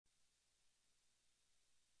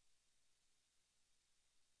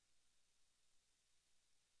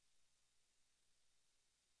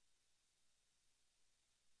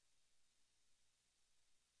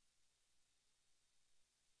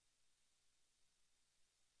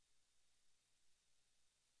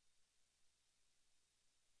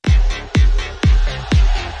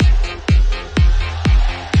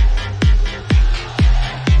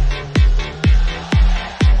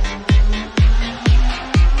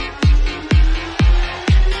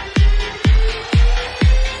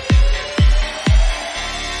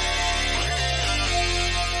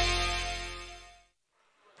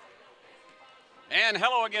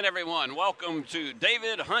again, everyone. Welcome to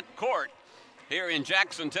David Hunt Court here in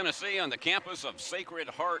Jackson, Tennessee on the campus of Sacred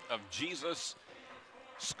Heart of Jesus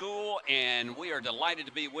School, and we are delighted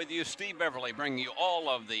to be with you. Steve Beverly bringing you all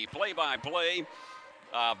of the play-by-play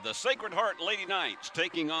of the Sacred Heart Lady Knights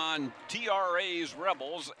taking on TRA's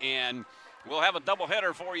Rebels, and we'll have a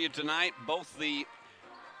doubleheader for you tonight. Both the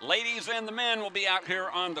ladies and the men will be out here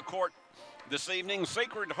on the court this evening.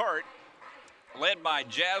 Sacred Heart led by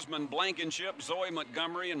Jasmine Blankenship, Zoe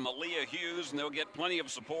Montgomery, and Malia Hughes, and they'll get plenty of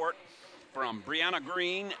support from Brianna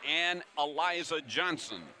Green and Eliza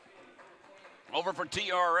Johnson. Over for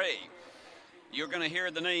TRA, you're going to hear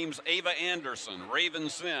the names Ava Anderson, Raven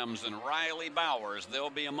Sims, and Riley Bowers. They'll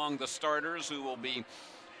be among the starters who will be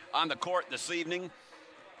on the court this evening.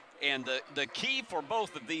 And the key for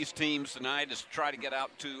both of these teams tonight is to try to get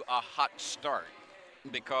out to a hot start,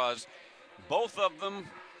 because both of them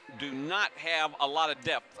do not have a lot of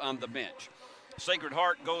depth on the bench. Sacred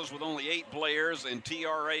Heart goes with only 8 players and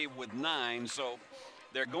TRA with 9, so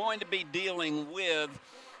they're going to be dealing with,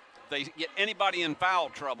 if they get anybody in foul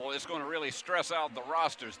trouble, it's going to really stress out the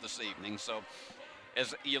rosters this evening. So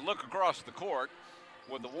as you look across the court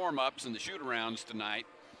with the warm-ups and the shoot-arounds tonight,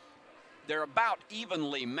 they're about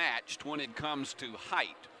evenly matched when it comes to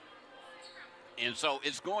height. And so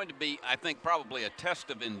it's going to be, I think, probably a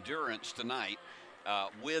test of endurance tonight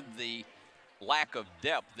with the lack of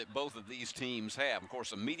depth that both of these teams have. Of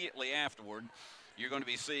course, immediately afterward, you're going to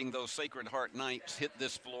be seeing those Sacred Heart Knights hit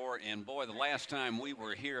this floor. And boy, the last time we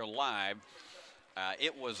were here live,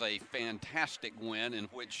 it was a fantastic win in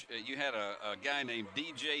which you had a guy named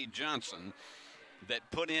DJ Johnson that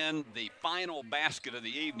put in the final basket of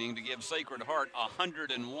the evening to give Sacred Heart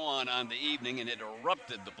 101 on the evening, and it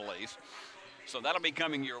erupted the place. So that'll be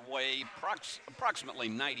coming your way approximately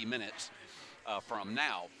 90 minutes from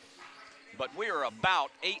now. But we are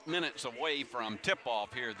about 8 minutes away from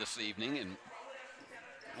tip-off here this evening, and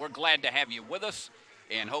we're glad to have you with us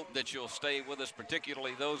and hope that you'll stay with us,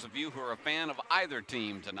 particularly those of you who are a fan of either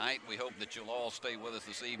team tonight. We hope that you'll all stay with us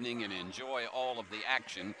this evening and enjoy all of the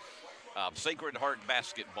action of Sacred Heart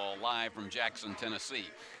basketball live from Jackson, Tennessee.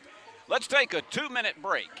 Let's take a 2-minute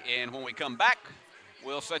break, and when we come back,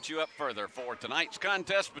 we'll set you up further for tonight's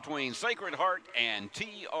contest between Sacred Heart and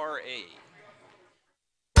TRA.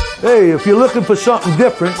 Hey, if you're looking for something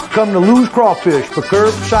different, come to Lou's Crawfish for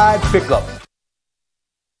curbside pickup.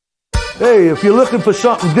 Hey, if you're looking for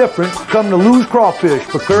something different, come to Lou's Crawfish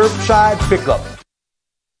for curbside pickup.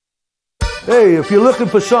 Hey, if you're looking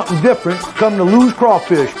for something different, come to Lou's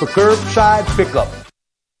Crawfish for curbside pickup.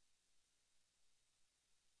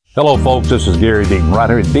 Hello folks, this is Gary Deaton right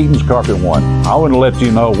here at Deaton's Carpet One. I want to let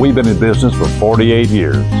you know we've been in business for 48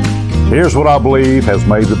 years. Here's what I believe has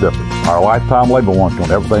made the difference. Our lifetime labor warranty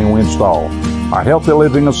on everything we install. Our healthy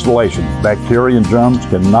living installations, bacteria and germs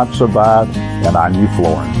cannot survive in our new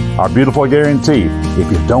flooring. Our beautiful guarantee,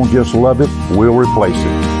 if you don't just love it, we'll replace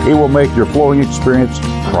it. It will make your flooring experience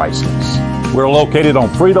priceless. We're located on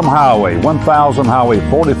Freedom Highway, 1000 Highway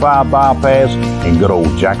 45 bypass in good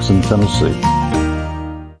old Jackson, Tennessee.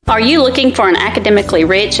 Are you looking for an academically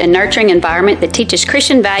rich and nurturing environment that teaches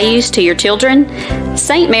Christian values to your children?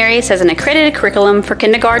 St. Mary's has an accredited curriculum for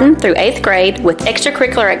kindergarten through 8th grade with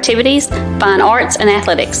extracurricular activities, fine arts, and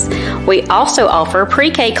athletics. We also offer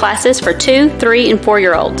pre-K classes for 2, 3, and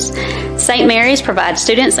 4-year-olds. St. Mary's provides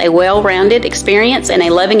students a well-rounded experience in a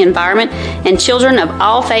loving environment, and children of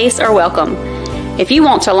all faiths are welcome. If you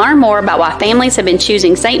want to learn more about why families have been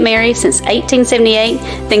choosing St. Mary's since 1878,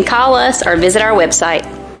 then call us or visit our website.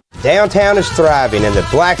 Downtown is thriving and the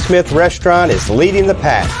Blacksmith Restaurant is leading the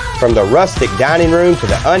pack. From the rustic dining room to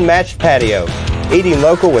the unmatched patio, eating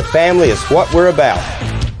local with family is what we're about.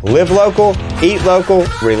 Live local, eat local,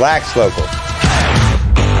 relax local.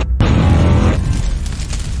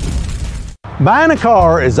 Buying a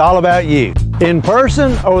car is all about you. In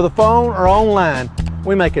person, over the phone, or online,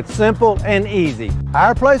 we make it simple and easy.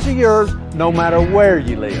 Our place is yours, no matter where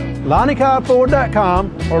you live.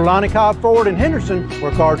 LonnieCobbFord.com or Lonnie Cobb Ford in Henderson,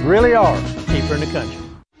 where cars really are cheaper in the country.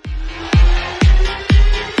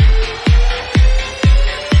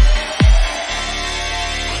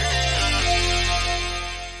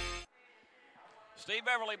 Steve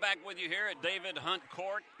Beverly back with you here at David Hunt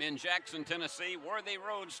Court in Jackson, Tennessee. Worthy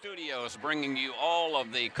Road Studios bringing you all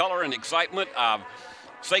of the color and excitement of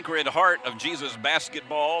Sacred Heart of Jesus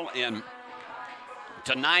basketball. And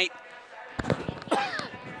tonight,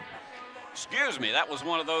 excuse me, that was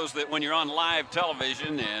one of those that when you're on live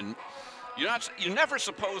television and you're never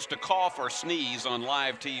supposed to cough or sneeze on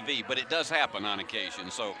live TV, but it does happen on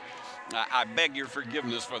occasion. So I beg your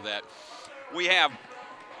forgiveness for that. We have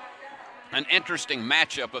an interesting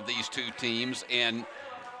matchup of these two teams, and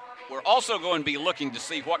We're also going to be looking to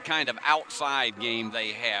see what kind of outside game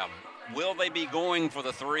they have. Will they be going for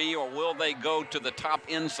the three, or will they go to the top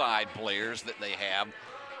inside players that they have?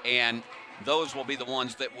 And those will be the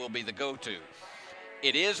ones that will be the go-to.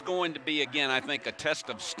 It is going to be, again, I think, a test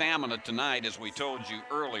of stamina tonight, as we told you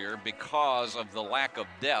earlier, because of the lack of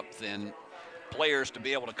depth in players to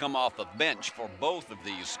be able to come off the bench for both of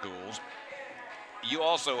these schools. You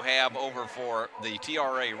also have over for the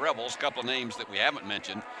TRA Rebels, a couple of names that we haven't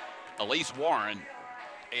mentioned, Elise Warren,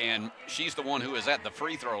 and she's the one who is at the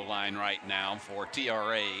free throw line right now for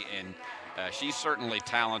TRA, and she's certainly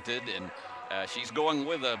talented, and she's going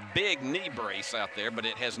with a big knee brace out there, but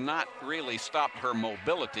it has not really stopped her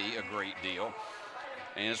mobility a great deal.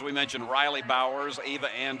 And as we mentioned, Riley Bowers,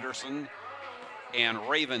 Ava Anderson, and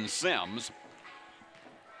Raven Sims.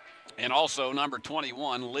 And also number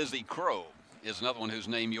 21, Lizzie Crow, is another one whose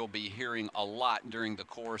name you'll be hearing a lot during the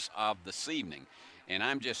course of this evening. And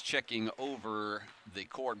I'm just checking over the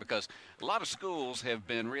court because a lot of schools have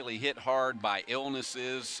been really hit hard by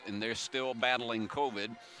illnesses, and they're still battling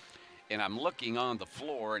COVID. And I'm looking on the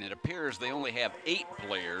floor, and it appears they only have 8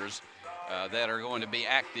 players that are going to be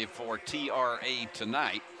active for TRA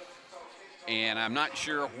tonight. And I'm not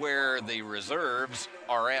sure where the reserves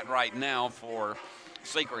are at right now for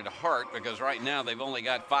Sacred Heart, because right now they've only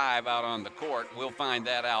got 5 out on the court. We'll find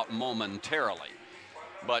that out momentarily.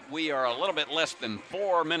 But we are a little bit less than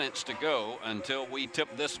 4 minutes to go until we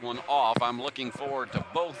tip this one off. I'm looking forward to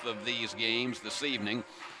both of these games this evening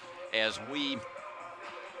as we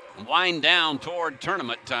wind down toward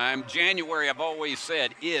tournament time. January, I've always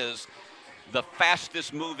said, is the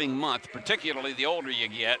fastest moving month, particularly the older you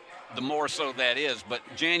get, the more so that is. But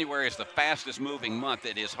January is the fastest moving month.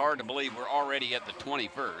 It is hard to believe we're already at the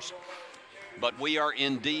 21st. But we are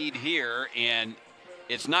indeed here, and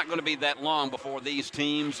it's not going to be that long before these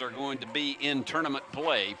teams are going to be in tournament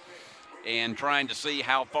play and trying to see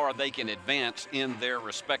how far they can advance in their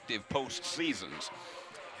respective postseasons.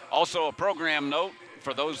 Also, a program note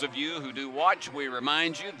for those of you who do watch, we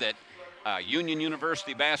remind you that Union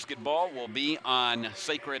University basketball will be on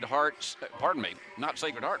Sacred Heart's, not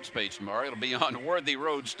Sacred Heart's page tomorrow. It'll be on Worthy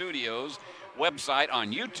Road Studios website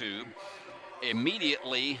on YouTube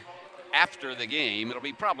immediately after the game. It'll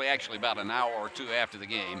be probably actually about an hour or two after the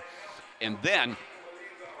game. And then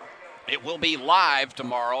it will be live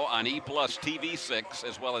tomorrow on E+ TV6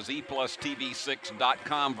 as well as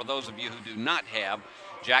eplustv6.com for those of you who do not have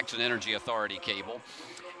Jackson Energy Authority cable.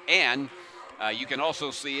 And you can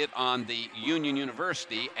also see it on the Union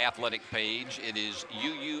University athletic page. It is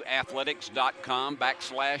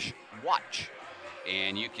uuathletics.com/watch.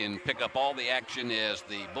 And you can pick up all the action as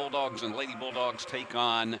the Bulldogs and Lady Bulldogs take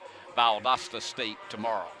on Valdosta State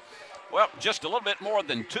tomorrow. Well, just a little bit more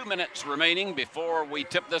than 2 minutes remaining before we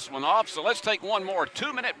tip this one off. So let's take one more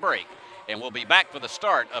 2-minute break, and we'll be back for the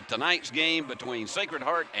start of tonight's game between Sacred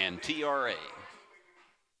Heart and TRA.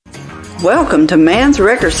 Welcome to Man's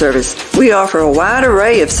Wrecker Service. We offer a wide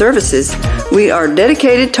array of services. We are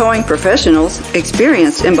dedicated towing professionals,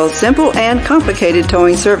 experienced in both simple and complicated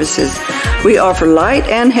towing services. We offer light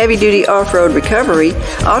and heavy-duty off-road recovery,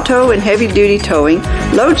 auto and heavy-duty towing,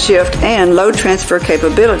 load shift and load transfer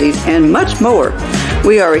capabilities, and much more.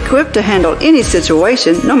 We are equipped to handle any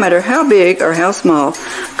situation, no matter how big or how small.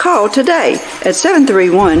 Call today at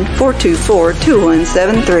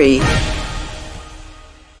 731-424-2173.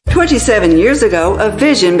 27 years ago, a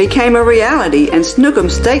vision became a reality and Snookum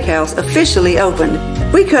Steakhouse officially opened.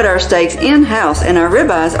 We cut our steaks in-house and our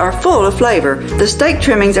ribeyes are full of flavor. The steak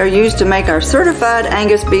trimmings are used to make our certified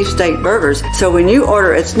Angus beef steak burgers, so when you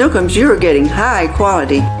order at Snookum's, you are getting high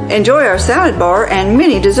quality. Enjoy our salad bar and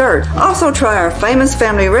mini dessert. Also try our famous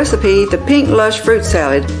family recipe, the Pink Lush Fruit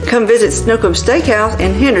Salad. Come visit Snookum Steakhouse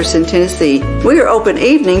in Henderson, Tennessee. We are open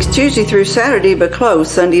evenings Tuesday through Saturday but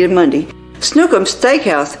closed Sunday and Monday. Snookum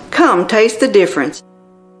Steakhouse, come taste the difference.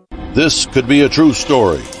 This could be a true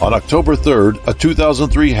story. On October 3rd, a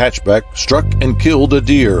 2003 hatchback struck and killed a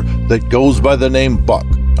deer that goes by the name Buck.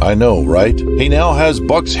 I know, right? He now has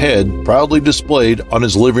Buck's head proudly displayed on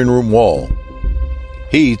his living room wall.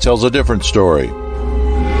 He tells a different story.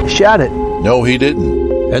 Shot it. No, he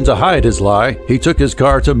didn't. And to hide his lie, he took his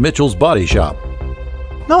car to Mitchell's Body Shop.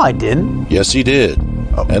 No, I didn't. Yes, he did.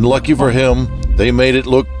 And lucky for him, they made it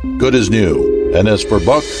look good as new. And as for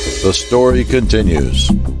Buck, the story continues.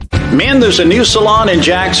 Men, there's a new salon in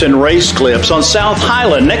Jackson, Race Clips, on South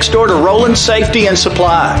Highland, next door to Roland Safety and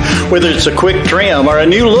Supply. Whether it's a quick trim or a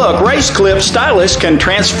new look, Race Clips stylists can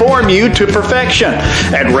transform you to perfection.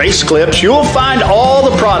 At Race Clips, you'll find all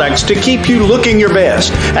the products to keep you looking your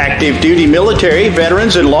best. Active duty military,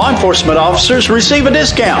 veterans, and law enforcement officers receive a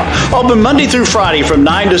discount. Open Monday through Friday from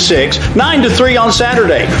 9 to 6, 9 to 3 on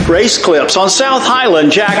Saturday. Race Clips on South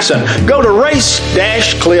Highland, Jackson. Go to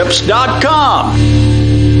race-clips.com.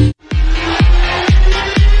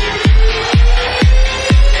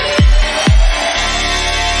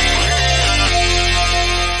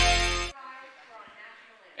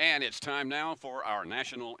 And it's time now for our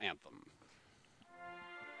national anthem.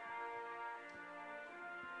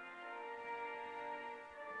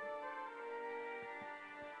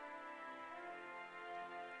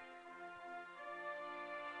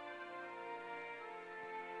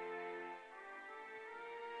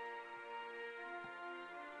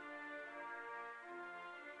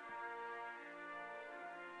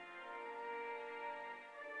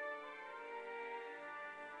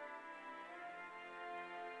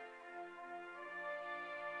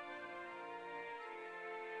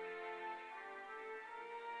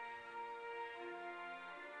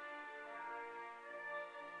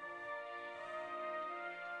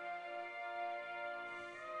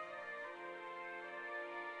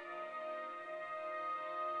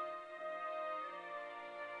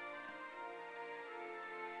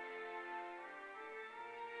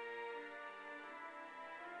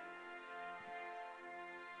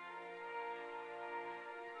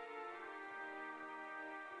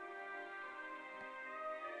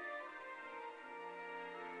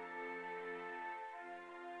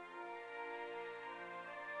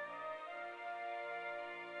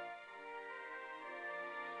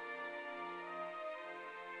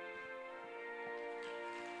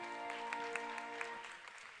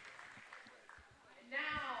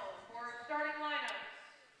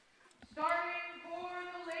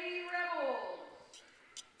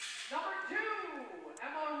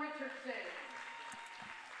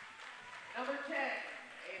 Number 10,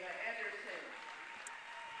 Ava Anderson.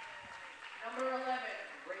 Number 11,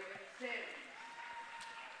 Raven Sims.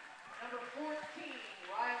 Number 14,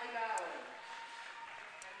 Riley Bowers.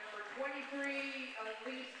 And number 23,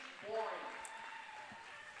 Elise Warren.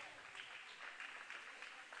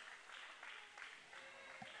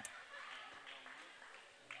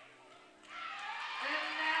 And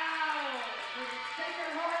now, for the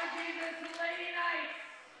Sacred Heart of Jesus Lady Knights,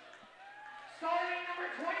 starting number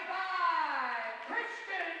 25.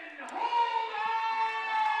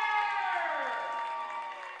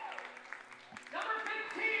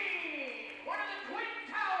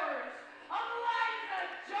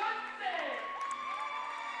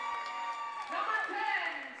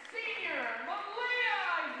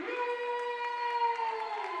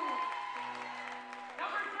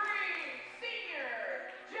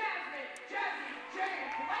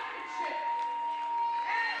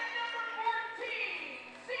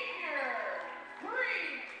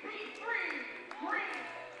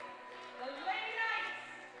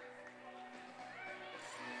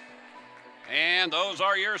 And those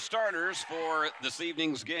are your starters for this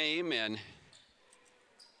evening's game. And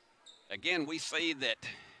again, we say that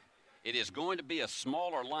it is going to be a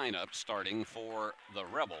smaller lineup starting for the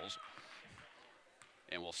Rebels.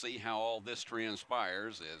 And we'll see how all this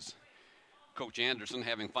transpires as Coach Anderson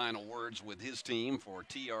having final words with his team for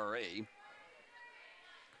TRA.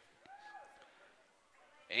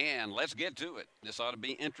 And let's get to it. This ought to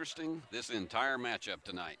be interesting, this entire matchup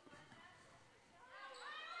tonight.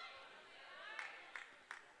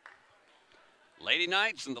 Lady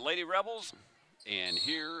Knights and the Lady Rebels, and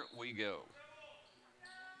here we go.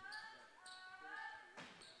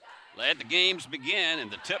 Let the games begin, and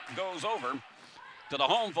the tip goes over to the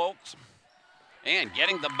home folks, and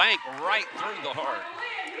getting the bank right through the heart,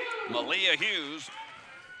 Malia Hughes.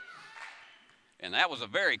 And that was a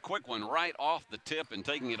very quick one right off the tip and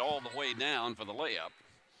taking it all the way down for the layup.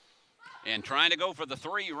 And trying to go for the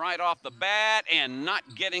three right off the bat and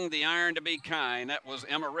not getting the iron to be kind. That was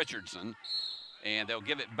Emma Richardson. And they'll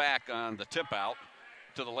give it back on the tip out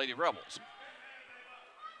to the Lady Rebels.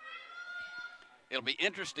 It'll be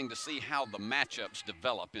interesting to see how the matchups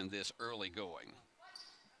develop in this early going.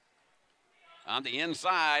 On the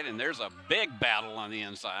inside, and there's a big battle on the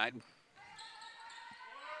inside.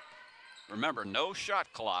 Remember, no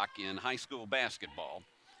shot clock in high school basketball.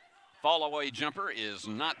 Fall-away jumper is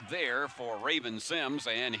not there for Raven Sims,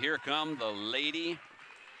 and here come the Lady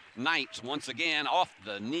Knights once again off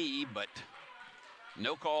the knee, but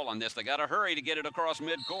no call on this. They got to hurry to get it across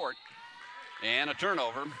midcourt. And a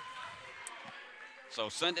turnover. So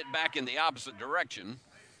send it back in the opposite direction.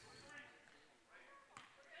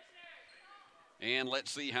 And let's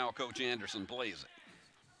see how Coach Anderson plays it.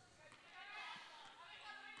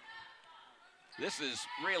 This is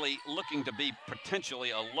really looking to be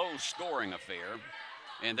potentially a low-scoring affair.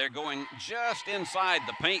 And they're going just inside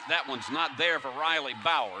the paint. That one's not there for Riley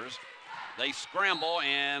Bowers. They scramble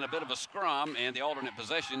and a bit of a scrum, and the alternate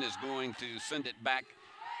possession is going to send it back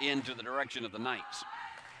into the direction of the Knights.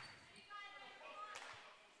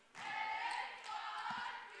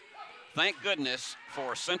 Thank goodness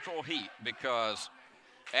for Central Heat, because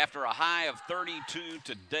after a high of 32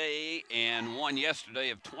 today and one yesterday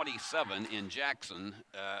of 27 in Jackson,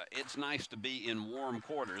 it's nice to be in warm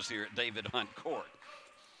quarters here at David Hunt Court.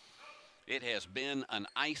 It has been an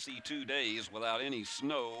icy 2 days without any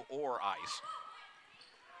snow or ice.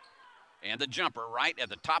 And the jumper right at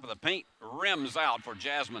the top of the paint rims out for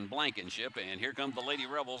Jasmine Blankenship, and here come the Lady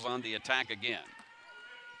Rebels on the attack again.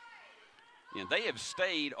 And they have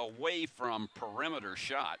stayed away from perimeter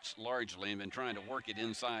shots largely and been trying to work it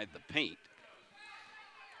inside the paint.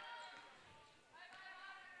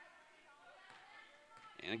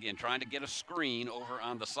 And again, trying to get a screen over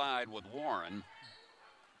on the side with Warren.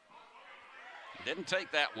 Didn't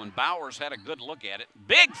take that one. Bowers had a good look at it.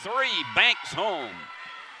 Big three, banks home.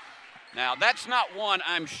 Now, that's not one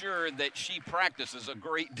I'm sure that she practices a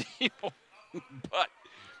great deal, but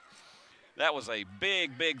that was a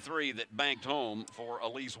big, big three that banked home for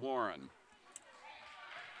Elise Warren.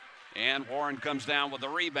 And Warren comes down with a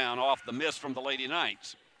rebound off the miss from the Lady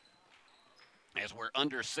Knights, as we're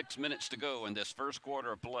under 6 minutes to go in this first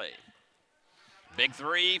quarter of play. Big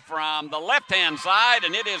three from the left-hand side,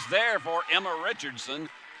 and it is there for Emma Richardson.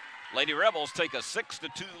 Lady Rebels take a 6-2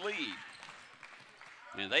 lead.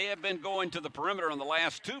 And they have been going to the perimeter on the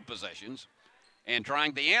last two possessions and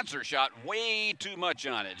trying the answer shot, way too much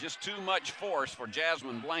on it. Just too much force for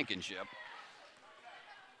Jasmine Blankenship.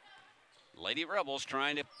 Lady Rebels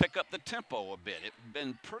trying to pick up the tempo a bit. It's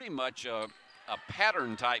been pretty much a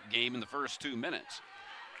pattern-type game in the first 2 minutes.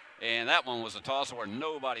 And that one was a toss where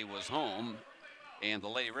nobody was home. And the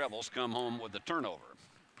Lady Rebels come home with the turnover.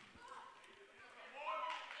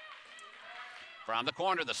 From the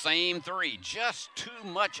corner, the same three. Just too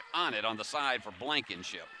much on it on the side for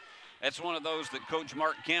Blankenship. That's one of those that Coach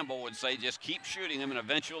Mark Campbell would say, just keep shooting them and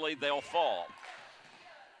eventually they'll fall.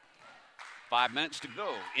 5 minutes to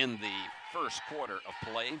go in the first quarter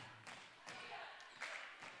of play.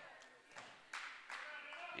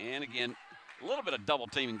 And again, a little bit of double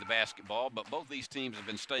teaming the basketball, but both these teams have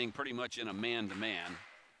been staying pretty much in a man-to-man.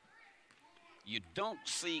 You don't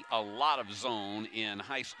see a lot of zone in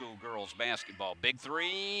high school girls basketball. Big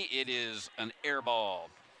three, it is an air ball.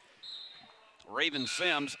 Raven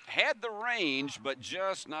Sims had the range, but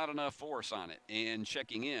just not enough force on it. And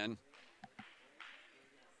checking in,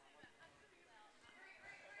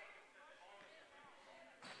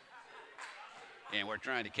 and we're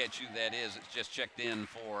trying to catch who that is. It's just checked in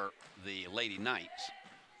for the Lady Knights.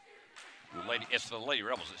 It's the Lady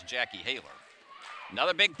Rebels. It's Jackie Haler.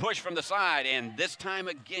 Another big push from the side, and this time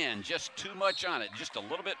again, just too much on it. Just a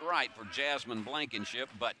little bit right for Jasmine Blankenship,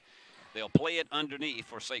 but they'll play it underneath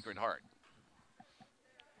for Sacred Heart.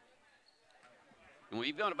 And when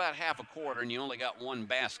you've gone about half a quarter and you only got one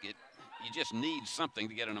basket, you just need something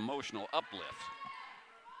to get an emotional uplift.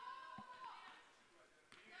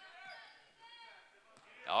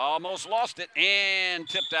 Almost lost it and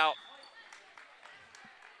tipped out.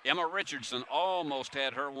 Emma Richardson almost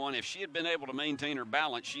had her one. If she had been able to maintain her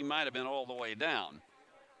balance, she might have been all the way down.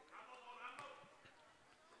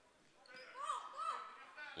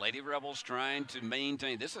 Lady Rebels trying to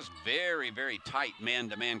maintain. This is very, very tight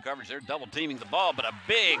man-to-man coverage. They're double teaming the ball, but a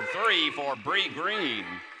big three for Bree Green.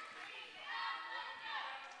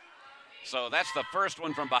 So that's the first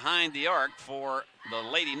one from behind the arc for the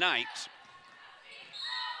Lady Knights.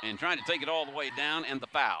 And trying to take it all the way down, and the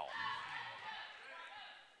foul.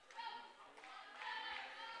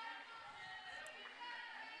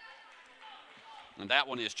 And that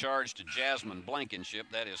one is charged to Jasmine Blankenship.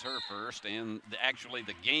 That is her first, and actually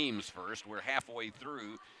the game's first. We're halfway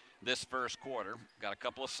through this first quarter. Got a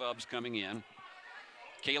couple of subs coming in.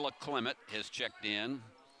 Kayla Clement has checked in,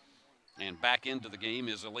 and back into the game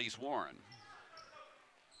is Elise Warren.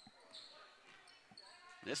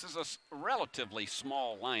 This is a relatively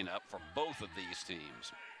small lineup for both of these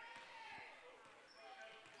teams.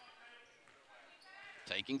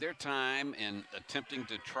 Taking their time and attempting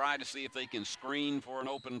to try to see if they can screen for an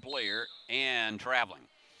open player and traveling.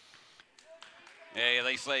 Hey,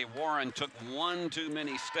 they say Warren took one too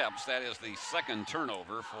many steps. That is the second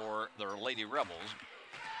turnover for the Lady Rebels.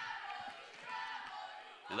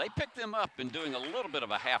 And they picked them up in doing a little bit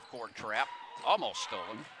of a half-court trap, almost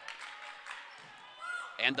stolen.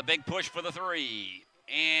 And the big push for the three.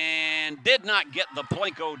 And did not get the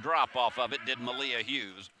Plinko drop off of it, did Malia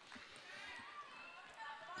Hughes.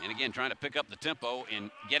 And again, trying to pick up the tempo and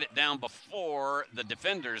get it down before the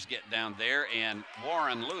defenders get down there, and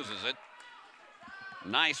Warren loses it.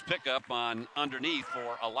 Nice pickup on underneath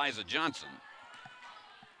for Eliza Johnson.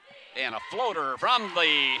 And a floater from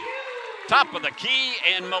the top of the key,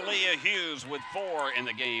 and Malia Hughes with 4 in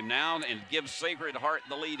the game now, and gives Sacred Heart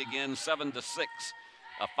the lead again, 7-6,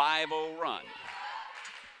 a 5-0 run.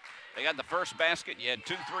 They got the first basket. You had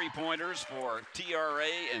 2 3-pointers for TRA,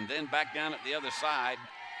 and then back down at the other side,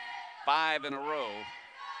 5 in a row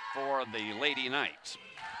for the Lady Knights.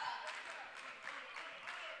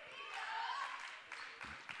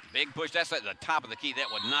 Big push, that's at the top of the key. That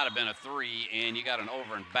would not have been a 3, and you got an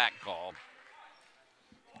over and back call.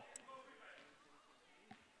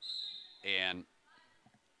 And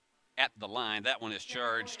at the line, that one is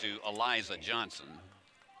charged to Eliza Johnson.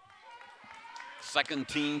 Second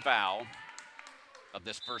team foul of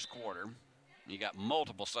this first quarter. You got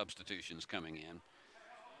multiple substitutions coming in.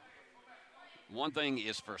 One thing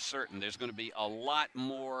is for certain, there's going to be a lot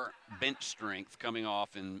more bench strength coming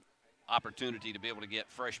off and opportunity to be able to get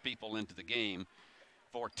fresh people into the game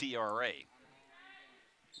for TRA.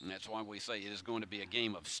 And that's why we say it is going to be a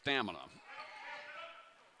game of stamina.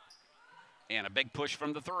 And a big push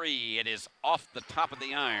from the 3. It is off the top of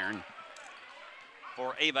the iron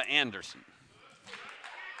for Ava Anderson.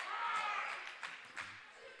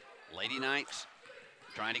 Lady Knights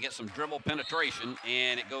trying to get some dribble penetration,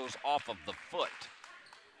 and it goes off of the foot.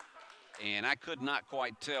 And I could not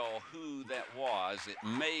quite tell who that was. It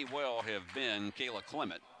may well have been Kayla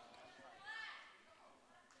Clement.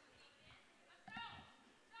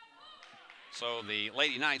 So the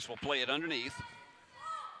Lady Knights will play it underneath.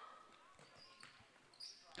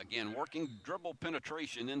 Again, working dribble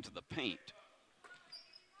penetration into the paint.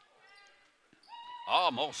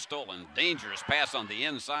 Almost stolen. Dangerous pass on the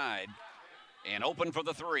inside. And open for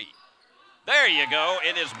the 3. There you go.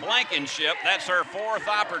 It is Blankenship. That's her 4th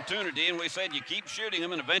opportunity. And we said you keep shooting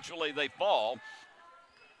them and eventually they fall.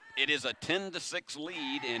 It is a 10-6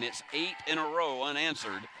 lead, and it's 8 in a row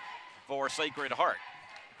unanswered for Sacred Heart.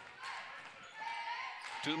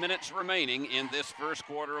 2 minutes remaining in this first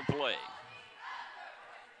quarter of play.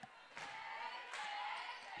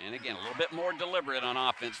 And again, a little bit more deliberate on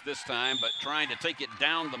offense this time, but trying to take it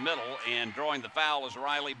down the middle, and drawing the foul is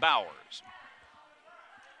Riley Bowers.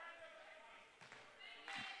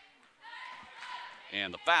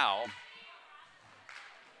 And the foul,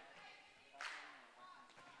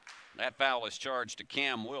 that foul is charged to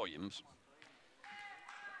Cam Williams.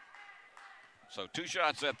 So 2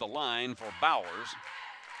 shots at the line for Bowers,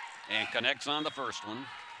 and connects on the first one.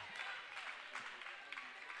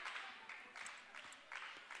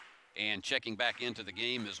 And checking back into the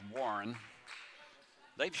game is Warren.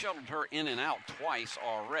 They've shuttled her in and out twice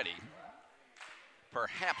already.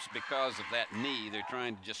 Perhaps because of that knee, they're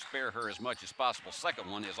trying to just spare her as much as possible. Second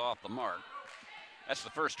one is off the mark. That's the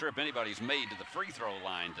first trip anybody's made to the free throw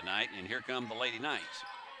line tonight, and here come the Lady Knights.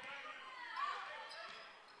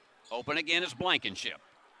 Open again is Blankenship.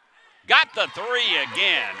 Got the 3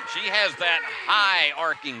 again. She has that high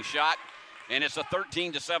arcing shot, and it's a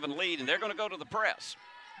 13-7 lead, and they're going to go to the press.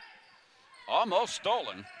 Almost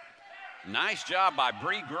stolen. Nice job by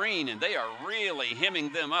Bree Green, and they are really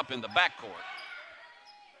hemming them up in the backcourt.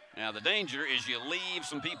 Now the danger is you leave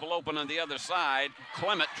some people open on the other side.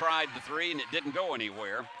 Clement tried the 3 and it didn't go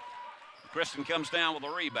anywhere. Kristen comes down with a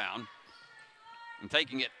rebound and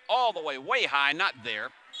taking it all the way way high, not there,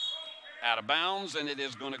 out of bounds, and it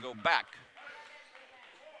is going to go back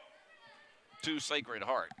to Sacred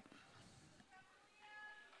Heart.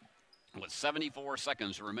 With 74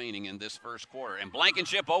 seconds remaining in this first quarter. And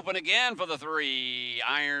Blankenship open again for the 3.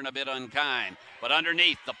 Iron a bit unkind. But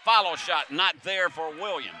underneath, the follow shot not there for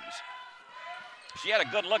Williams. She had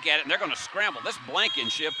a good look at it, and they're going to scramble. This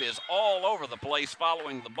Blankenship is all over the place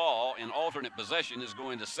following the ball, and alternate possession is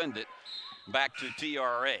going to send it back to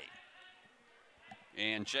TRA.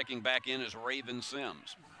 And checking back in is Raven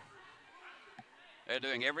Sims. They're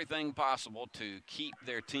doing everything possible to keep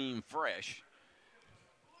their team fresh.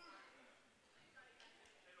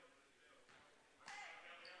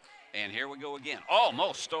 And here we go again.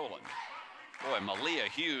 Almost stolen. Boy, Malia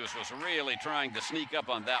Hughes was really trying to sneak up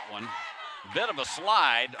on that one. Bit of a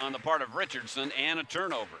slide on the part of Richardson and a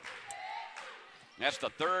turnover. That's the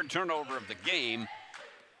 3rd turnover of the game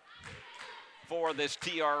for this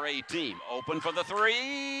TRA team. Open for the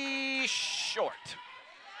 3, short.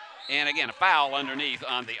 And again, a foul underneath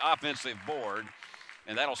on the offensive board.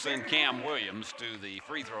 And that'll send Cam Williams to the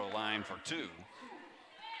free throw line for 2.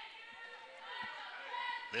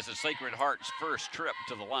 This is Sacred Heart's first trip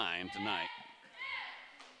to the line tonight.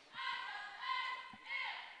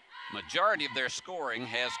 Majority of their scoring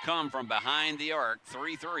has come from behind the arc,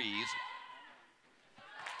 3 threes.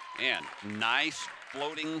 And nice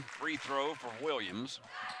floating free throw for Williams.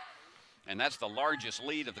 And that's the largest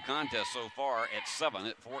lead of the contest so far at 7,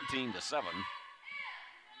 at 14-7.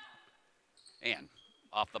 And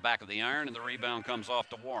off the back of the iron, and the rebound comes off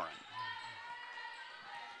to Warren.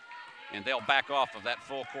 And they'll back off of that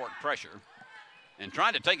full court pressure. And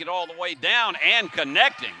trying to take it all the way down and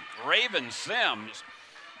connecting, Raven Sims.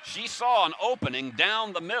 She saw an opening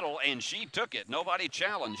down the middle, and she took it. Nobody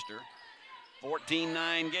challenged her.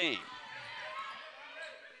 14-9 game.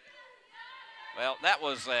 Well, that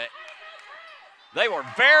was they were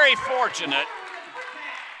very fortunate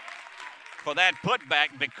for that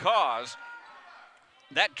putback, because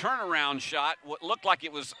that turnaround shot looked like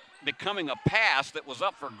it was becoming a pass that was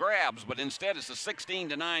up for grabs, but instead it's a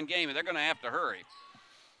 16-9 game, and they're going to have to hurry.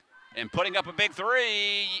 And putting up a big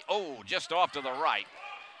 3, just off to the right.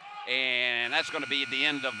 And that's going to be at the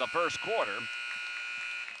end of the first quarter.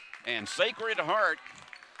 And Sacred Heart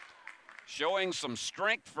showing some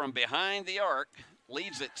strength from behind the arc,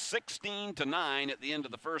 leads it 16-9 at the end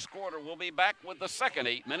of the first quarter. We'll be back with the second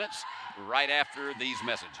 8 minutes right after these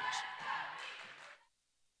messages.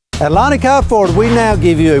 At Lonnie Cobb Ford, we now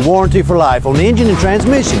give you a warranty for life on the engine and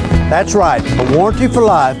transmission. That's right, a warranty for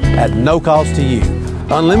life at no cost to you.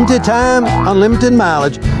 Unlimited time, unlimited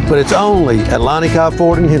mileage, but it's only at Lonnie Cobb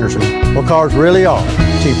Ford in Henderson, where cars really are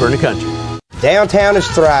cheaper in the country. Downtown is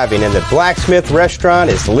thriving, and the Blacksmith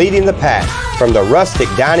Restaurant is leading the pack. From the rustic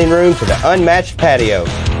dining room to the unmatched patio,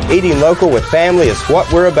 eating local with family is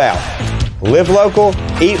what we're about. Live local,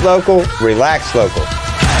 eat local, relax local.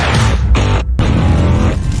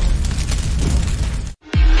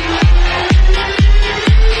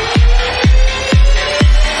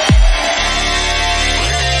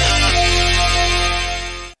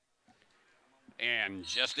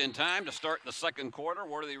 Just in time to start the second quarter,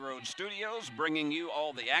 Worthy Road Studios bringing you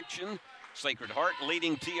all the action. Sacred Heart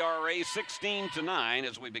leading TRA 16-9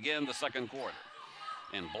 as we begin the second quarter.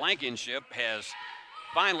 And Blankenship has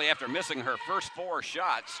finally, after missing her first 4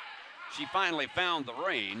 shots, she finally found the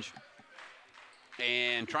range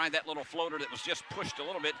and tried that little floater that was just pushed a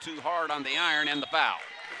little bit too hard on the iron, and the foul.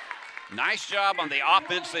 Nice job on the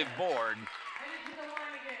offensive board.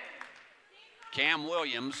 Cam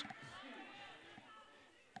Williams.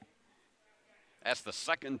 That's the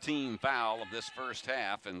second team foul of this first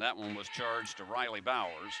half, and that one was charged to Riley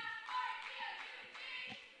Bowers.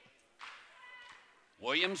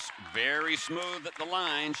 Williams, very smooth at the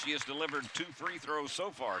line. She has delivered 2 free throws so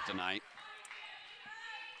far tonight.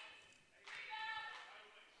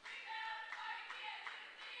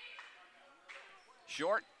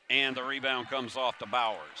 Short, and the rebound comes off to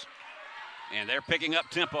Bowers. And they're picking up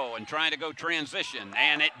tempo and trying to go transition,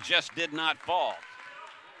 and it just did not fall.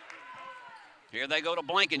 Here they go to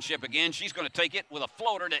Blankenship again. She's going to take it with a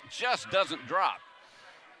floater that just doesn't drop.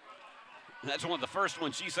 That's one of the first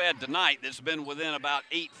ones she's had tonight that's been within about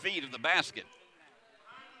 8 feet of the basket.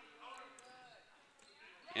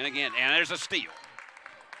 And again, and there's a steal.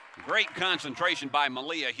 Great concentration by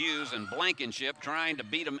Malia Hughes, and Blankenship trying to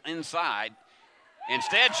beat them inside.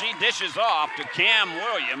 Instead, she dishes off to Cam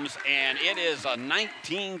Williams, and it is a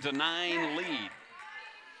 19-9 lead.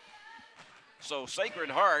 So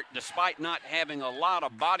Sacred Heart, despite not having a lot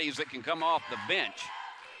of bodies that can come off the bench,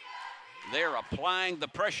 they're applying the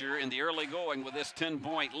pressure in the early going with this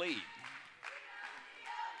 10-point lead.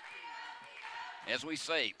 As we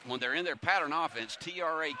say, when they're in their pattern offense,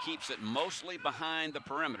 TRA keeps it mostly behind the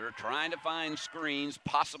perimeter, trying to find screens,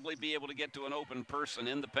 possibly be able to get to an open person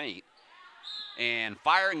in the paint. And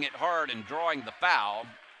firing it hard and drawing the foul,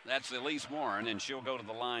 that's Elise Warren, and she'll go to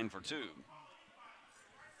the line for 2.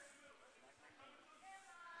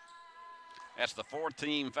 That's the 4th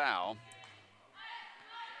team foul.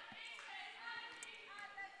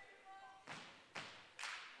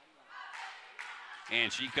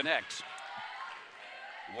 And she connects.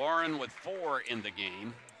 Warren with 4 in the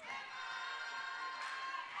game.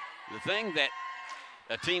 The thing that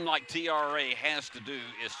a team like TRA has to do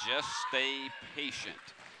is just stay patient,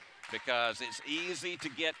 because it's easy to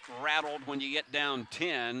get rattled when you get down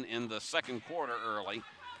 10 in the second quarter early.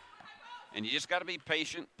 And you just got to be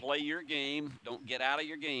patient, play your game, don't get out of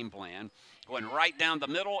your game plan. Going right down the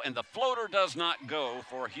middle, and the floater does not go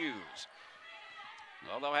for Hughes.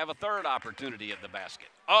 Well, they'll have a third opportunity at the basket.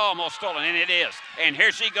 Almost stolen, and it is. And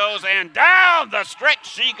here she goes, and down the stretch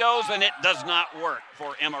she goes, and it does not work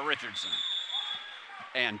for Emma Richardson.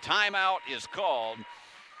 And timeout is called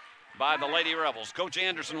by the Lady Rebels. Coach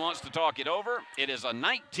Anderson wants to talk it over. It is a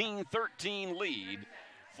 19-13 lead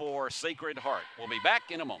for Sacred Heart. We'll be back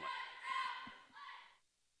in a moment.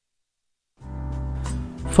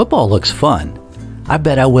 Football looks fun. I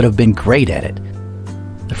bet I would have been great at it.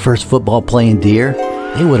 The first football playing Deer,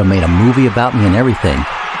 they would have made a movie about me and everything.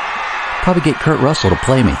 Probably get Kurt Russell to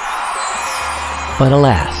play me. But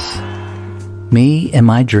alas, me and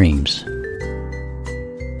my dreams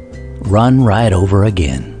run right over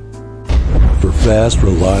again. For fast,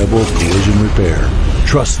 reliable collision repair,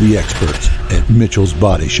 trust the experts at Mitchell's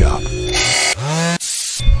Body Shop.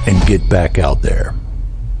 And get back out there.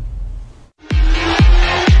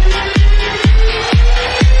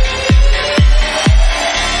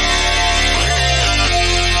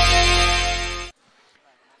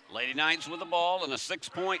 Lady Knights with the ball and a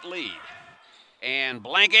 6-point lead. And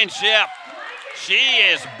Blankenship, she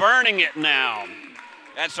is burning it now.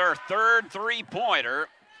 That's her third three-pointer.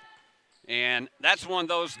 And that's one of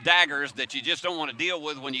those daggers that you just don't want to deal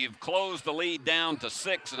with when you've closed the lead down to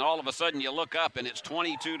 6 and all of a sudden you look up and it's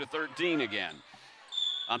 22-13 again.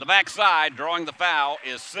 On the backside, drawing the foul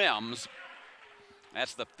is Sims.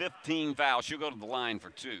 That's the 15th foul. She'll go to the line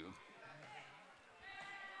for 2.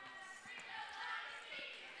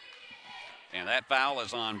 And that foul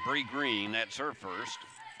is on Bree Green. That's her first.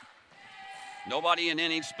 Nobody in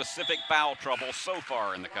any specific foul trouble so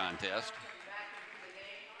far in the contest.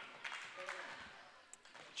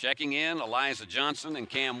 Checking in, Eliza Johnson, and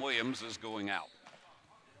Cam Williams is going out.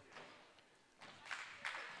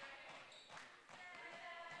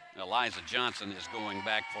 Eliza Johnson is going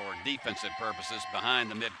back for defensive purposes behind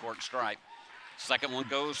the midcourt stripe. Second one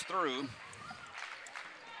goes through.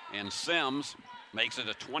 And Sims makes it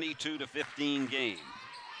a 22-15 game.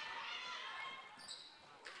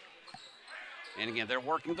 And again, they're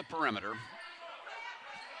working the perimeter.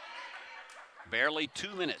 Barely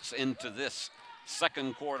 2 minutes into this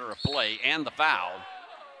second quarter of play and the foul.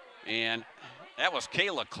 And that was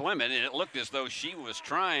Kayla Clement, and it looked as though she was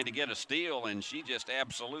trying to get a steal, and she just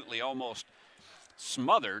absolutely almost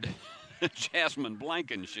smothered Jasmine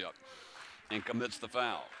Blankenship and commits the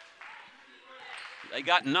foul. They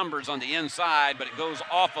got numbers on the inside, but it goes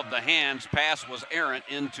off of the hands. Pass was errant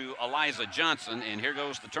into Eliza Johnson, and here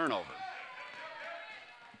goes the turnover.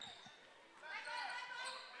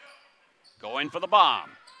 Going for the bomb.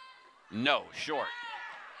 No, short.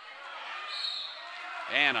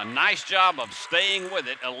 And a nice job of staying with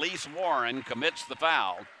it. Elise Warren commits the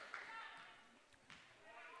foul.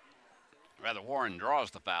 Rather, Warren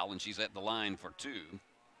draws the foul, and she's at the line for 2.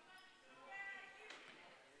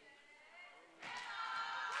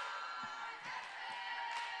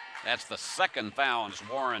 That's the second foul as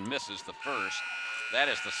Warren misses the first. That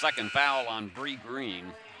is the second foul on Bree Green.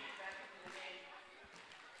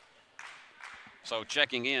 So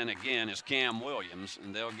checking in again is Cam Williams,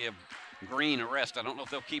 and they'll give Green a rest. I don't know if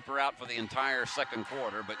they'll keep her out for the entire second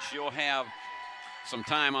quarter, but she'll have some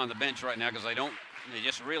time on the bench right now because they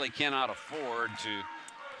just really cannot afford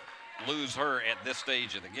to lose her at this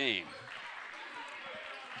stage of the game.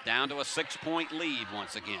 Down to a 6-point lead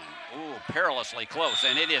once again. Ooh, perilously close,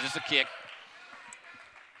 and it is. It's a kick.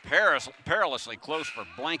 Perilously close for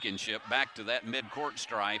Blankenship back to that midcourt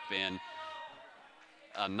stripe, and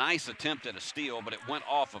a nice attempt at a steal, but it went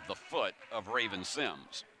off of the foot of Raven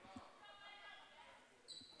Sims.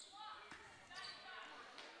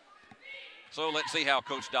 So let's see how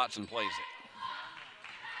Coach Dotson plays it.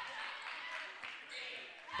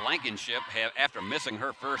 Blankenship, after missing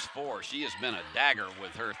her first 4, she has been a dagger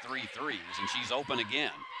with her 3 threes, and she's open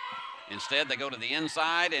again. Instead, they go to the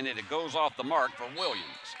inside, and it goes off the mark for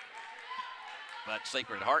Williams. But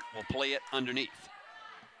Sacred Heart will play it underneath.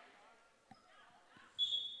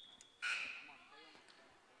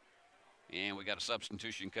 And we got a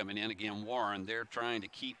substitution coming in. Again, Warren, they're trying to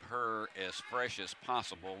keep her as fresh as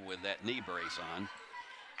possible with that knee brace on.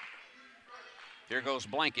 Here goes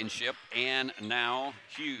Blankenship, and now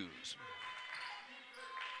Hughes.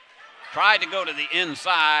 Tried to go to the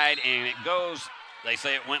inside, and it goes, they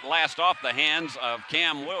say it went last off the hands of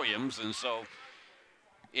Cam Williams, and so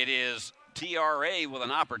it is TRA with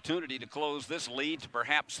an opportunity to close this lead to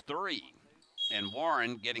perhaps 3, and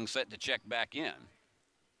Warren getting set to check back in.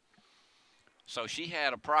 So she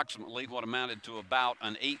had approximately what amounted to about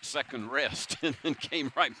an 8-second rest and then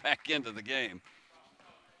came right back into the game.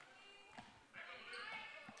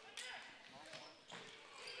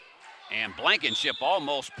 And Blankenship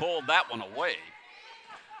almost pulled that one away.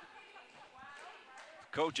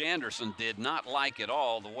 Coach Anderson did not like at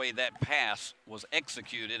all the way that pass was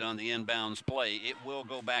executed on the inbounds play. It will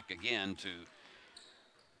go back again to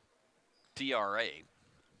TRA.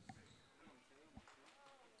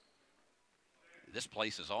 This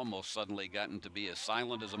place has almost suddenly gotten to be as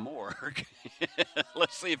silent as a morgue.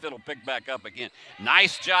 Let's see if it'll pick back up again.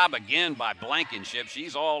 Nice job again by Blankenship.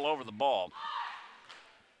 She's all over the ball.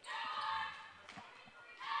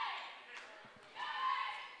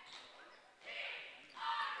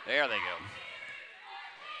 There they go.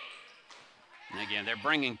 And again, they're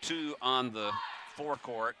bringing 2 on the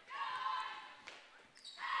forecourt.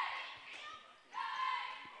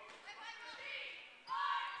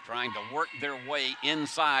 Trying to work their way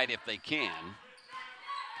inside if they can.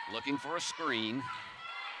 Looking for a screen.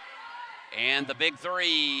 And the big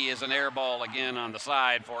 3 is an air ball again on the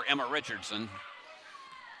side for Emma Richardson.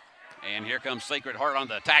 And here comes Sacred Heart on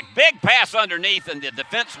the attack. Big pass underneath, and the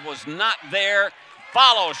defense was not there.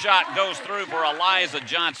 Follow shot goes through for Eliza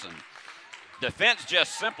Johnson. Defense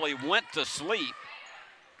just simply went to sleep,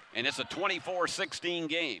 and it's a 24-16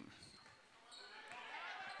 game.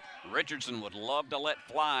 Richardson would love to let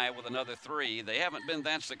fly with another 3. They haven't been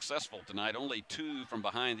that successful tonight, only 2 from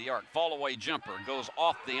behind the arc. Fall away jumper goes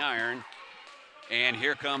off the iron, and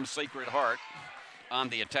here comes Sacred Heart on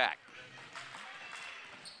the attack.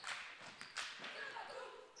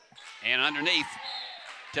 And underneath,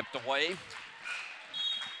 tipped away.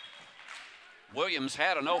 Williams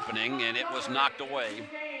had an opening, and it was knocked away.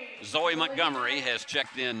 Zoe Montgomery has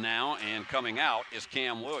checked in now, and coming out is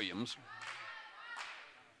Cam Williams.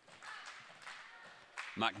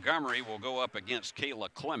 Montgomery will go up against Kayla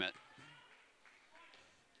Clement.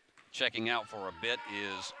 Checking out for a bit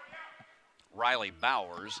is Riley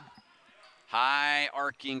Bowers. High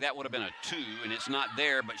arcing, that would have been a 2, and it's not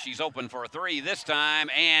there, but she's open for a 3 this time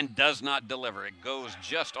and does not deliver. It goes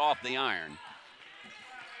just off the iron.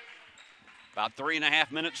 About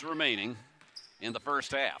 3.5 minutes remaining in the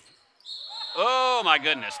first half. Oh, my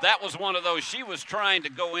goodness. That was one of those. She was trying to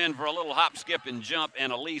go in for a little hop, skip, and jump,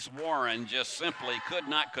 and Elise Warren just simply could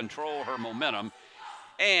not control her momentum.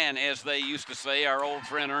 And as they used to say, our old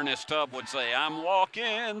friend Ernest Tubb would say, I'm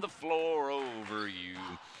walking the floor over you.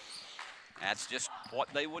 That's just what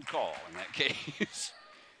they would call in that case.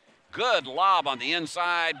 Good lob on the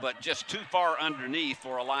inside, but just too far underneath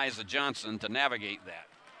for Eliza Johnson to navigate that.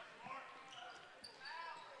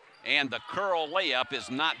 And the curl layup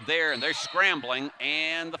is not there, and they're scrambling,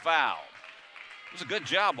 and the foul. It was a good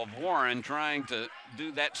job of Warren trying to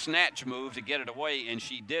do that snatch move to get it away, and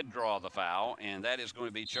she did draw the foul, and that is going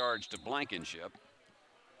to be charged to Blankenship.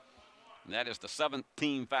 And that is the 7th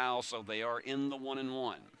team foul, so they are in the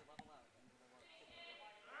 1-and-1.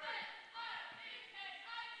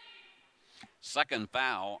 Second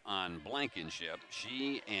foul on Blankenship.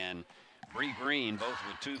 She and Bree Green both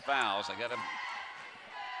with 2 fouls. They got to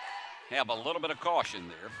have a little bit of caution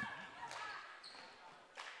there.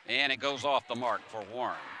 And it goes off the mark for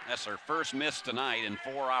Warren. That's her first miss tonight in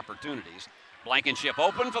 4 opportunities. Blankenship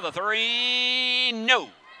open for the 3. No,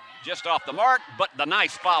 just off the mark, but the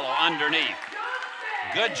nice follow underneath.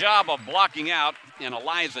 Good job of blocking out, and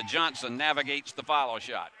Eliza Johnson navigates the follow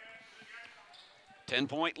shot.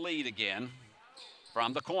 10-point lead again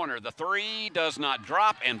from the corner. The 3 does not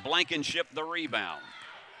drop, and Blankenship the rebound.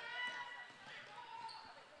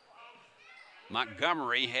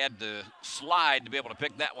 Montgomery had to slide to be able to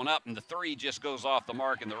pick that one up, and the 3 just goes off the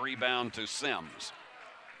mark, and the rebound to Sims.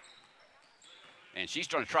 And she's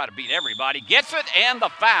trying to beat everybody. Gets it, and the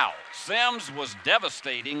foul. Sims was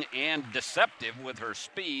devastating and deceptive with her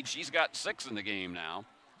speed. She's got 6 in the game now.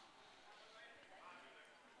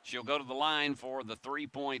 She'll go to the line for the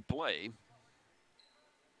 3-point play.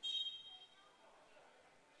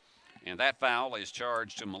 And that foul is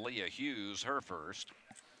charged to Malia Hughes, her first.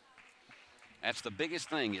 That's the biggest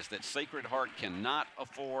thing, is that Sacred Heart cannot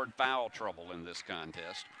afford foul trouble in this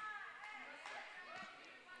contest.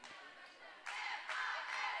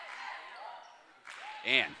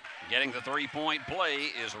 And getting the 3-point play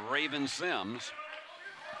is Raven Sims.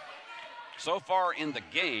 So far in the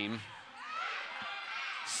game,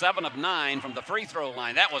 7 of 9 from the free throw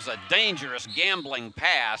line. That was a dangerous gambling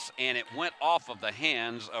pass, and it went off of the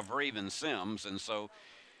hands of Raven Sims. And so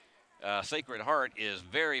Sacred Heart is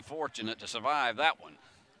very fortunate to survive that one.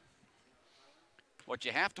 What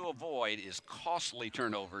you have to avoid is costly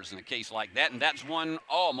turnovers in a case like that, and that's one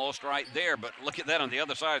almost right there. But look at that on the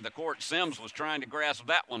other side of the court. Sims was trying to grasp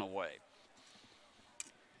that one away.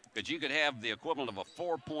 Because you could have the equivalent of a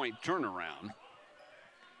 4-point turnaround.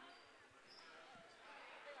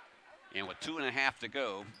 And with 2.5 to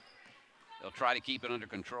go, they'll try to keep it under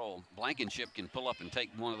control. Blankenship can pull up and take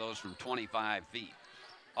one of those from 25 feet.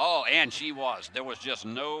 Oh, and she was. There was just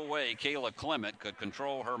no way Kayla Clement could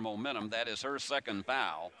control her momentum. That is her 2nd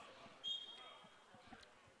foul.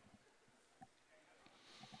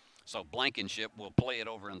 So Blankenship will play it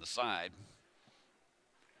over in the side.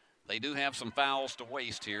 They do have some fouls to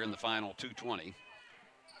waste here in the final 2:20.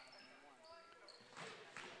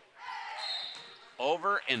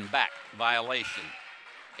 Over and back violation.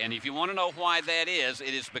 And if you want to know why that is,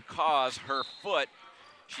 it is because her foot,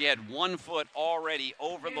 she had one foot already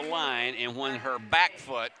over the line, and when her back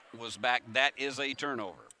foot was back, that is a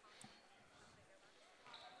turnover.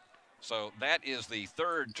 So that is the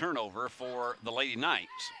third turnover for the Lady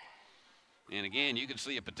Knights. And again, you can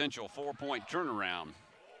see a potential 4-point turnaround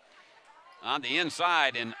on the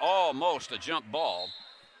inside and almost a jump ball.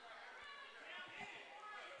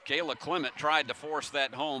 Kayla Clement tried to force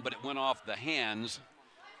that home, but it went off the hands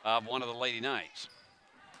of one of the Lady Knights.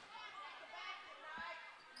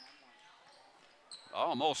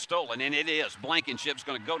 Almost stolen, and it is. Blankenship's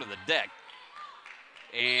going to go to the deck.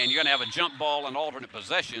 And you're going to have a jump ball and alternate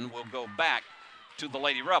possession will go back to the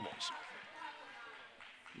Lady Rebels.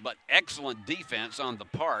 But excellent defense on the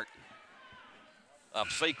part of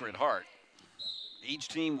Sacred Heart. Each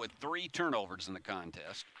team with 3 turnovers in the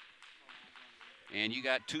contest. And you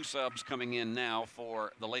got 2 subs coming in now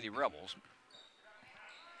for the Lady Rebels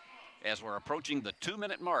as we're approaching the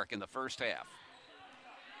 2-minute mark in the first half.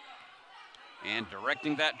 And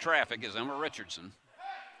directing that traffic is Emma Richardson.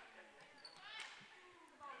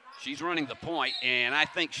 She's running the point, and I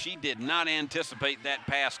think she did not anticipate that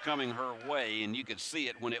pass coming her way, and you could see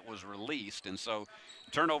it when it was released. And so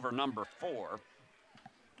turnover number 4.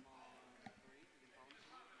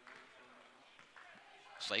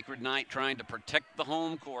 Sacred Knight trying to protect the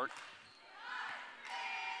home court.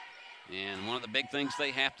 And one of the big things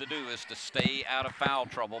they have to do is to stay out of foul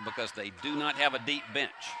trouble because they do not have a deep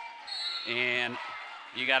bench. And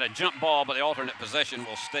you got a jump ball, but the alternate possession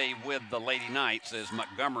will stay with the Lady Knights as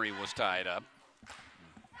Montgomery was tied up.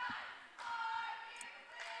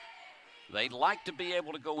 They'd like to be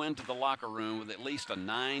able to go into the locker room with at least a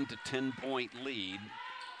 9 to 10 point lead.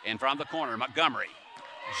 And from the corner, Montgomery.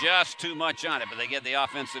 Just too much on it, but they get the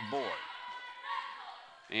offensive board.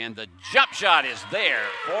 And the jump shot is there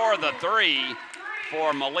for the 3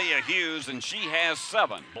 for Malia Hughes, and she has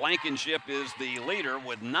 7. Blankenship is the leader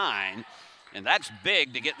with 9, and that's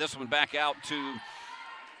big to get this one back out to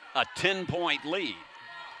a 10-point lead.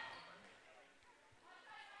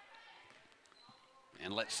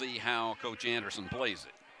 And let's see how Coach Anderson plays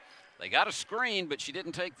it. They got a screen, but she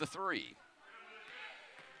didn't take the 3.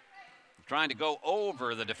 Trying to go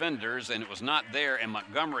over the defenders, and it was not there, and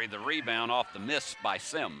Montgomery the rebound off the miss by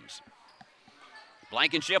Sims.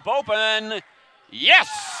 Blankenship open. Yes!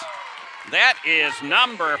 That is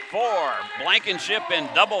number 4. Blankenship in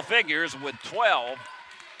double figures with 12.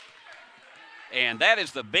 And that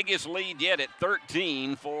is the biggest lead yet at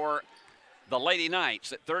 13 for the Lady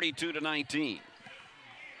Knights at 32-19.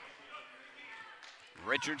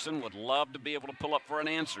 Richardson would love to be able to pull up for an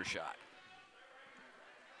answer shot.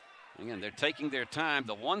 Again, they're taking their time.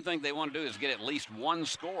 The one thing they want to do is get at least one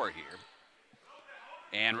score here.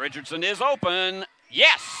 And Richardson is open.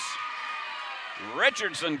 Yes!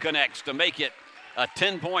 Richardson connects to make it a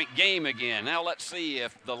 10-point game again. Now let's see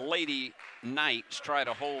if the Lady Knights try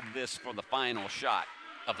to hold this for the final shot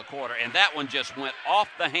of the quarter. And that one just went off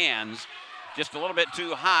the hands, just a little bit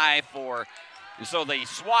too high for, and so they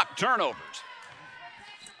swap turnovers.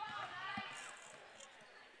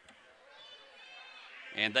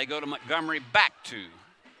 And they go to Montgomery back to.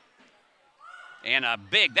 And a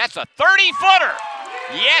big, that's a 30-footer.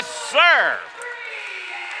 Yes, sir.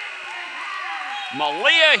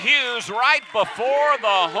 Malia Hughes right before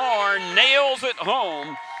the horn nails it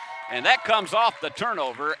home. And that comes off the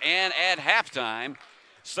turnover. And at halftime,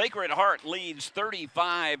 Sacred Heart leads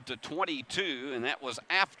 35-22. And that was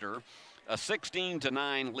after a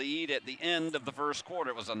 16-9 lead at the end of the first quarter.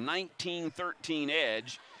 It was a 19-13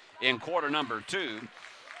 edge in quarter number 2.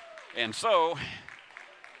 And so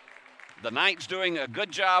the Knights doing a good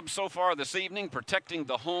job so far this evening protecting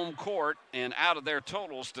the home court, and out of their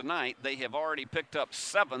totals tonight they have already picked up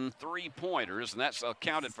 7 3-pointers, and that's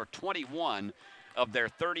accounted for 21 of their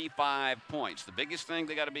 35 points. The biggest thing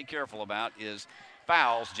they got to be careful about is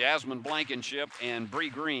fouls. Jasmine Blankenship and Bree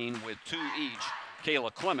Green with 2 each.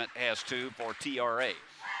 Kayla Clement has 2 for TRA.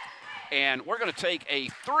 And we're going to take a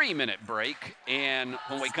 3-minute break, and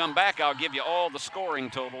when we come back, I'll give you all the scoring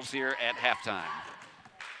totals here at halftime.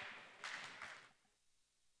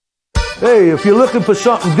 Hey, if you're looking for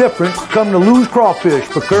something different, come to Lou's Crawfish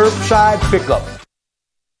for curbside pickup.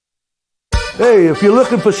 Hey, if you're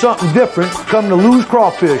looking for something different, come to Lou's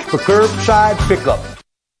Crawfish for curbside pickup.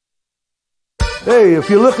 Hey, if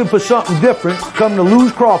you're looking for something different, come to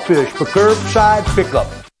Lou's Crawfish for curbside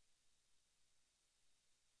pickup.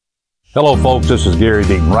 Hello, folks. This is Gary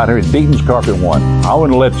Deaton, right here at Deaton's Carpet One. I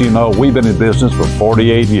want to let you know we've been in business for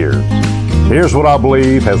 48 years. Here's what I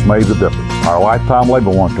believe has made the difference. Our lifetime labor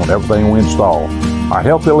warranty on everything we install. Our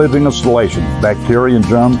healthy living installations, bacteria and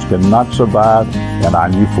germs cannot survive in our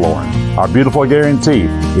new flooring. Our beautiful guarantee,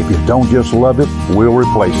 if you don't just love it, we'll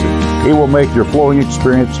replace it. It will make your flooring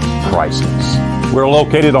experience priceless. We're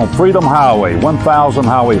located on Freedom Highway, 1000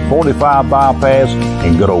 Highway 45 bypass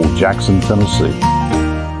in good old Jackson, Tennessee.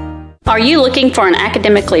 Are you looking for an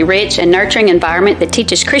academically rich and nurturing environment that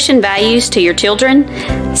teaches Christian values to your children?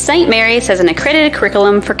 St. Mary's has an accredited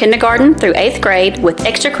curriculum for kindergarten through 8th grade with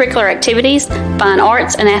extracurricular activities, fine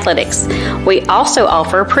arts, and athletics. We also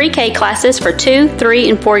offer pre-K classes for 2, 3,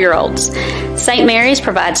 and 4-year-olds. St. Mary's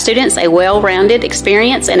provides students a well-rounded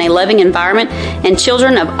experience in a loving environment, and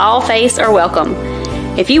children of all faiths are welcome.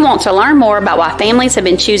 If you want to learn more about why families have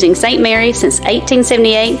been choosing St. Mary's since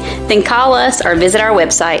 1878, then call us or visit our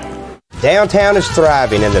website. Downtown is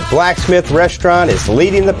thriving and the Blacksmith Restaurant is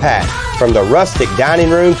leading the pack. From the rustic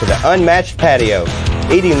dining room to the unmatched patio,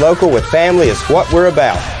 eating local with family is what we're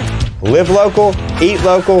about. Live local, eat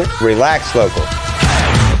local, relax local.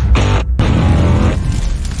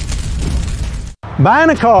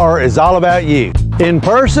 Buying a car is all about you. In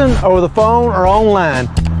person, over the phone, or online,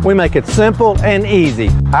 we make it simple and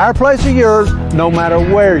easy. Our place or yours, no matter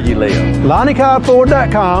where you live.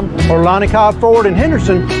 LonnieCobbFord.com or Lonnie Cobb Ford in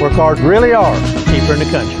Henderson, where cars really are cheaper in the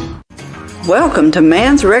country. Welcome to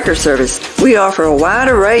Man's Wrecker Service. We offer a wide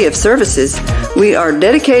array of services. We are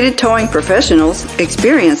dedicated towing professionals,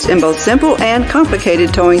 experienced in both simple and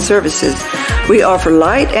complicated towing services. We offer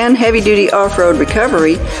light and heavy-duty off-road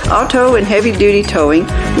recovery, auto and heavy-duty towing,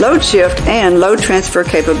 load shift and load transfer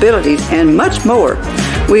capabilities, and much more.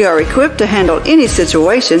 We are equipped to handle any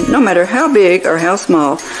situation, no matter how big or how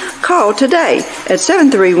small. Call today at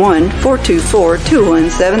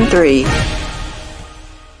 731-424-2173.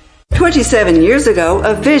 27 years ago,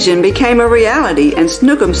 a vision became a reality and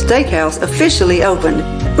Snookum Steakhouse officially opened.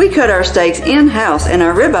 We cut our steaks in-house and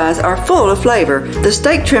our ribeyes are full of flavor. The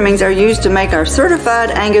steak trimmings are used to make our certified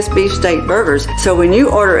Angus beef steak burgers, so when you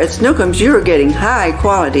order at Snookum's, you are getting high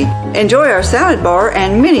quality. Enjoy our salad bar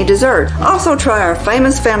and mini dessert. Also try our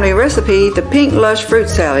famous family recipe, the Pink Lush Fruit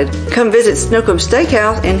Salad. Come visit Snookum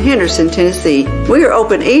Steakhouse in Henderson, Tennessee. We are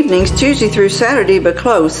open evenings Tuesday through Saturday but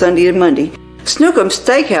closed Sunday and Monday. Snookum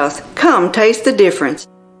Steakhouse, come taste the difference.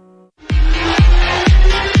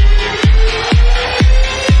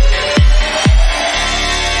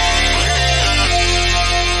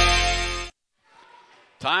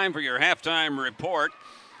 Time for your halftime report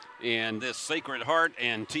in this Sacred Heart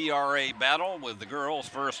and TRA battle with the girls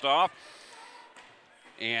first off.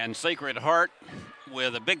 And Sacred Heart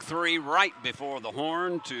with a big three right before the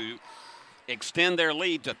horn to extend their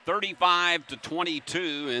lead to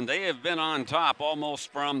 35-22, and they have been on top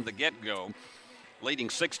almost from the get-go, leading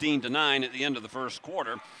 16-9 at the end of the first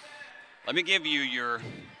quarter. Let me give you your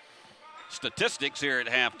statistics here at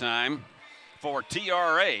halftime. For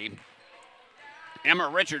TRA, Emma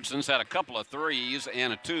Richardson's had a couple of threes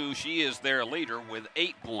and a 2. She is their leader with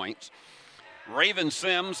 8 points. Raven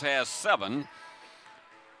Sims has 7.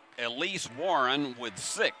 Elise Warren with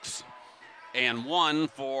 6. And 1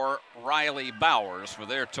 for Riley Bowers for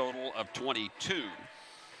their total of 22.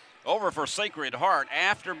 Over for Sacred Heart,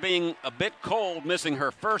 after being a bit cold, missing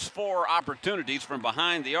her first 4 opportunities from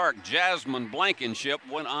behind the arc, Jasmine Blankenship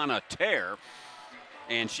went on a tear,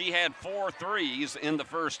 and she had 4 threes in the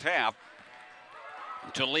first half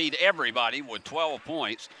to lead everybody with 12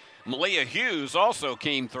 points. Malia Hughes also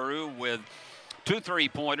came through with 2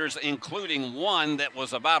 3-pointers, including one that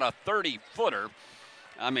was about a 30-footer.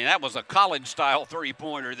 I mean, that was a college-style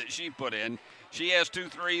 3-pointer that she put in. She has 2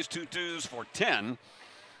 threes, 2 twos for 10.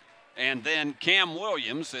 And then Cam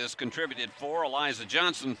Williams has contributed 4, Eliza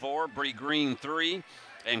Johnson 4, Bree Green 3,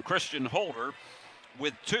 and Christian Holder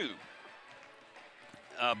with 2.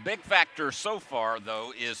 A big factor so far,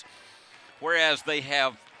 though, is whereas they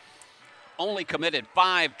have only committed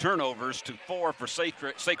 5 turnovers to 4 for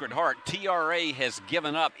Sacred Heart, TRA has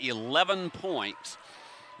given up 11 points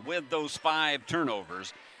with those 5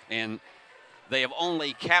 turnovers, and they have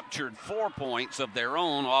only captured 4 points of their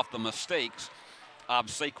own off the mistakes of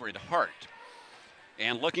Sacred Heart.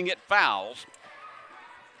 And looking at fouls,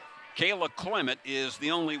 Kayla Clement is the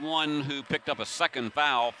only one who picked up a second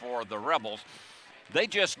foul for the Rebels. They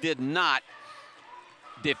just did not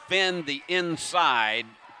defend the inside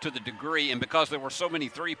to the degree, and because there were so many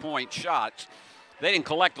 3-point shots, they didn't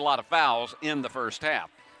collect a lot of fouls in the first half.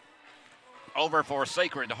 Over for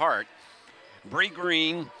Sacred Heart, Bree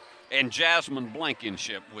Green and Jasmine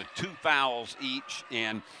Blankenship with 2 fouls each,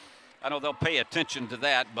 and I know they'll pay attention to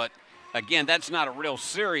that, but again, that's not a real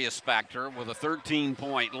serious factor with a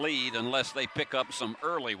 13-point lead unless they pick up some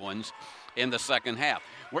early ones in the second half.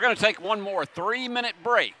 We're going to take one more 3-minute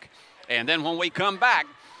break, and then when we come back,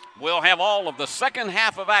 we'll have all of the second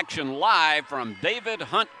half of action live from David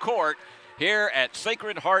Hunt Court here at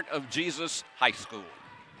Sacred Heart of Jesus High School.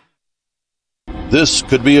 This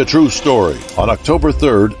could be a true story. On October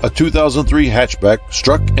 3rd, a 2003 hatchback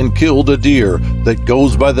struck and killed a deer that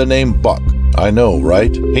goes by the name Buck. I know,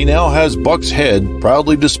 right? He now has Buck's head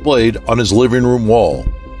proudly displayed on his living room wall.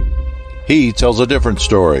 He tells a different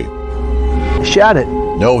story. Shot it.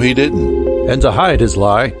 No, he didn't. And to hide his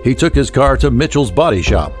lie, he took his car to Mitchell's Body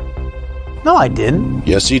Shop. No, I didn't.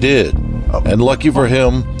 Yes, he did. And lucky for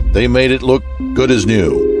him, they made it look good as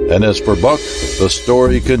new. And as for Buck, the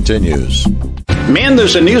story continues. Men,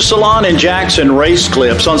 there's a new salon in Jackson, Race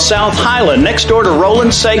Clips, on South Highland, next door to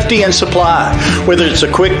Roland Safety and Supply. Whether it's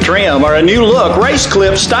a quick trim or a new look, Race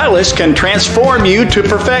Clips stylists can transform you to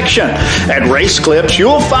perfection. At Race Clips,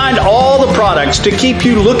 you'll find all the products to keep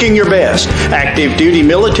you looking your best. Active duty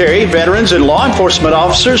military, veterans, and law enforcement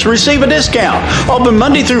officers receive a discount. Open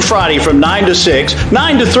Monday through Friday from 9 to 6,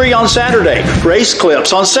 9 to 3 on Saturday. Race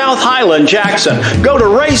Clips on South Highland, Jackson. Go to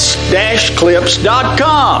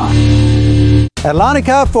race-clips.com. At Lonnie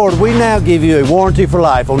Cobb Ford, we now give you a warranty for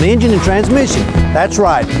life on the engine and transmission. That's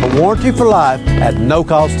right, a warranty for life at no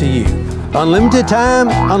cost to you. Unlimited time,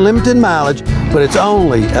 unlimited mileage, but it's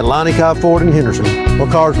only at Lonnie Cobb Ford in Henderson, where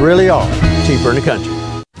cars really are cheaper in the country.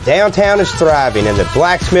 Downtown is thriving and the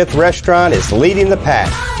Blacksmith Restaurant is leading the pack.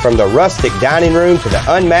 From the rustic dining room to the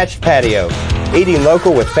unmatched patio, eating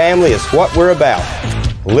local with family is what we're about.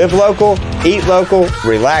 Live local, eat local,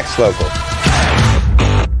 relax local.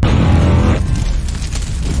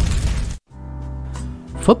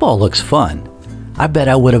 Football looks fun. I bet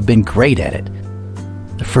I would have been great at it.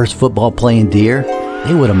 The first football playing deer,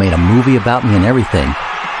 they would have made a movie about me and everything.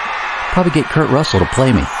 Probably get Kurt Russell to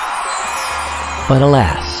play me. But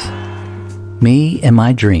alas, me and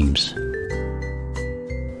my dreams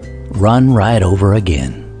run right over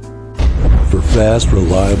again. For fast,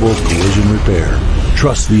 reliable collision repair,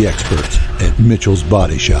 trust the experts at Mitchell's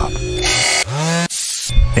Body Shop.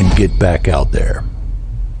 And get back out there.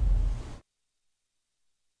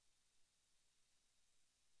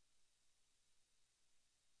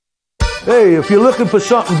 Hey, if you're looking for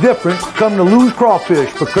something different, come to Lou's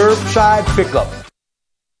Crawfish for curbside pickup.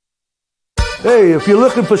 Hey, if you're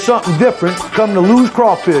looking for something different, come to Lou's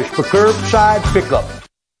Crawfish for curbside pickup.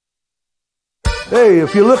 Hey,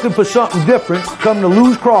 if you're looking for something different, come to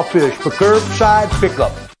Lou's Crawfish for curbside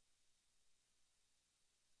pickup.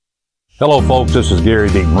 Hello, folks. This is Gary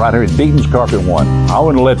Deaton, right here at Deaton's Carpet One. I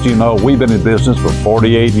want to let you know we've been in business for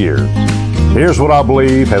 48 years. Here's what I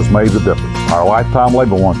believe has made the difference. Our lifetime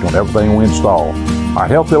labor warranty on everything we install. Our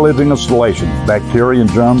healthy living installations, bacteria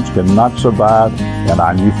and germs cannot survive in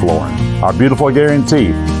our new flooring. Our beautiful guarantee,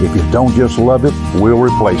 if you don't just love it, we'll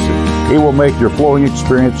replace it. It will make your flooring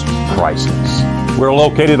experience priceless. We're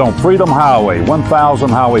located on Freedom Highway, 1000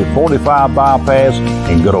 Highway 45 bypass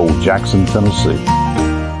in good old Jackson, Tennessee.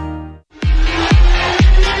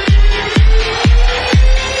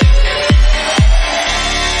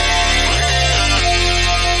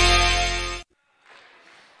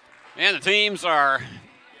 And the teams are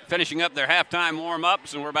finishing up their halftime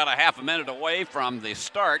warm-ups, and we're about a half a minute away from the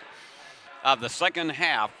start of the second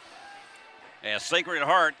half as Sacred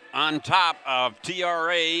Heart on top of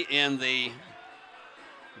TRA in the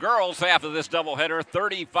girls' half of this doubleheader,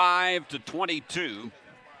 35-22.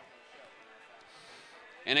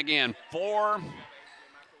 And again, 4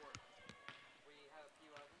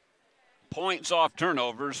 points off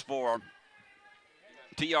turnovers for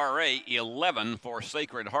TRA, 11 for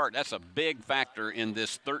Sacred Heart. That's a big factor in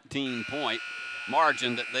this 13-point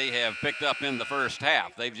margin that they have picked up in the first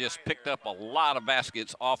half. They've just picked up a lot of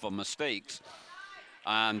baskets off of mistakes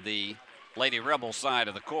on the Lady Rebels side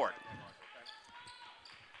of the court.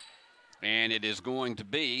 And it is going to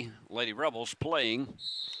be Lady Rebels playing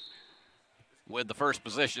with the first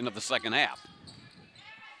possession of the second half.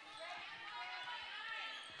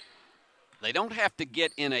 They don't have to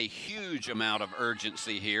get in a huge amount of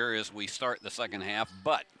urgency here as we start the second half,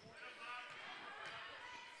 but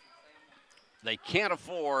they can't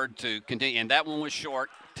afford to continue. And that one was short,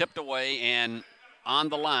 tipped away and on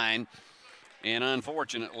the line. And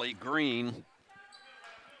unfortunately,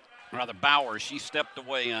 Bowers, she stepped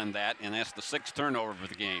away on that, and that's the 6th turnover of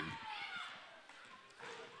the game.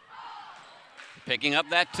 Picking up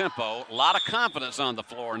that tempo, a lot of confidence on the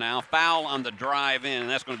floor now. Foul on the drive in, and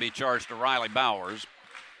that's going to be charged to Riley Bowers.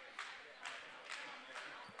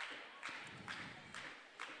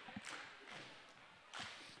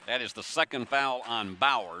 That is the second foul on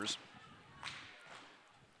Bowers.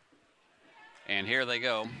 And here they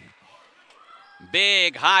go.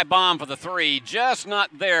 Big high bomb for the three, just not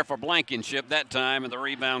there for Blankenship that time, and the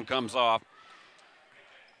rebound comes off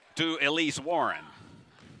to Elise Warren.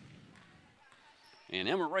 And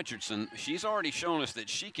Emma Richardson, she's already shown us that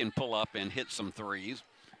she can pull up and hit some threes.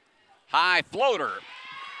 High floater,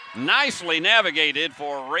 nicely navigated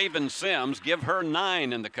for Raven Sims, give her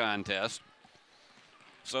 9 in the contest.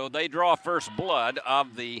 So they draw first blood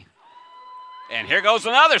of the, and here goes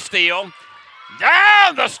another steal.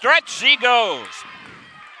 Down the stretch she goes.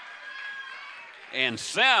 And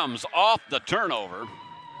Sims off the turnover.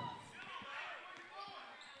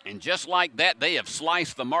 And just like that, they have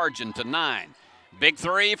sliced the margin to 9. Big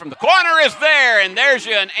three from the corner is there, and there's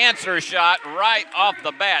you an answer shot right off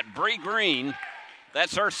the bat. Bree Green,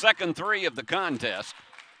 that's her second three of the contest.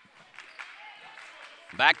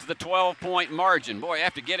 Back to the 12-point margin. Boy,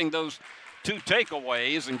 after getting those 2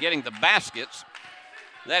 takeaways and getting the baskets,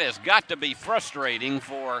 that has got to be frustrating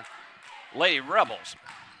for Lady Rebels.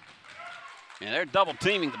 And they're double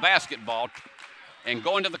teaming the basketball and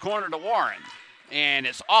going to the corner to Warren. And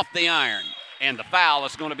it's off the iron. And the foul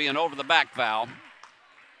is going to be an over-the-back foul.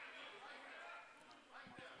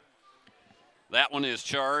 That one is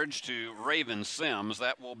charged to Raven Sims.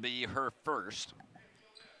 That will be her first.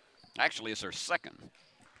 Actually, it's her second.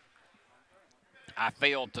 I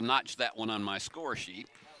failed to notch that one on my score sheet.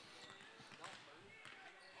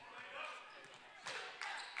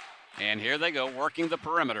 And here they go, working the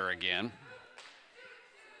perimeter again.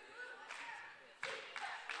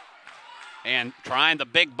 And trying the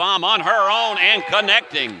big bomb on her own and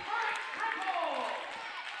connecting.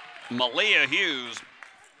 Malia Hughes.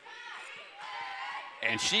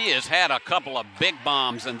 And she has had a couple of big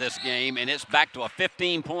bombs in this game, and it's back to a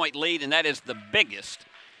 15-point lead, and that is the biggest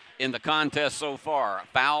in the contest so far.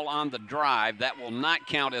 Foul on the drive. That will not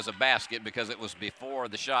count as a basket because it was before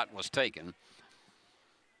the shot was taken.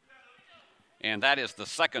 And that is the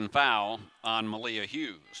second foul on Malia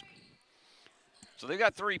Hughes. So they've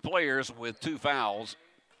got 3 players with 2 fouls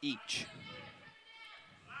each.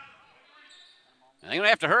 And they're going to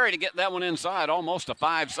have to hurry to get that one inside. Almost a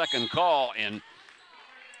 5-second call. And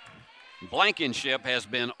Blankenship has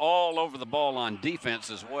been all over the ball on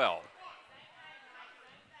defense as well.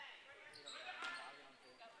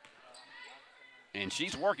 And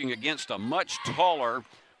she's working against a much taller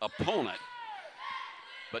opponent,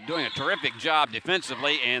 but doing a terrific job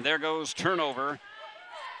defensively. And there goes turnover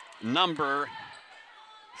number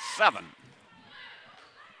 7.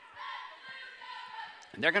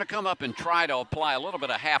 And they're going to come up and try to apply a little bit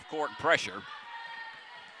of half-court pressure.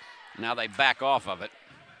 Now they back off of it.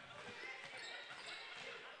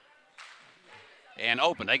 And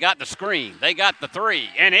open. They got the screen. They got the three,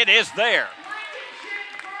 and it is there.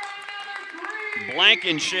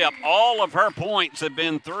 Blankenship, all of her points have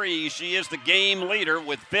been threes. She is the game leader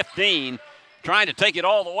with 15. Trying to take it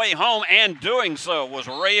all the way home, and doing so was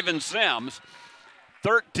Raven Sims.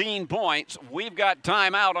 13 points. We've got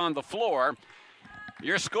timeout on the floor.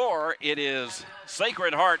 Your score, it is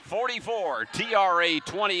Sacred Heart 44, TRA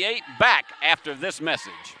 28. Back after this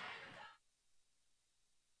message.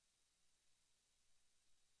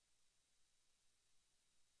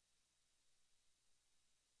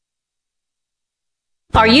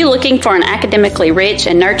 Are you looking for an academically rich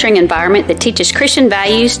and nurturing environment that teaches Christian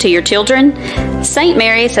values to your children? St.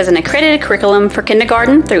 Mary's has an accredited curriculum for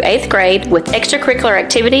kindergarten through 8th grade with extracurricular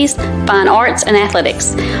activities, fine arts, and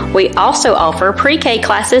athletics. We also offer pre-K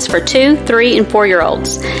classes for 2, 3, and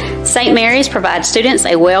 4-year-olds. St. Mary's provides students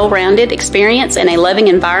a well-rounded experience in a loving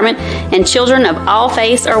environment, and children of all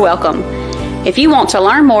faiths are welcome. If you want to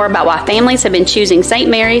learn more about why families have been choosing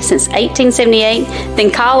St. Mary's since 1878,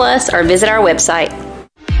 then call us or visit our website.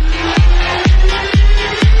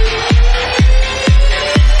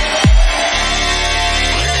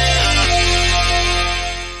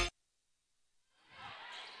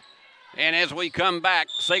 And as we come back,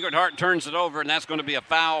 Sacred Heart turns it over, and that's going to be a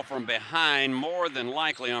foul from behind, more than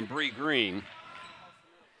likely on Bree Green.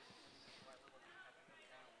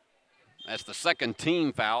 That's the second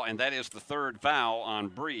team foul, and that is the third foul on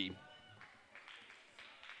Bree.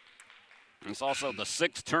 It's also the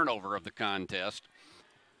 6th turnover of the contest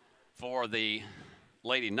for the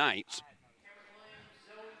Lady Knights.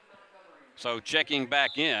 So checking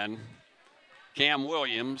back in, Cam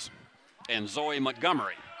Williams and Zoe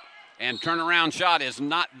Montgomery. And turnaround shot is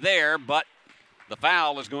not there, but the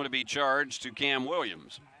foul is going to be charged to Cam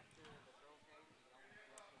Williams.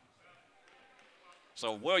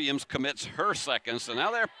 So Williams commits her second. So now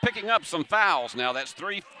they're picking up some fouls now. That's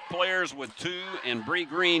 3 players with 2 and Bree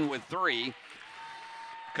Green with 3.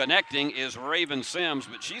 Connecting is Raven Sims,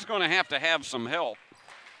 but she's going to have some help.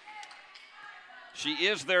 She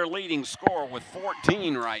is their leading scorer with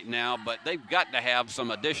 14 right now, but they've got to have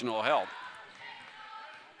some additional help.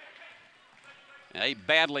 They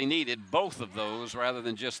badly needed both of those rather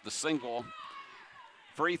than just the single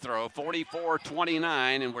free throw. 44-29,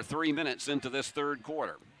 and we're 3 minutes into this third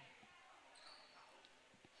quarter.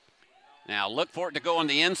 Now look for it to go on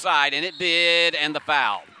the inside, and it did, and the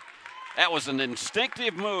foul. That was an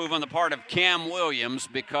instinctive move on the part of Cam Williams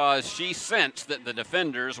because she sensed that the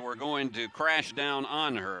defenders were going to crash down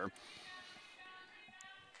on her.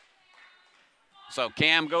 So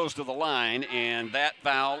Cam goes to the line, and that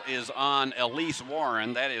foul is on Elise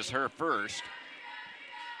Warren. That is her first.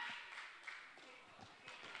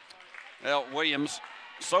 Well, Williams,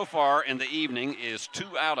 so far in the evening, is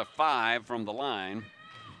 2 out of 5 from the line.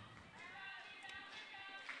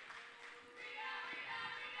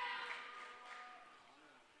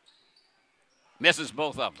 Misses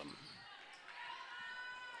both of them.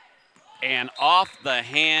 And off the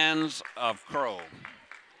hands of Crow.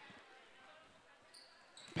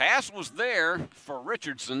 Pass was there for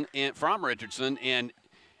Richardson, from Richardson, and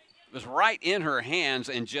was right in her hands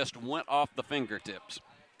and just went off the fingertips.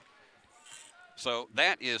 So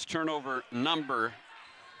that is turnover number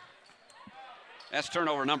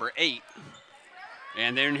 8.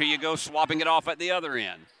 And then here you go, swapping it off at the other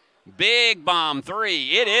end. Big bomb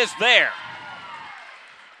three, it is there.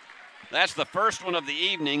 That's the first one of the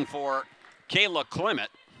evening for Kayla Clement.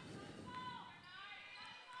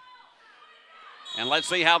 And let's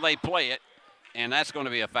see how they play it. And that's going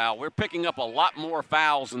to be a foul. We're picking up a lot more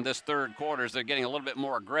fouls in this third quarter as they're getting a little bit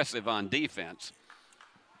more aggressive on defense.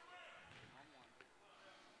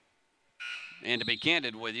 And to be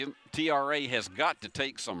candid with you, TRA has got to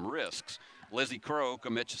take some risks. Lizzie Crow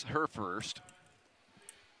commits her first.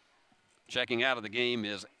 Checking out of the game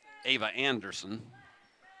is Ava Anderson.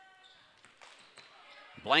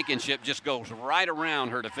 Blankenship just goes right around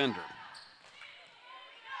her defender.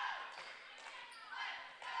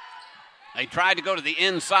 They tried to go to the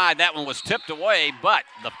inside. That one was tipped away, but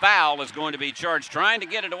the foul is going to be charged. Trying to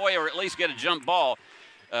get it away or at least get a jump ball.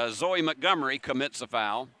 Zoe Montgomery commits a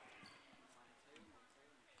foul.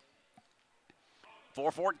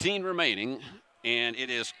 4:14 remaining, and it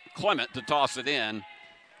is Clement to toss it in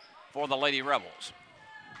for the Lady Rebels.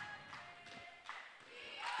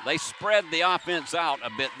 They spread the offense out a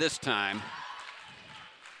bit this time.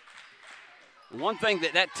 One thing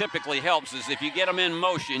that typically helps is if you get them in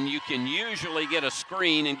motion, you can usually get a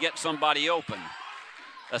screen and get somebody open,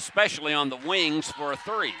 especially on the wings for a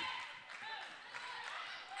three.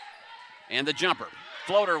 And the jumper.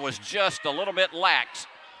 Floater was just a little bit lax.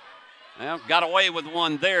 Well, got away with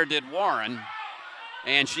one there, did Warren.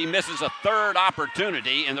 And she misses a third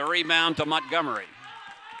opportunity in the rebound to Montgomery.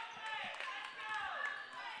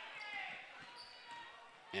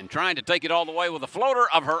 And trying to take it all the way with a floater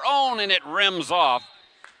of her own, and it rims off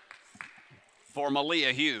for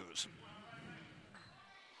Malia Hughes.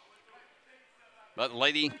 But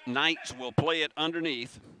Lady Knights will play it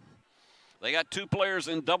underneath. They got two players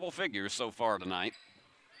in double figures so far tonight.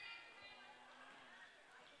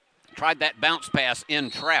 Tried that bounce pass in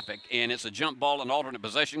traffic, and it's a jump ball, an alternate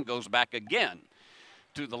possession, goes back again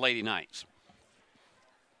to the Lady Knights.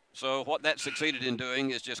 So what that succeeded in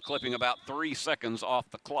doing is just clipping about 3 seconds off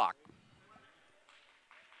the clock.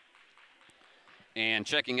 And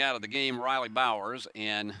checking out of the game, Riley Bowers,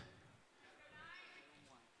 and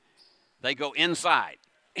they go inside.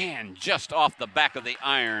 And just off the back of the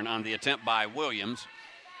iron on the attempt by Williams.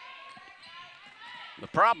 The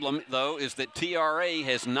problem, though, is that TRA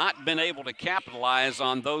has not been able to capitalize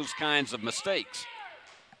on those kinds of mistakes.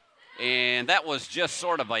 And that was just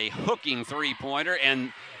sort of a hooking three-pointer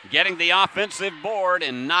and getting the offensive board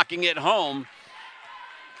and knocking it home.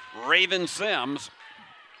 Raven Sims,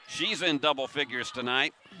 she's in double figures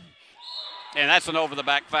tonight. And that's an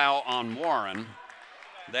over-the-back foul on Warren.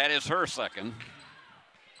 That is her second.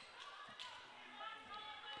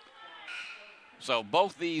 So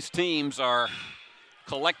both these teams are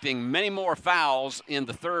collecting many more fouls in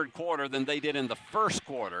the third quarter than they did in the first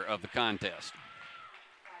quarter of the contest.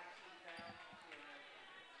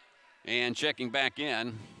 And checking back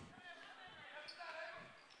in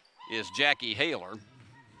is Jackie Haler.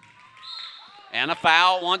 And a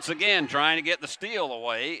foul once again, trying to get the steal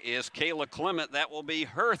away, is Kayla Clement. That will be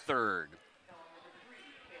her third.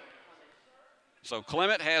 So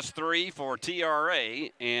Clement has 3 for TRA,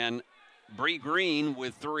 and Bree Green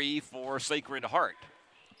with 3 for Sacred Heart.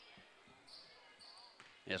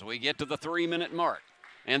 As we get to the 3-minute mark.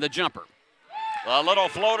 And the jumper. A little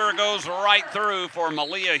floater goes right through for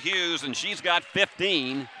Malia Hughes, and she's got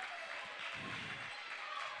 15.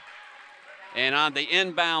 And on the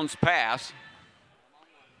inbounds pass,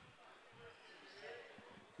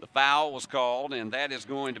 the foul was called, and that is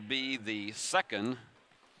going to be the second.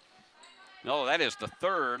 No, that is the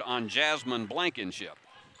third on Jasmine Blankenship.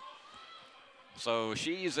 So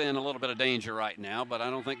she's in a little bit of danger right now, but I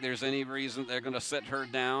don't think there's any reason they're going to sit her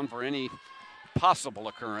down for any possible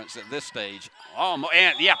occurrence at this stage. Oh,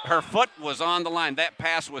 and yeah, her foot was on the line. That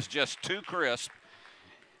pass was just too crisp,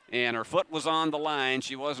 and her foot was on the line.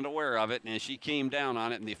 She wasn't aware of it, and she came down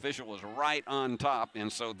on it, and the official was right on top,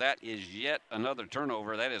 and so that is yet another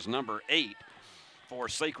turnover. That is number 8 for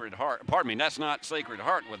Sacred Heart. Pardon me, that's not Sacred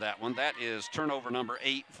Heart with that one. That is turnover number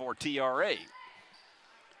 8 for TRA.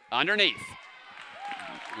 Underneath.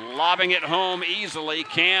 Lobbing it home easily,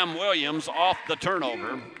 Cam Williams off the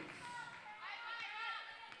turnover.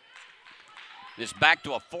 It's back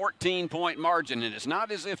to a 14-point margin, and it's not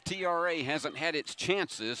as if TRA hasn't had its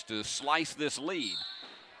chances to slice this lead.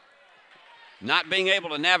 Not being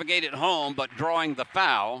able to navigate it home, but drawing the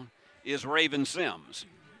foul is Raven Sims.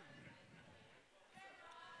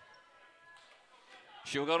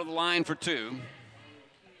 She'll go to the line for 2.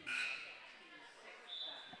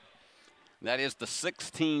 That is the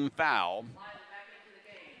 16th foul.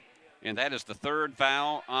 And that is the 3rd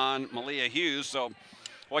foul on Malia Hughes. So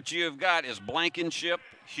what you've got is Blankenship,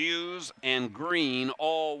 Hughes, and Green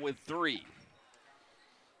all with 3.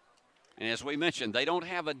 And as we mentioned, they don't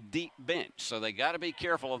have a deep bench, so they got to be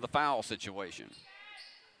careful of the foul situation.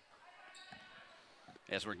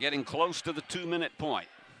 As we're getting close to the 2-minute point.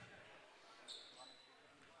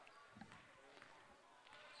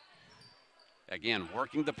 Again,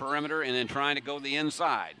 working the perimeter and then trying to go the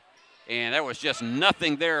inside. And there was just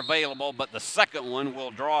nothing there available, but the second one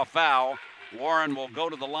will draw a foul. Warren will go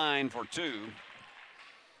to the line for 2.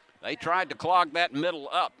 They tried to clog that middle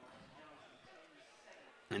up.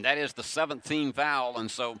 And that is the 17th foul, and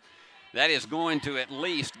so that is going to at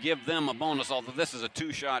least give them a bonus, although this is a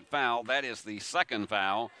 2-shot foul. That is the 2nd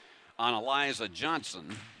foul on Eliza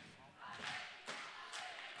Johnson.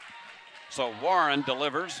 So Warren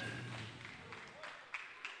delivers.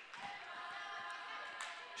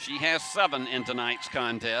 She has 7 in tonight's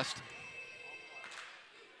contest.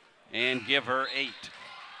 And give her 8.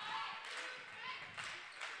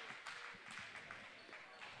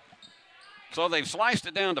 So they've sliced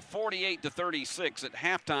it down to 48-36. At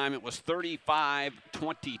halftime, it was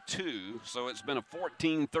 35-22. So it's been a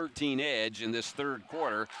 14-13 edge in this 3rd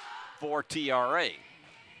quarter for TRA.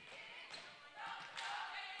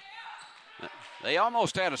 They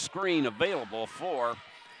almost had a screen available for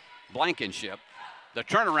Blankenship. The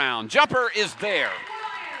turnaround jumper is there.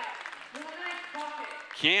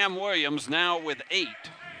 Cam Williams now with 8.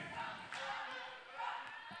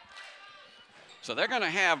 So they're going to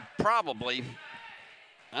have probably,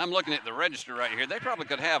 I'm looking at the register right here, they probably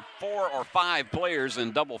could have 4 or 5 players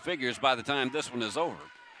in double figures by the time this one is over.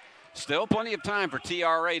 Still plenty of time for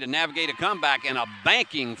TRA to navigate a comeback, and a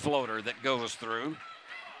banking floater that goes through.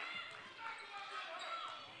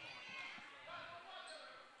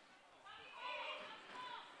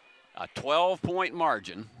 A 12-point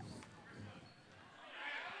margin.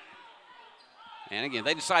 And again,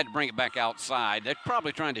 they decide to bring it back outside. They're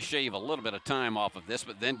probably trying to shave a little bit of time off of this,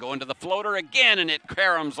 but then go into the floater again, and it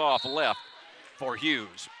caroms off left for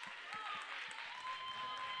Hughes.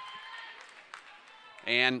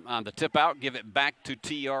 And on the tip out, give it back to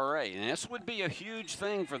TRA. And this would be a huge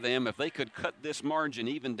thing for them if they could cut this margin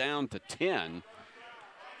even down to 10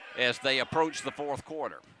 as they approach the 4th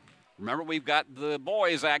quarter. Remember, we've got the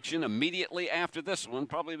boys action immediately after this one,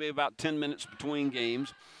 probably be about 10 minutes between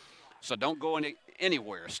games. So don't go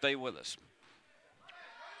anywhere. Stay with us.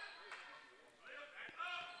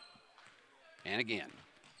 And again,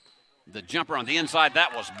 the jumper on the inside,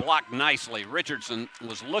 that was blocked nicely. Richardson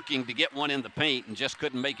was looking to get one in the paint and just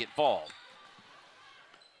couldn't make it fall.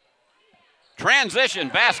 Transition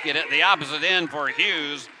basket at the opposite end for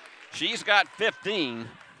Hughes. She's got 15.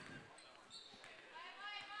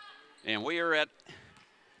 And we are at,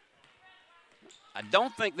 I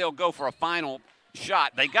don't think they'll go for a final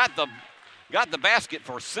shot. They got the basket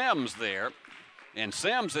for Sims there, and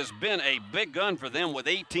Sims has been a big gun for them with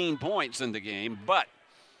 18 points in the game, but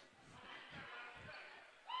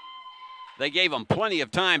they gave them plenty of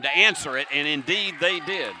time to answer it, and indeed they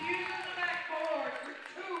did.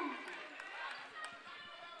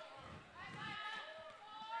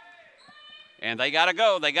 And they got to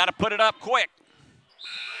go. They got to put it up quick,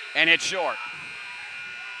 and it's short.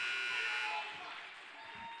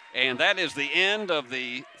 And that is the end of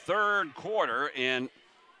the 3rd quarter, and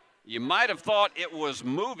You might have thought it was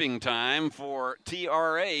moving time for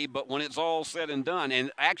TRA, but when it's all said and done,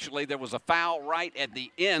 and actually there was a foul right at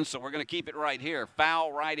the end, so we're going to keep it right here.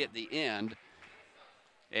 Foul right at the end.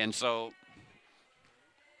 And so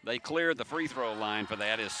they cleared the free throw line for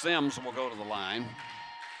that as Sims will go to the line.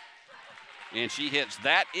 And she hits.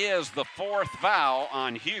 That is the 4th foul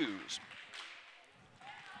on Hughes.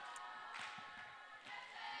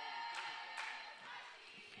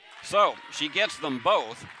 So she gets them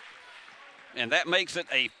both. And that makes it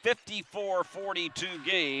a 54-42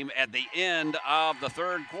 game at the end of the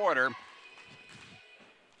 3rd quarter.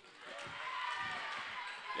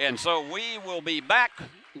 And so we will be back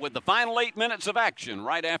with the final 8 minutes of action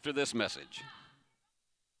right after this message.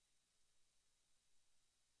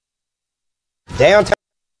 Downtown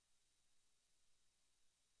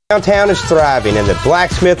is thriving, and the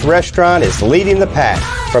Blacksmith Restaurant is leading the pack.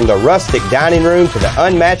 From the rustic dining room to the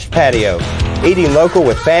unmatched patio, eating local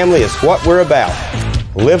with family is what we're about.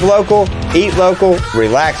 Live local, eat local,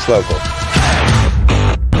 relax local.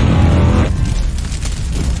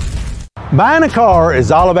 Buying a car is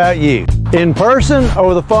all about you. In person,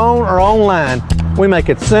 over the phone, or online, we make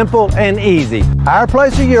it simple and easy. Our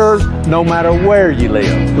place is yours, no matter where you live.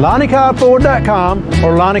 LonnieCobbFord.com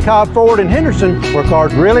or Lonnie Cobb Ford in Henderson, where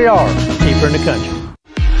cars really are cheaper in the country.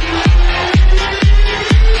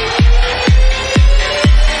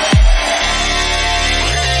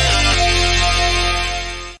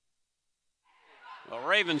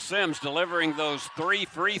 Raven Sims delivering those 3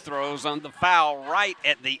 free throws on the foul right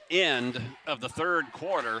at the end of the 3rd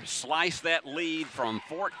quarter. Sliced that lead from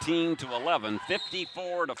 14 to 11,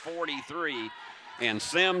 54 to 43. And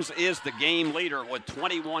Sims is the game leader with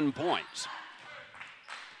 21 points.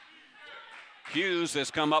 Hughes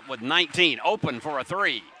has come up with 19, open for a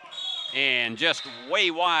 3. And just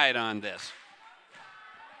way wide on this.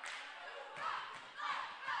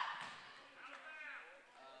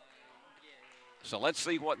 So let's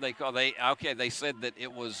see what they call. They said that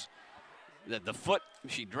it was that the foot,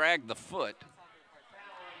 she dragged the foot.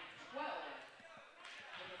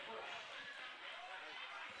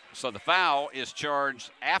 So the foul is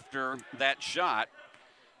charged after that shot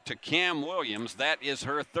to Cam Williams. That is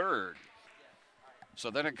her 3rd.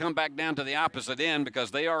 So they're going to come back down to the opposite end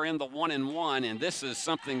because they are in the 1-and-1, and this is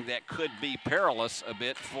something that could be perilous a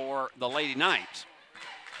bit for the Lady Knights.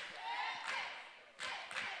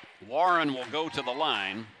 Warren will go to the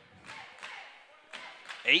line.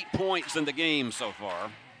 8 points in the game so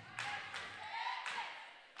far.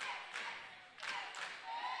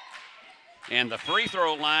 And the free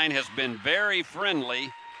throw line has been very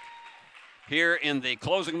friendly here in the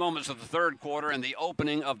closing moments of the 3rd quarter and the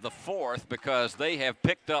opening of the 4th, because they have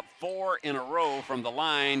picked up 4 in a row from the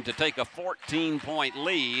line to take a 14-point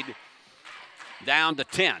lead down to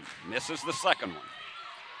 10. Misses the 2nd one.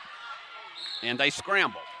 And they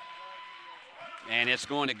scramble. And it's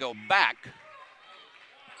going to go back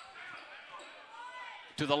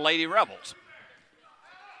to the Lady Rebels.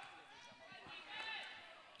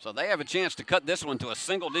 So they have a chance to cut this one to a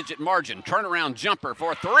single-digit margin. Turnaround jumper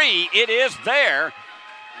for 3. It is there.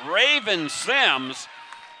 Raven Sims,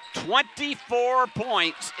 24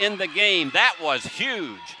 points in the game. That was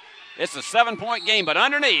huge. It's a 7-point game, but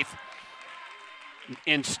underneath,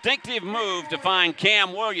 instinctive move to find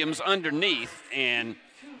Cam Williams underneath, and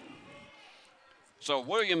so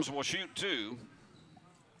Williams will shoot 2.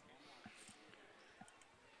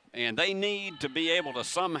 And they need to be able to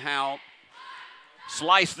somehow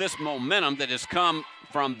slice this momentum that has come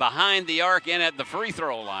from behind the arc and at the free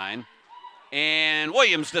throw line. And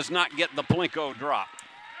Williams does not get the Plinko drop.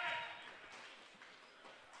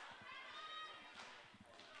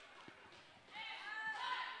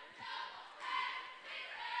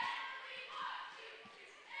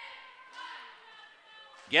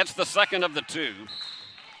 Gets the 2nd of the 2.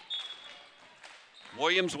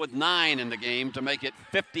 Williams with 9 in the game to make it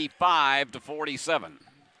 55 to 47.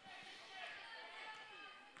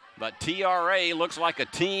 But TRA looks like a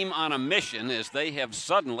team on a mission as they have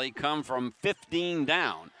suddenly come from 15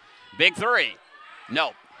 down. Big 3.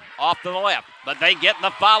 No, off to the left, but they get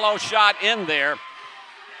the follow shot in there.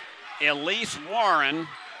 Elise Warren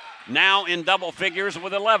now in double figures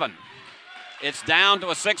with 11. It's down to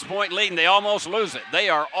a 6-point lead, and they almost lose it. They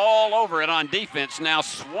are all over it on defense now,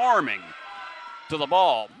 swarming to the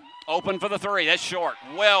ball. Open for the 3. That's short,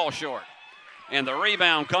 well short. And the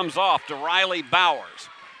rebound comes off to Riley Bowers.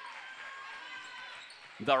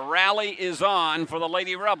 The rally is on for the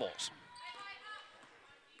Lady Rebels.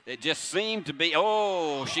 It just seemed to be,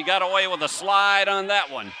 oh, she got away with a slide on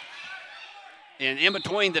that one. And in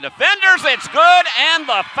between the defenders, it's good, and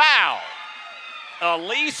the foul.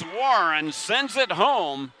 Elise Warren sends it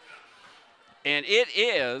home And it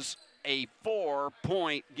is a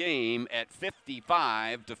 4-point game at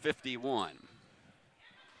 55-51.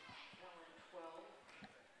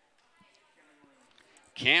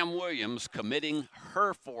 Cam Williams committing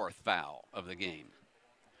her 4th foul of the game.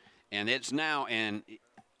 And it's now, and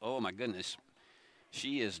oh my goodness,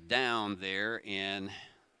 she is down there, and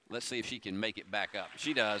let's see if she can make it back up.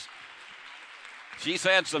 She does. She's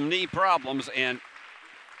had some knee problems, and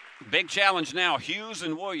big challenge now. Hughes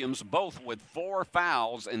and Williams both with 4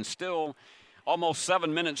 fouls and still almost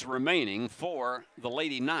 7 minutes remaining for the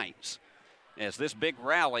Lady Knights. As this big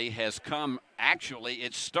rally has come, actually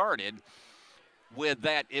it started with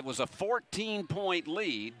that. It was a 14-point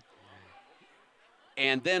lead,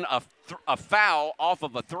 and then a foul off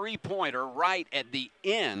of a 3-pointer right at the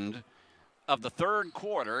end of the 3rd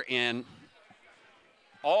quarter, and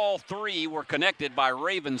all 3 were connected by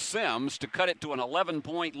Raven Sims to cut it to an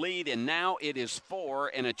 11-point lead, and now it is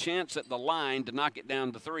 4 and a chance at the line to knock it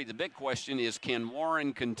down to 3. The big question is, can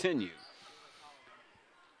Warren continue?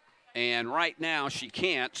 And right now she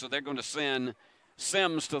can't, so they're going to send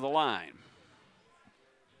Sims to the line.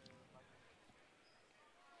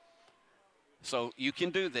 So you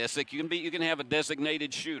can do this. You can have a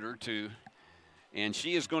designated shooter too, and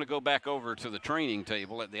she is going to go back over to the training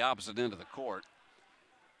table at the opposite end of the court.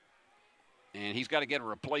 And he's got to get a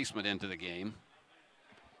replacement into the game.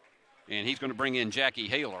 And he's going to bring in Jackie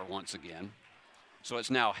Haler once again. So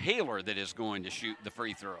it's now Haler that is going to shoot the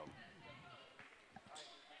free throw.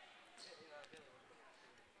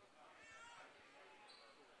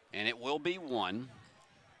 And it will be 1.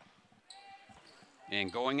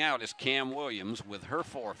 And going out is Cam Williams with her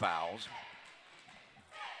 4 fouls.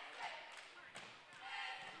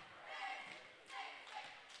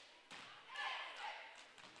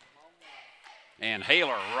 And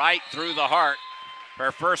Haler right through the heart.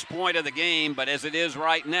 Her first point of the game, but as it is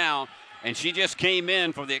right now, and she just came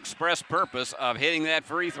in for the express purpose of hitting that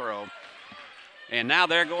free throw. And now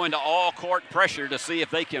they're going to all court pressure to see if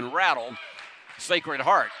they can rattle Sacred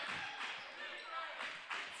Heart.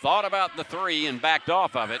 Thought about the 3 and backed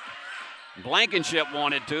off of it. Blankenship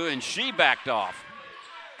wanted to, and she backed off.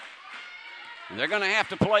 They're going to have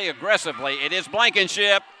to play aggressively. It is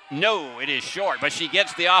Blankenship. No, it is short, but she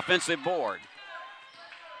gets the offensive board.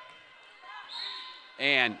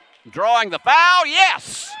 And drawing the foul,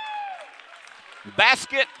 yes!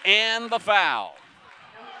 Basket and the foul.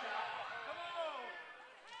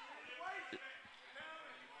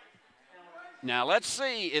 Now let's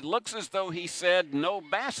see, it looks as though he said no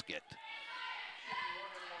basket.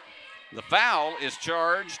 The foul is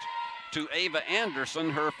charged to Ava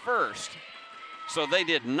Anderson, her first. So they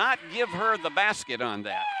did not give her the basket on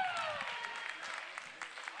that.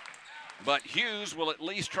 But Hughes will at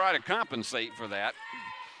least try to compensate for that.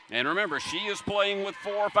 And remember, she is playing with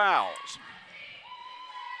 4 fouls.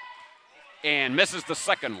 And misses the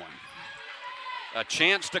second one. A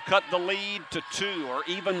chance to cut the lead to 2 or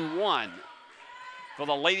even 1 for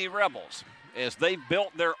the Lady Rebels as they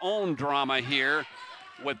built their own drama here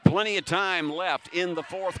with plenty of time left in the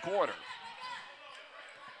 4th quarter.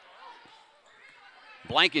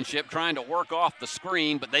 Blankenship trying to work off the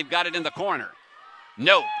screen, but they've got it in the corner.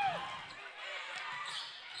 No.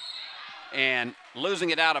 And losing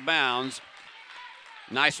it out of bounds.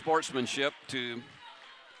 Nice sportsmanship to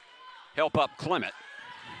help up Clement.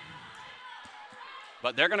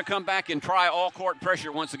 But they're going to come back and try all court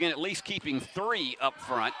pressure once again, at least keeping 3 up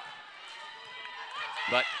front.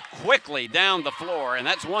 But quickly down the floor, and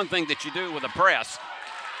that's one thing that you do with a press,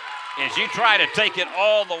 is you try to take it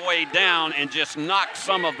all the way down and just knock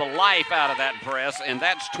some of the life out of that press, and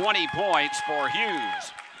that's 20 points for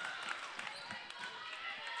Hughes.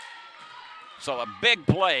 So a big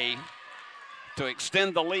play to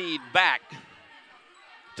extend the lead back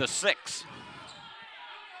to 6.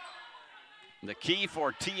 The key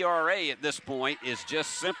for TRA at this point is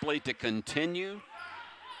just simply to continue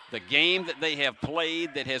the game that they have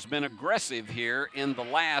played that has been aggressive here in the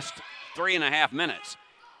last 3.5 minutes.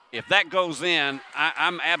 If that goes in,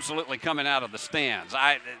 I'm absolutely coming out of the stands.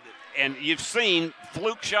 And you've seen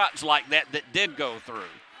fluke shots like that did go through.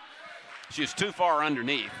 She's too far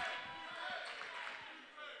underneath.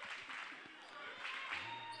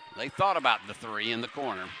 They thought about the 3 in the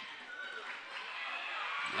corner.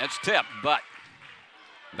 That's tipped, but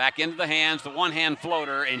back into the hands, the one-hand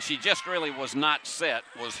floater, and she just really was not set,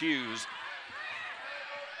 was Hughes.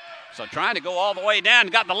 So trying to go all the way down,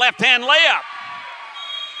 got the left-hand layup.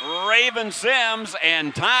 Raven Sims,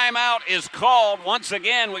 and timeout is called. Once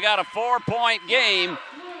again, we got a 4-point game.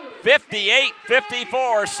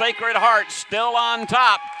 58-54, Sacred Heart still on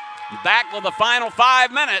top. Back with the final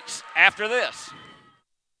 5 minutes after this.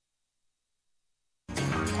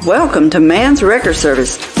 Welcome to Man's Wrecker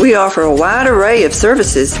Service. We offer a wide array of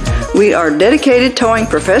services. We are dedicated towing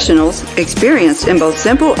professionals, experienced in both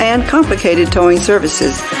simple and complicated towing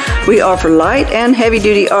services. We offer light and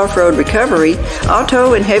heavy-duty off-road recovery,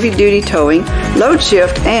 auto and heavy-duty towing, load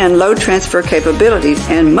shift and load transfer capabilities,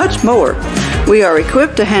 and much more. We are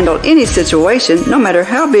equipped to handle any situation, no matter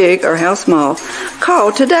how big or how small.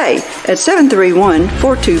 Call today at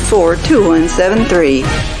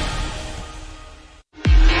 731-424-2173.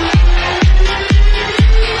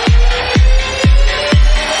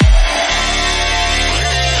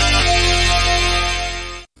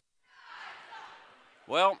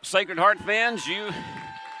 Well, Sacred Heart fans, you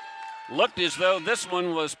looked as though this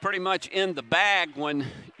one was pretty much in the bag when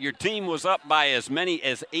your team was up by as many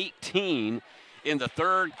as 18 in the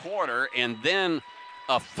third quarter, and then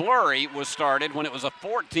a flurry was started when it was a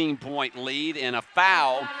 14-point lead and a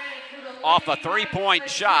foul off a three-point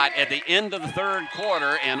shot at the end of the third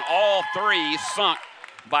quarter, and all three sunk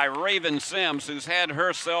by Raven Sims, who's had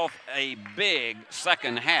herself a big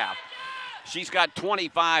second half. She's got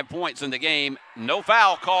 25 points in the game. No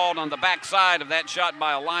foul called on the backside of that shot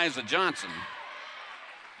by Eliza Johnson.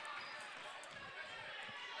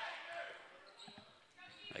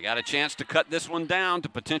 They got a chance to cut this one down to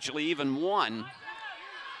potentially even one.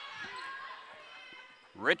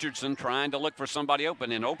 Richardson trying to look for somebody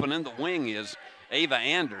open, and open in the wing is Ava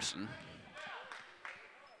Anderson.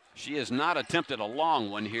 She has not attempted a long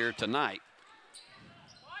one here tonight.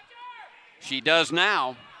 She does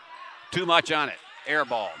now. Too much on it, air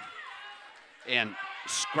ball. And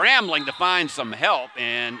scrambling to find some help,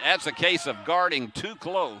 and that's a case of guarding too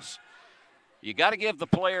close. You got to give the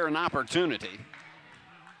player an opportunity.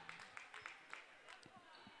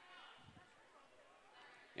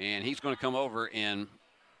 And he's going to come over and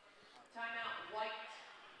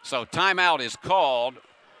so timeout is called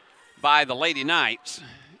by the Lady Knights.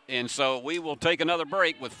 And so we will take another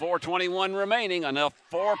break with 4:21 remaining, enough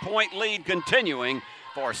 4-point lead continuing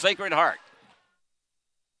for Sacred Heart.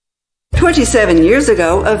 27 years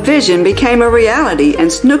ago, a vision became a reality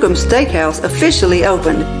and Snookum Steakhouse officially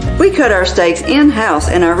opened. We cut our steaks in-house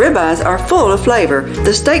and our ribeyes are full of flavor.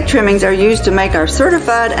 The steak trimmings are used to make our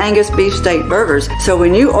certified Angus beef steak burgers, so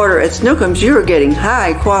when you order at Snookum's, you are getting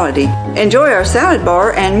high quality. Enjoy our salad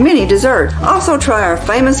bar and mini dessert. Also try our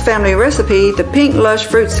famous family recipe, the Pink Lush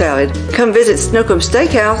Fruit Salad. Come visit Snookum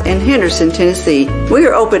Steakhouse in Henderson, Tennessee. We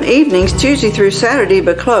are open evenings Tuesday through Saturday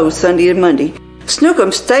but closed Sunday and Monday.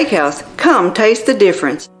 Snookum Steakhouse, come taste the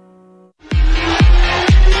difference.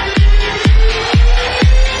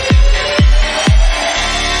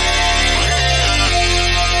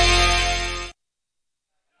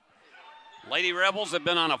 Lady Rebels have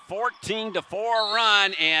been on a 14-4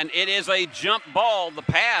 run, and it is a jump ball. The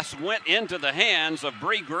pass went into the hands of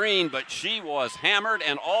Bree Green, but she was hammered,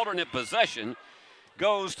 and alternate possession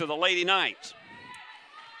goes to the Lady Knights.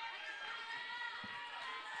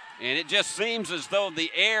 And it just seems as though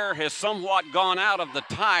the air has somewhat gone out of the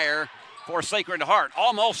tire for Sacred Heart.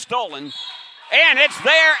 Almost stolen, and it's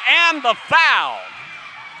there, and the foul.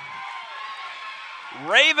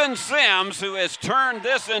 Raven Sims, who has turned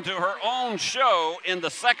this into her own show in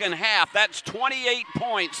the second half. That's 28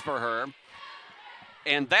 points for her.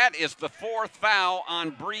 And that is the fourth foul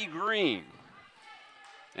on Bree Green.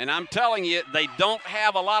 And I'm telling you, they don't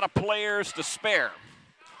have a lot of players to spare.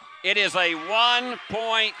 It is a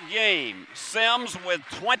one-point game. Sims with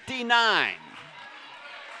 29.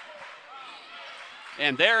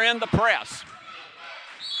 And they're in the press.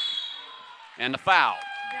 And the foul.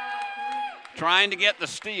 Trying to get the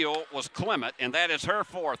steal was Clement, and that is her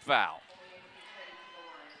fourth foul.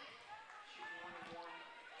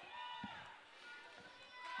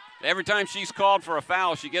 Every time she's called for a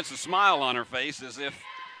foul, she gets a smile on her face as if,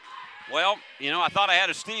 well, you know, I thought I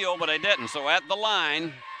had a steal, but I didn't. So at the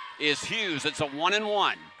line is Hughes. It's a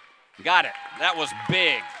 1-and-1. Got it. That was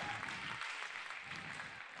big.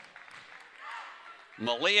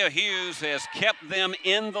 Malia Hughes has kept them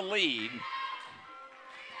in the lead.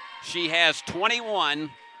 She has 21-22.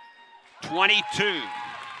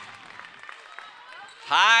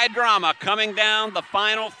 High drama coming down the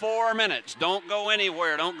final 4 minutes. Don't go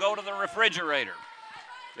anywhere. Don't go to the refrigerator.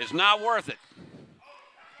 It's not worth it.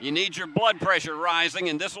 You need your blood pressure rising,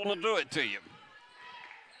 and this one will do it to you.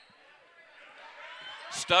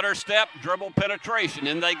 Stutter step, dribble penetration,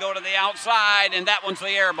 and they go to the outside, and that one's the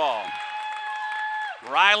air ball.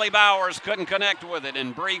 Riley Bowers couldn't connect with it,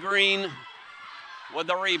 and Bree Green with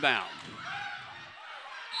the rebound.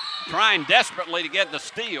 Trying desperately to get the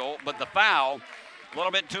steal, but the foul, a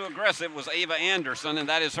little bit too aggressive, was Ava Anderson, and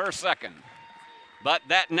that is her second. But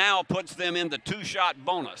that now puts them in the two-shot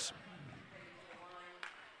bonus.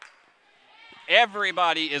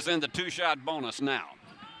 Everybody is in the two-shot bonus now.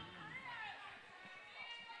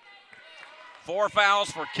 4 fouls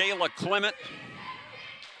for Kayla Clement.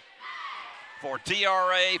 For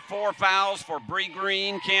TRA, 4 fouls for Bree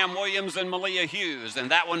Green, Cam Williams, and Malia Hughes, and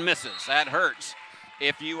that one misses. That hurts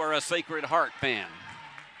if you are a Sacred Heart fan.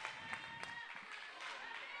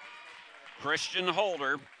 Christian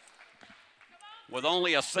Holder with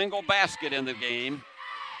only a single basket in the game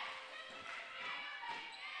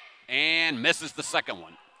and misses the second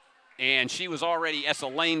one. And she was already, that's a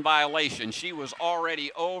lane violation. She was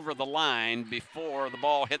already over the line before the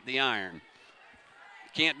ball hit the iron.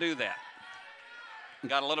 Can't do that.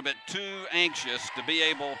 Got a little bit too anxious to be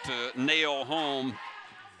able to nail home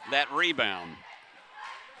that rebound.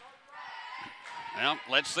 Well,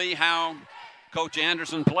 let's see how Coach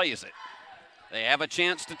Anderson plays it. They have a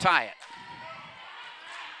chance to tie it.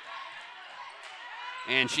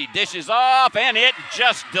 And she dishes off, and it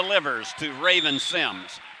just delivers to Raven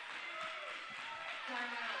Sims.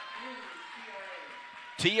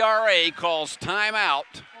 TRA calls timeout.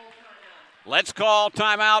 Let's call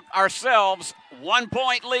timeout ourselves. 1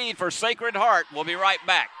 point lead for Sacred Heart. We'll be right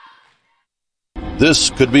back. This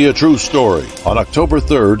could be a true story. On October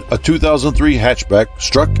 3rd, a 2003 hatchback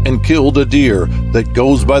struck and killed a deer that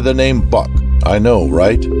goes by the name Buck. I know,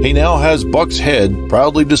 right? He now has Buck's head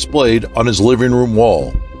proudly displayed on his living room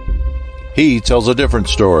wall. He tells a different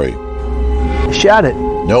story. Shot it.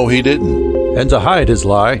 No, he didn't. And to hide his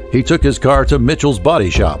lie, he took his car to Mitchell's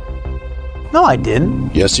Body Shop. No, I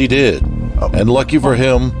didn't. Yes, he did. And lucky for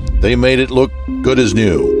him, they made it look good as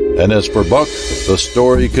new. And as for Buck, the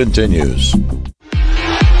story continues.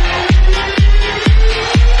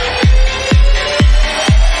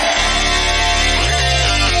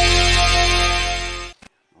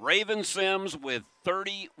 Raven Sims with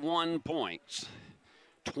 31 points,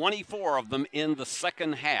 24 of them in the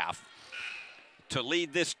second half to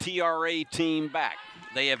lead this TRA team back.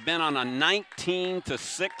 They have been on a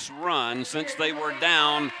 19-6 run since they were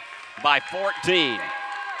down by 14.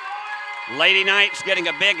 Lady Knights getting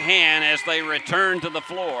a big hand as they return to the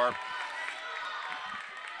floor.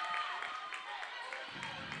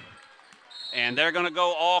 And they're going to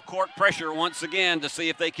go all court pressure once again to see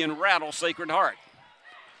if they can rattle Sacred Heart.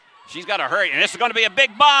 She's got to hurry, and this is going to be a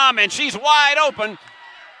big bomb, and she's wide open.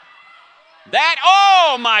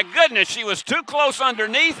 Oh my goodness, she was too close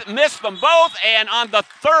underneath, missed them both, and on the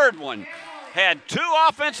third one, had 2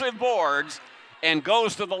 offensive boards and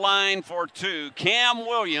goes to the line for 2. Cam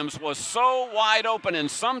Williams was so wide open, and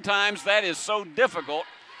sometimes that is so difficult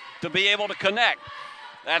to be able to connect.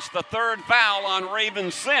 That's the 3rd foul on Raven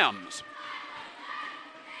Sims.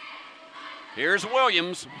 Here's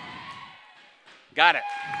Williams. Got it.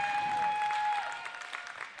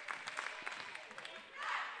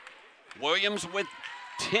 Williams with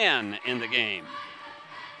 10 in the game.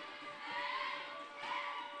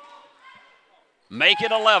 Make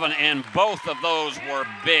it 11, and both of those were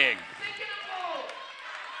big.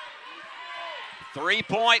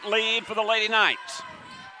 3-point lead for the Lady Knights.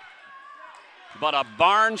 But a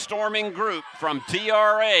barnstorming group from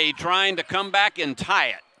TRA trying to come back and tie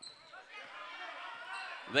it.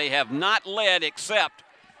 They have not led except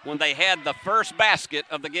when they had the first basket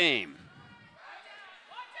of the game.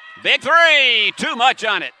 Big three, too much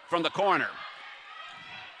on it from the corner.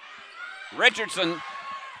 Richardson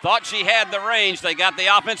thought she had the range. They got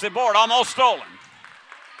the offensive board, almost stolen.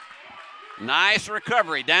 Nice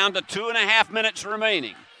recovery, down to 2.5 minutes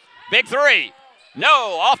remaining. Big three,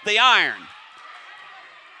 no, off the iron.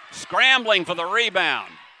 Scrambling for the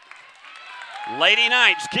rebound. Lady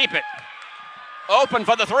Knights keep it. Open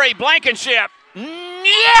for the three, Blankenship.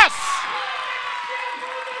 Yes!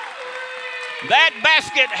 That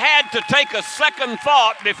basket had to take a second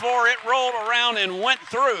thought before it rolled around and went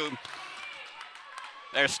through.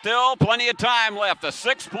 There's still plenty of time left, a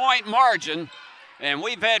 6-point margin, and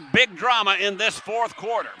we've had big drama in this 4th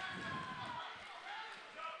quarter.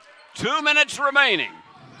 2 minutes remaining.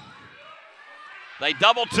 They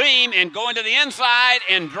double team and going to the inside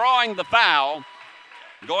and drawing the foul.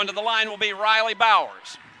 Going to the line will be Riley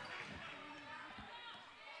Bowers.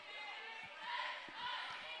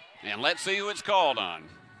 And let's see who it's called on.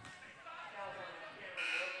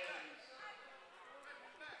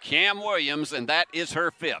 Cam Williams, and that is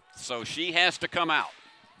her 5th, so she has to come out.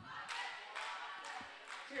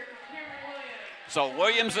 So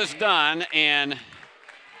Williams is done, and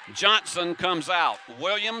Johnson comes out.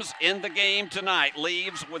 Williams in the game tonight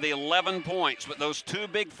leaves with 11 points, but those 2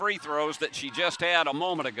 big free throws that she just had a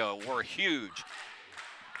moment ago were huge.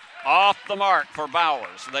 Off the mark for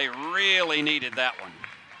Bowers. They really needed that one.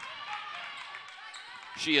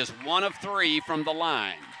 She is 1 of 3 from the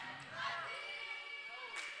line.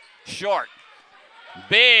 Short.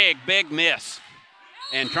 Big miss.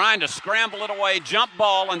 And trying to scramble it away. Jump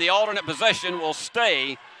ball in the alternate possession will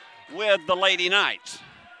stay with the Lady Knights.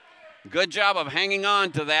 Good job of hanging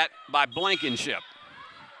on to that by Blankenship.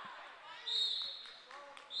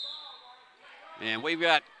 And we've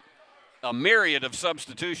got a myriad of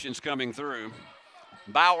substitutions coming through.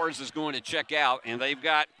 Bowers is going to check out, and they've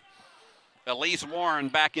got Elise Warren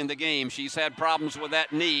back in the game. She's had problems with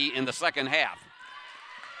that knee in the second half.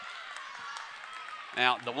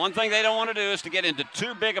 Now, the one thing they don't want to do is to get into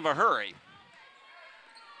too big of a hurry.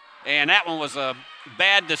 And that one was a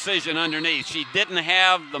bad decision underneath. She didn't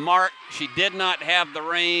have the mark. She did not have the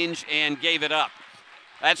range and gave it up.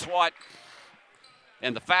 That's what,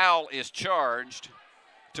 and the foul is charged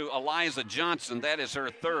to Eliza Johnson. That is her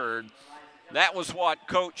third. That was what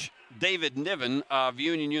Coach David Niven of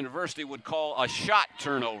Union University would call a shot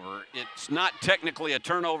turnover. It's not technically a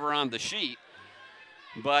turnover on the sheet,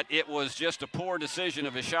 but it was just a poor decision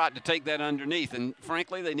of a shot to take that underneath. And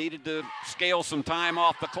frankly, they needed to scale some time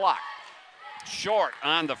off the clock. Short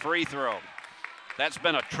on the free throw. That's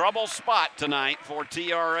been a trouble spot tonight for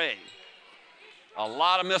TRA. A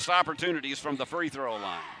lot of missed opportunities from the free throw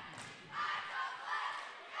line.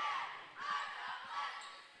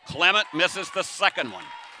 Clement misses the second one.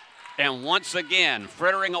 And once again,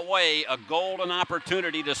 frittering away a golden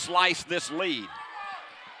opportunity to slice this lead.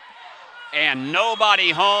 And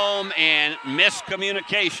nobody home and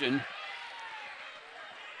miscommunication.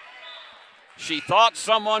 She thought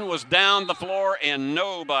someone was down the floor and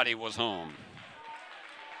nobody was home.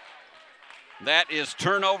 That is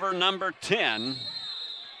turnover number 10.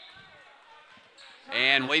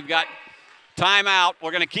 And we've got timeout.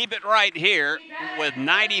 We're going to keep it right here with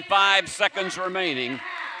 95 seconds remaining.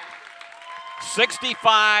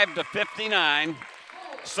 65-59.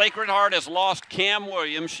 Sacred Heart has lost Cam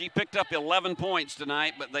Williams. She picked up 11 points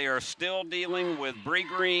tonight, but they are still dealing with Bree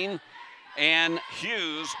Green and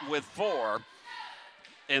Hughes with 4.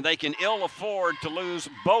 And they can ill afford to lose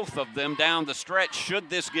both of them down the stretch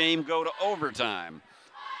should this game go to overtime.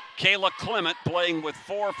 Kayla Clement playing with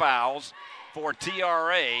 4 fouls for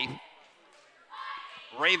TRA.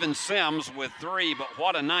 Raven Sims with 3, but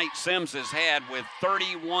what a night Sims has had with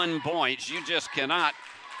 31 points. You just cannot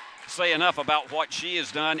say enough about what she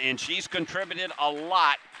has done, and she's contributed a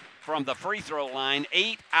lot from the free throw line,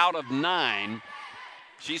 8 out of 9.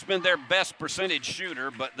 She's been their best percentage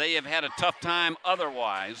shooter, but they have had a tough time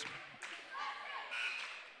otherwise.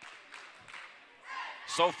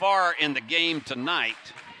 So far in the game tonight,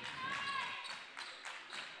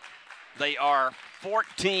 they are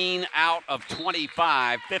 14 out of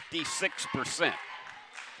 25, 56%.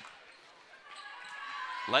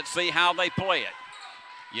 Let's see how they play it.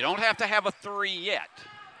 You don't have to have a 3 yet,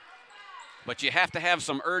 but you have to have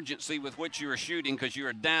some urgency with which you are shooting because you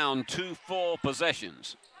are down 2 full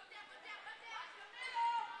possessions.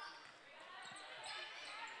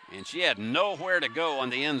 And she had nowhere to go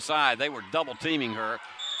on the inside. They were double teaming her.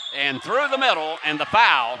 And through the middle, and the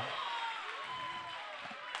foul.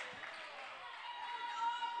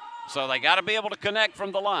 So they got to be able to connect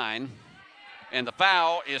from the line. And the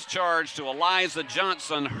foul is charged to Eliza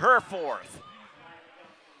Johnson, her 4th.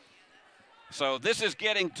 So this is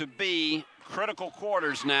getting to be critical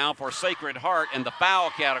quarters now for Sacred Heart in the foul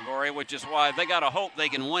category, which is why they got to hope they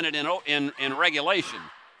can win it in regulation.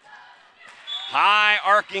 High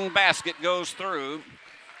arcing basket goes through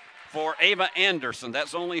for Ava Anderson.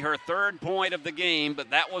 That's only her 3rd point of the game,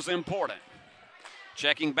 but that was important.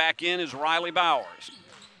 Checking back in is Riley Bowers.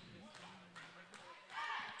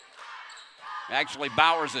 Actually,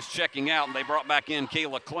 Bowers is checking out, and they brought back in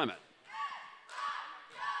Kayla Clement.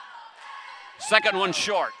 Second one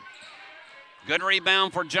short. Good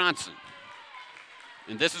rebound for Johnson.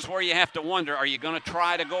 And this is where you have to wonder, are you going to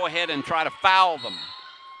try to go ahead and try to foul them?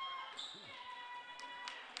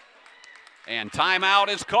 And timeout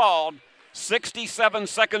is called. 67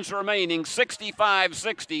 seconds remaining,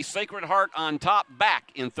 65-60. Sacred Heart on top,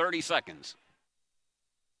 back in 30 seconds.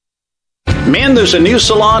 Men, there's a new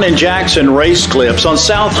salon in Jackson, Race Clips, on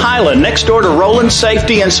South Highland, next door to Roland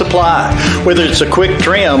Safety and Supply. Whether it's a quick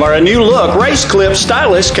trim or a new look, Race Clips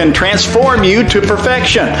stylists can transform you to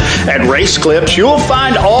perfection. At Race Clips, you'll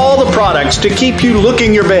find all the products to keep you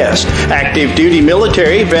looking your best. Active duty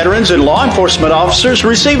military, veterans, and law enforcement officers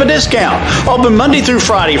receive a discount. Open Monday through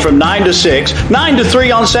Friday from 9 to 6, 9 to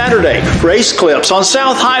 3 on Saturday. Race Clips on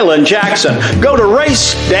South Highland, Jackson. Go to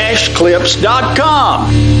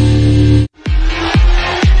race-clips.com.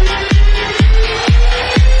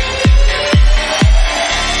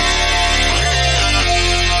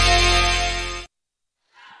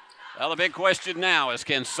 Well, Well, the big question now is,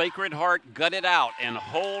 can Sacred Heart gut it out and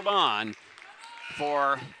hold on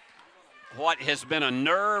for what has been a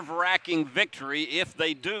nerve-wracking victory if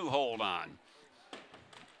they do hold on?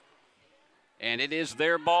 And it is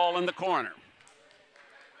their ball in the corner.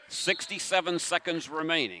 67 seconds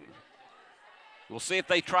remaining. We'll see if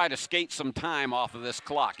they try to skate some time off of this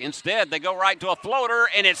clock. Instead, they go right to a floater,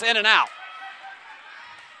 and it's in and out.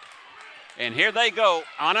 And here they go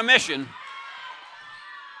on a mission.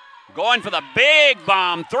 Going for the big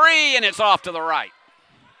bomb three, and it's off to the right.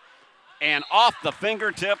 And off the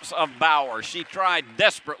fingertips of Bauer. She tried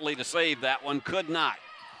desperately to save that one, could not.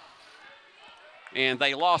 And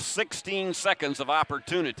they lost 16 seconds of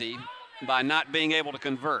opportunity by not being able to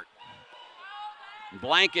convert.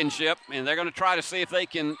 Blankenship, and they're going to try to see if they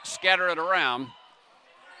can scatter it around.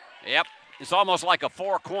 Yep, it's almost like a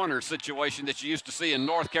four-corner situation that you used to see in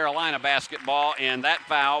North Carolina basketball, and that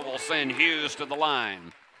foul will send Hughes to the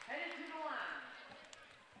line.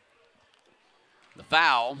 The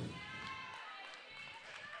foul.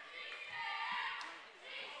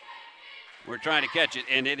 We're trying to catch it,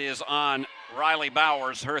 and it is on Riley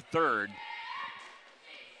Bowers, her third.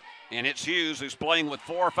 And it's Hughes who's playing with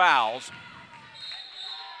 4 fouls.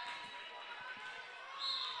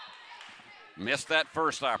 Missed that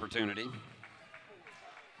first opportunity.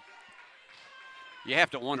 You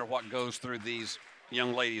have to wonder what goes through these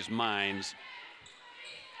young ladies' minds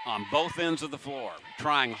on both ends of the floor,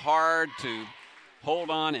 trying hard to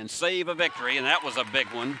hold on and save a victory, and that was a big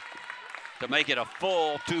one to make it a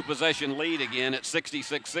full 2-possession lead again at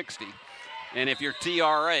 66-60. And if you're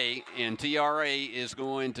TRA, and TRA is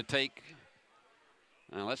going to take,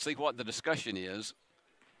 let's see what the discussion is.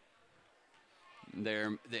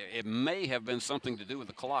 It may have been something to do with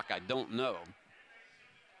the clock. I don't know.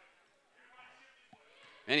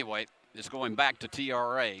 Anyway, it's going back to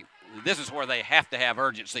TRA. This is where they have to have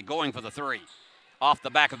urgency, going for the three. Off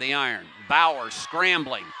the back of the iron. Bowers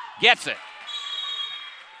scrambling. Gets it.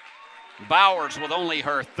 Bowers with only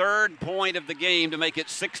her third point of the game to make it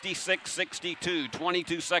 66-62.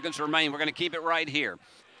 22 seconds remain. We're going to keep it right here.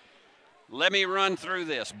 Let me run through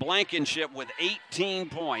this. Blankenship with 18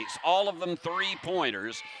 points, all of them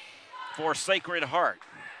 3-pointers for Sacred Heart.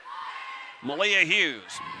 Malia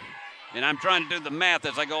Hughes, and I'm trying to do the math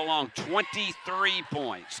as I go along, 23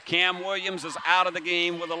 points. Cam Williams is out of the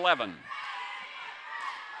game with 11.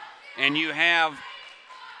 And you have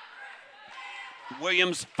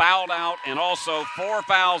Williams fouled out, and also 4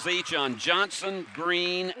 fouls each on Johnson,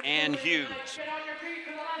 Green, and Hughes.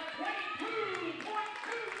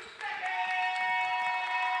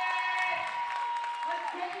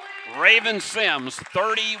 Raven Sims,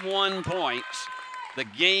 31 points, the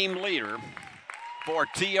game leader for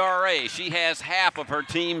TRA. She has half of her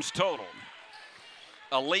team's total.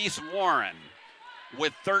 Elise Warren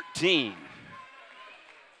with 13.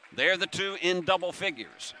 They're the two in double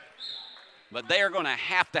figures. But they are going to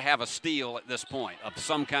have a steal at this point of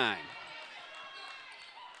some kind.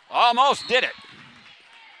 Almost did it.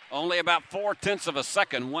 Only about 0.4 of a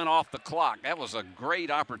second went off the clock. That was a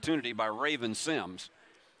great opportunity by Raven Sims.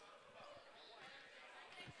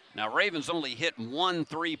 Now, Ravens only hit 1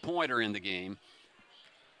 3-pointer in the game.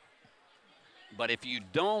 But if you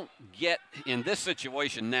don't get in this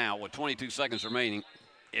situation now with 22 seconds remaining,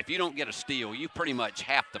 if you don't get a steal, you pretty much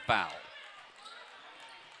have to foul.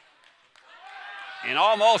 And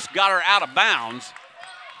almost got her out of bounds.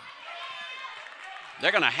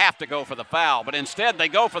 They're going to have to go for the foul, but instead they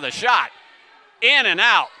go for the shot. In and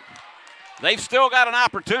out. They've still got an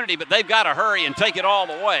opportunity, but they've got to hurry and take it all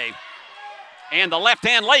the way. And the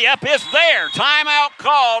left-hand layup is there. Timeout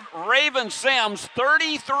called. Raven Sims,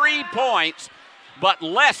 33 points, but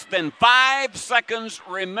less than 5 seconds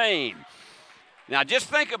remain. Now, just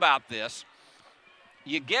think about this.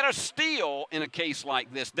 You get a steal in a case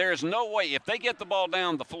like this. There's no way, if they get the ball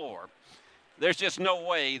down the floor, there's just no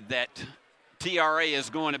way that TRA is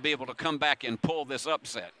going to be able to come back and pull this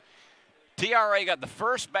upset. TRA got the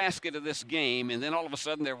first basket of this game, and then all of a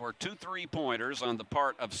sudden there were 2 3-pointers on the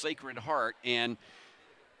part of Sacred Heart, and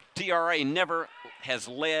TRA never has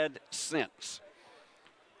led since.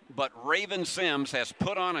 But Raven Sims has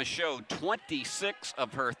put on a show, 26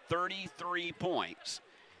 of her 33 points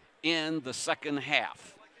in the second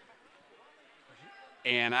half.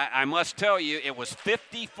 And I must tell you, it was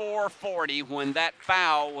 54-40 when that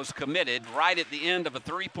foul was committed right at the end of a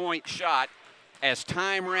 3-point shot as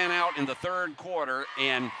time ran out in the third quarter,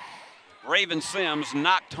 and Raven Sims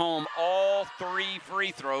knocked home all 3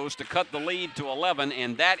 free throws to cut the lead to 11,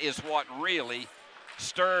 and that is what really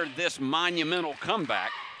stirred this monumental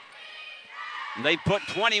comeback. They put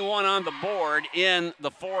 21 on the board in the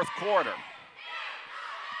fourth quarter.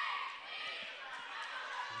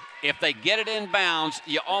 if they get it in bounds,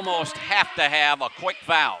 you almost have to have a quick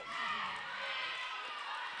foul.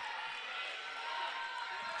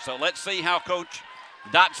 So let's see how Coach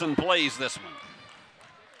Dotson plays this one.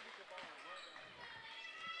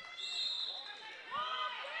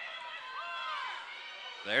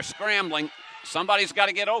 They're scrambling. Somebody's got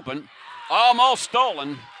to get open. Almost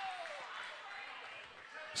stolen.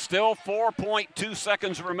 Still 4.2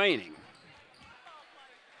 seconds remaining.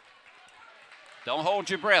 Don't hold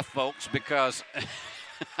your breath, folks, because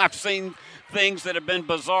I've seen things that have been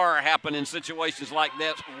bizarre happen in situations like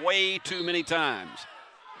this way too many times.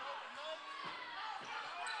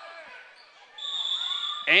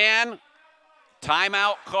 And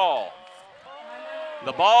timeout call.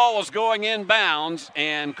 The ball was going inbounds,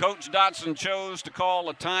 and Coach Dotson chose to call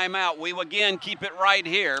a timeout. We will again keep it right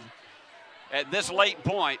here at this late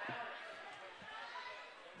point.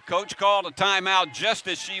 Coach called a timeout just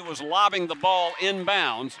as she was lobbing the ball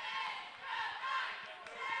inbounds.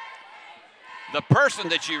 The person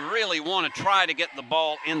that you really want to try to get the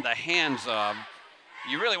ball in the hands of,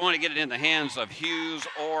 you really want to get it in the hands of Hughes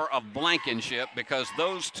or of Blankenship, because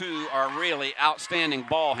those two are really outstanding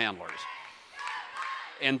ball handlers.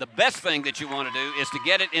 And the best thing that you want to do is to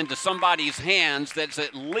get it into somebody's hands that's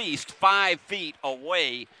at least 5 feet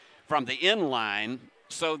away from the end line,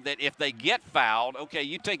 so that if they get fouled, okay,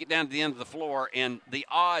 you take it down to the end of the floor, and the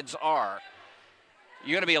odds are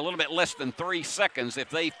you're going to be a little bit less than 3 seconds if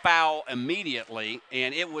they foul immediately,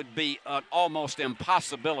 and it would be an almost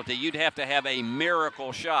impossibility. You'd have to have a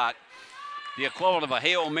miracle shot, the equivalent of a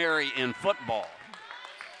Hail Mary in football.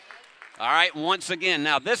 All right, once again,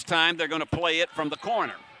 now this time they're going to play it from the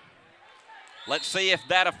corner. Let's see if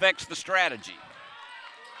that affects the strategy.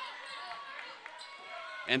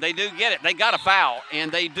 And they do get it. They got a foul,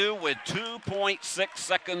 and they do with 2.6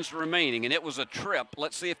 seconds remaining, and it was a trip.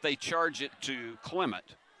 Let's see if they charge it to Clement.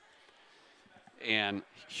 And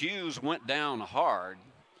Hughes went down hard.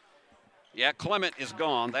 Yeah, Clement is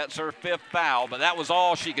gone. That's her 5th foul, but that was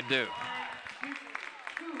all she could do.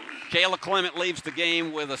 Kayla Clement leaves the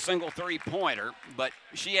game with a single 3-pointer, but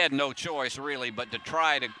she had no choice really but to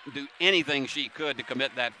try to do anything she could to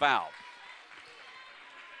commit that foul.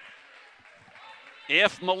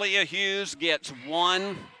 If Malia Hughes gets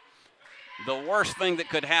one, the worst thing that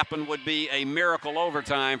could happen would be a miracle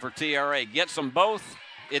overtime for TRA. Gets them both,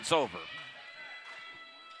 it's over.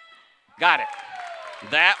 Got it.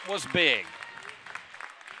 That was big.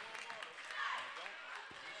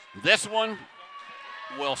 This one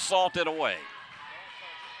will salt it away.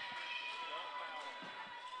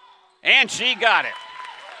 And she got it.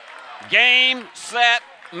 Game, set,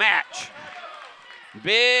 match.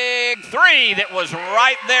 Big 3 that was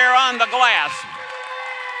right there on the glass.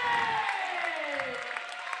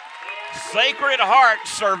 Sacred Heart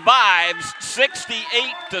survives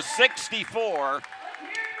 68-64.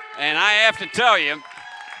 And I have to tell you,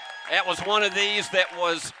 that was one of these that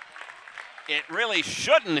was, it really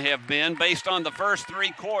shouldn't have been based on the first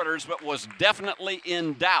 3 quarters, but was definitely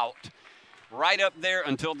in doubt right up there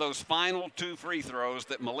until those final 2 free throws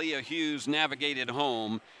that Malia Hughes navigated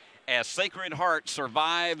home, as Sacred Heart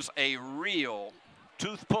survives a real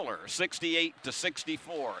tooth puller,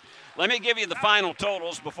 68-64. Let me give you the final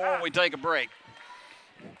totals before we take a break.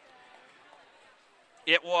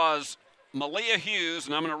 It was Malia Hughes,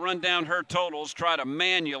 and I'm going to run down her totals, try to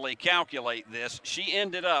manually calculate this. She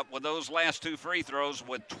ended up with those last 2 free throws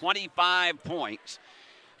with 25 points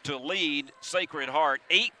to lead Sacred Heart,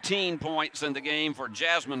 18 points in the game for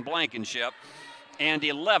Jasmine Blankenship, and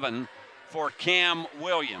 11 for Cam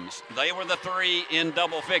Williams. They were the 3 in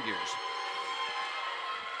double figures.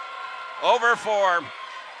 Over for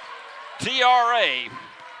TRA.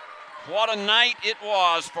 What a night it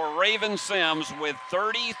was for Raven Sims with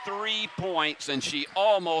 33 points, and she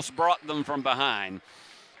almost brought them from behind.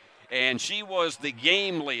 And she was the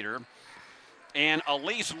game leader. And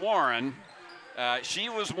Elise Warren, she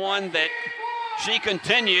was one that she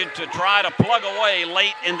continued to try to plug away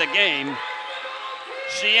late in the game.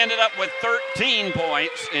 She ended up with 13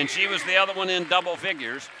 points, and she was the other one in double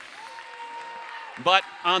figures. But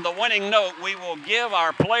on the winning note, we will give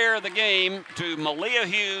our player of the game to Malia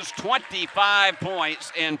Hughes, 25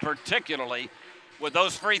 points, and particularly with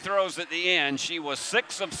those free throws at the end, she was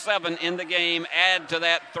 6 of 7 in the game, add to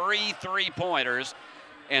that 3 3-pointers,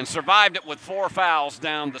 and survived it with 4 fouls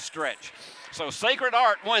down the stretch. So Sacred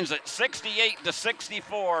Heart wins it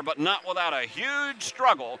 68-64, but not without a huge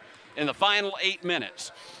struggle in the final 8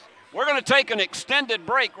 minutes. We're going to take an extended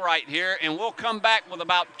break right here, and we'll come back with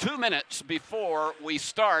about 2 minutes before we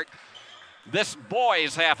start this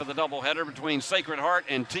boys' half of the doubleheader between Sacred Heart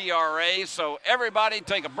and TRA. So everybody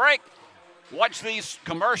take a break. Watch these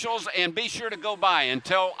commercials and be sure to go by and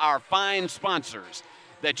tell our fine sponsors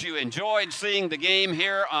that you enjoyed seeing the game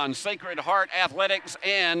here on Sacred Heart Athletics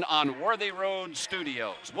and on Worthy Road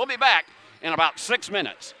Studios. We'll be back in about 6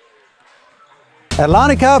 minutes. At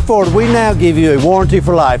Lonnie Cobb Ford, we now give you a warranty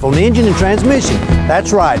for life on the engine and transmission.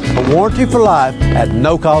 That's right, a warranty for life at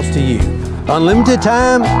no cost to you. Unlimited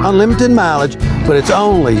time, unlimited mileage, but it's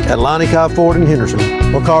only at Lonnie Cobb Ford in Henderson,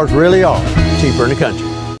 where cars really are cheaper in the country.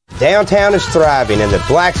 Downtown is thriving and the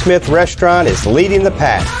Blacksmith Restaurant is leading the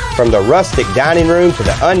pack. From the rustic dining room to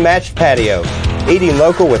the unmatched patio, eating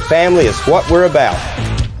local with family is what we're about.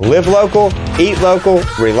 Live local, eat local,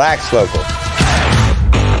 relax local.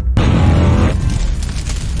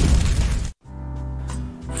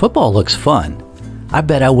 Football looks fun. I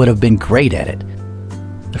bet I would have been great at it.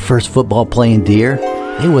 The first football playing deer,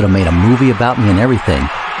 they would have made a movie about me and everything.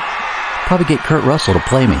 Probably get Kurt Russell to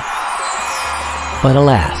play me. But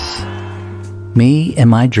alas, me and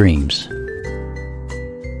my dreams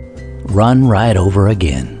run right over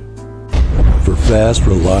again. For fast,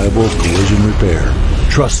 reliable collision repair,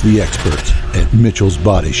 trust the experts at Mitchell's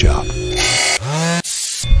Body Shop.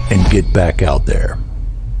 And get back out there.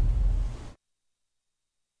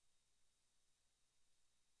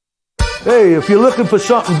 Hey, if you're looking for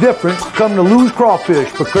something different, come to Lou's Crawfish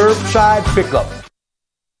for curbside pickup.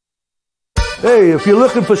 Hey, if you're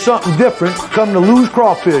looking for something different, come to Lou's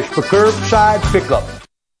Crawfish for curbside pickup.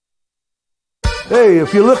 Hey,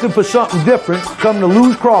 if you're looking for something different, come to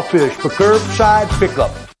Lou's Crawfish for curbside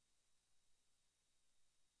pickup.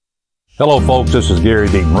 Hello, folks. This is Gary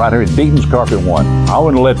Deaton, right here at Deaton's Carpet One. I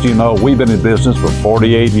want to let you know we've been in business for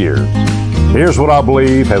 48 years. Here's what I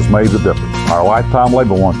believe has made the difference. Our lifetime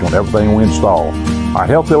labor warranty on everything we install. Our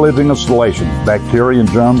healthy living installations, bacteria and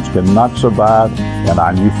germs cannot survive in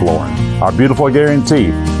our new flooring. Our beautiful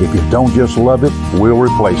guarantee, if you don't just love it, we'll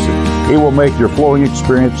replace it. It will make your flooring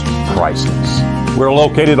experience priceless. We're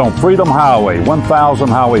located on Freedom Highway, 1000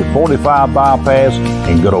 Highway 45 bypass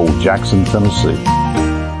in good old Jackson, Tennessee.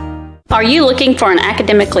 Are you looking for an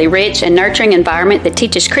academically rich and nurturing environment that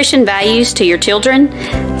teaches Christian values to your children?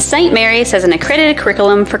 St. Mary's has an accredited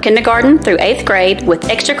curriculum for kindergarten through 8th grade with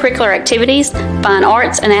extracurricular activities, fine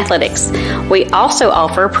arts, and athletics. We also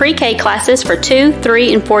offer pre-K classes for 2,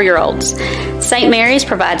 3, and 4-year-olds. St. Mary's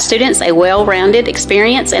provides students a well-rounded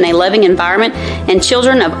experience in a loving environment, and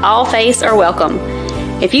children of all faiths are welcome.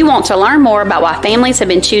 If you want to learn more about why families have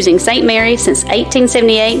been choosing St. Mary's since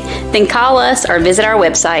 1878, then call us or visit our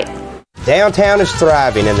website. Downtown is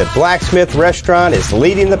thriving and the Blacksmith Restaurant is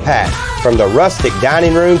leading the pack. From the rustic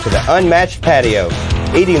dining room to the unmatched patio,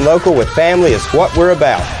 eating local with family is what we're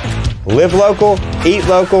about. Live local, eat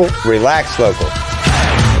local, relax local.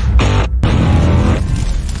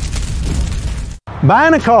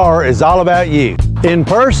 Buying a car is all about you. In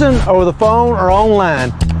person, over the phone, or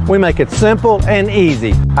online, we make it simple and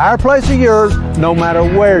easy. Our place or yours, no matter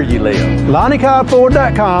where you live.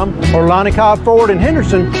 LonnieCobbFord.com or Lonnie Cobb Ford in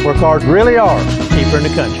Henderson, where cars really are cheaper in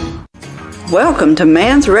the country. Welcome to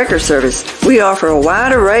Man's Wrecker Service. We offer a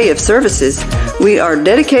wide array of services. We are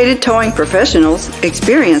dedicated towing professionals,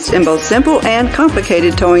 experienced in both simple and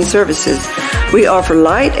complicated towing services. We offer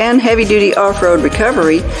light and heavy-duty off-road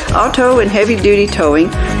recovery, auto and heavy-duty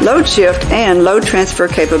towing, load shift and load transfer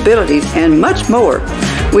capabilities, and much more.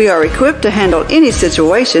 We are equipped to handle any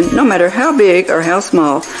situation, no matter how big or how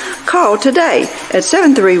small. Call today at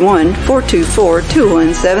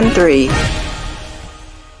 731-424-2173.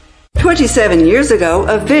 27 years ago,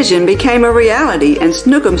 a vision became a reality and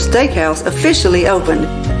Snookum Steakhouse officially opened.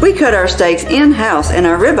 We cut our steaks in-house and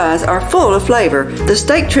our ribeyes are full of flavor. The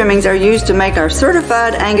steak trimmings are used to make our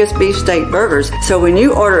certified Angus beef steak burgers, so when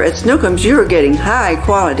you order at Snookum's, you are getting high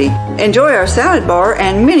quality. Enjoy our salad bar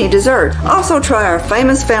and mini dessert. Also try our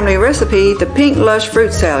famous family recipe, the Pink Lush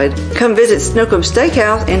Fruit Salad. Come visit Snookum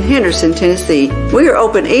Steakhouse in Henderson, Tennessee. We are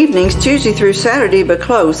open evenings Tuesday through Saturday but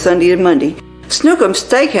closed Sunday and Monday. Snookum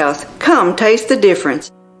Steakhouse, come taste the difference.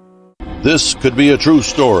 This could be a true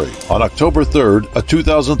story. On October 3rd, a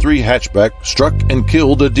 2003 hatchback struck and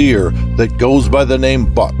killed a deer that goes by the name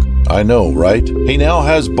Buck. I know, right? He now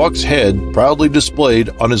has Buck's head proudly displayed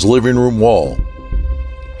on his living room wall.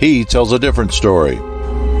 He tells a different story.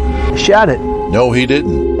 Shot it. No, he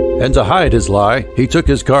didn't. And to hide his lie, he took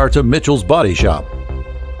his car to Mitchell's Body Shop.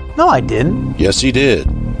 No, I didn't. Yes, he did.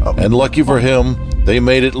 And lucky for him, they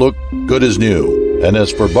made it look good as new. And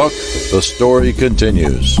as for Buck, the story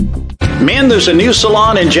continues. Men, there's a new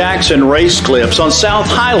salon in Jackson, Race Clips, on South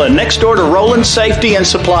Highland, next door to Roland Safety and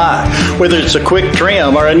Supply. Whether it's a quick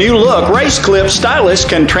trim or a new look, Race Clips stylists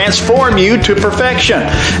can transform you to perfection.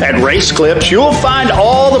 At Race Clips, you'll find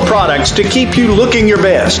all the products to keep you looking your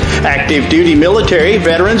best. Active duty military,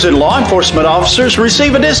 veterans, and law enforcement officers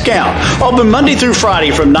receive a discount. Open Monday through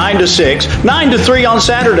Friday from 9 to 6, 9 to 3 on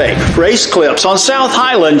Saturday. Race Clips on South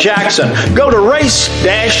Highland, Jackson. Go to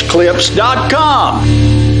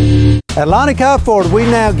race-clips.com. At Lonnie Cobb Ford, we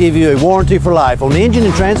now give you a warranty for life on the engine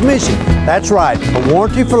and transmission. That's right, a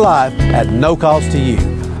warranty for life at no cost to you.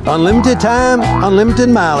 Unlimited time, unlimited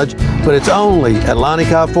mileage, but it's only at Lonnie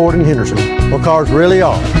Cobb Ford in Henderson, where cars really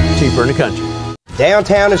are cheaper in the country.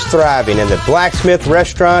 Downtown is thriving and the Blacksmith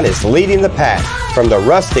Restaurant is leading the pack. From the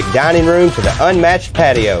rustic dining room to the unmatched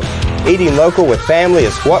patio, eating local with family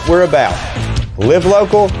is what we're about. Live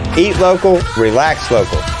local, eat local, relax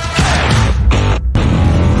local.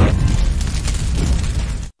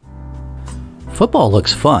 Football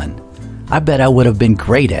looks fun. I bet I would have been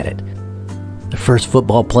great at it. The first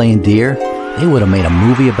football playing deer, they would have made a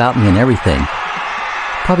movie about me and everything.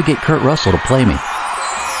 Probably get Kurt Russell to play me.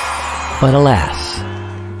 But alas,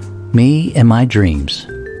 me and my dreams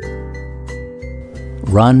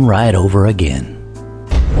run right over again.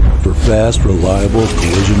 For fast, reliable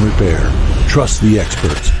collision repair, trust the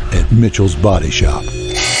experts at Mitchell's Body Shop.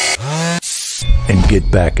 And get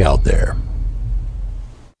back out there.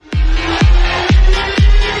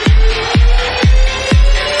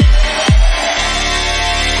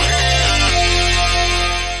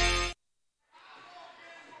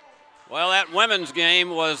 Well, that women's game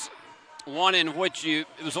was one in which it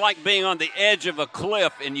was like being on the edge of a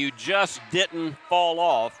cliff and you just didn't fall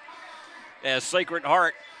off, as Sacred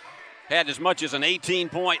Heart had as much as an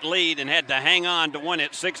 18-point lead and had to hang on to win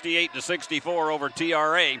it 68-64 over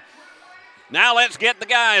TRA. Now let's get the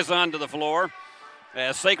guys onto the floor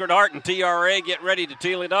as Sacred Heart and TRA get ready to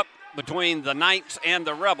tee it up between the Knights and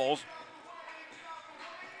the Rebels.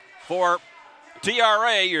 For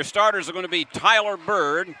TRA, your starters are going to be Tyler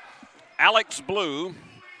Bird, Alex Blue,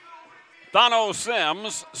 Thano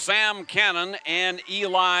Sims, Sam Cannon, and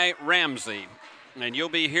Eli Ramsey. And you'll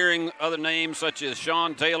be hearing other names such as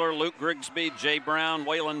Sean Taylor, Luke Grigsby, Jay Brown,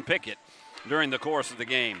 Waylon Pickett during the course of the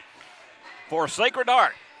game. For Sacred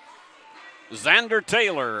Heart, Xander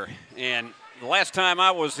Taylor. And the last time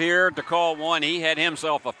I was here to call one, he had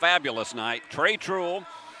himself a fabulous night. Trey Truell,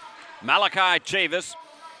 Malachi Chavis,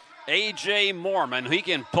 A.J. Mormon. He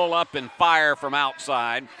can pull up and fire from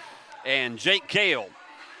outside. And Jake Cale.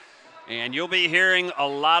 And you'll be hearing a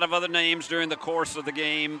lot of other names during the course of the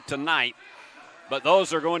game tonight, but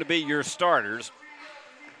those are going to be your starters.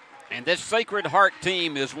 And this Sacred Heart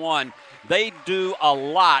team is one, they do a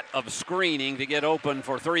lot of screening to get open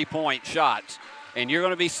for three-point shots, and you're going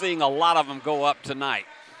to be seeing a lot of them go up tonight.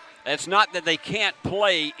 It's not that they can't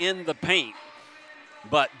play in the paint,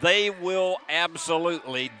 but they will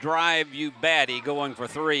absolutely drive you batty going for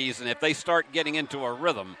threes, and if they start getting into a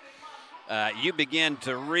rhythm, you begin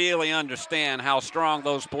to really understand how strong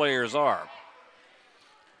those players are.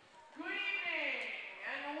 Good evening,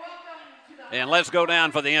 and welcome to the And let's go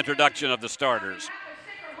down for the introduction of the starters.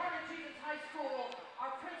 Sacred Heart of Jesus High School,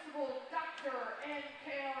 our principal, Dr.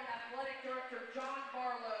 N.K.O. and Athletic Director, John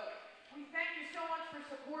Barlow. We thank you so much for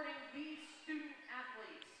supporting these student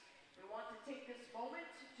athletes. We want to take this moment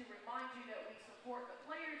to remind you that we support the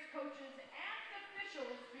players, coaches, and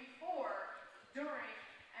officials before, during,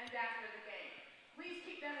 and after the game. Please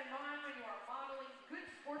keep that in mind when you are modeling good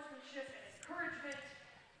sportsmanship and encouragement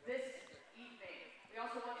this evening. We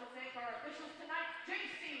also want to thank our officials tonight,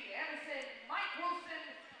 J.C. Addison, Mike Wilson,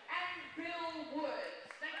 and Bill Woods.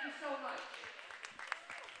 Thank you so much.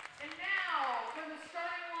 And now for the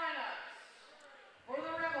starting lineups. For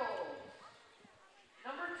the Rebels,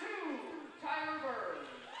 number 2, Tyler Bird.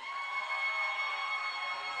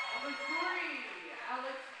 Number 3,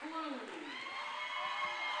 Alex Blue.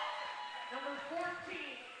 Number 14,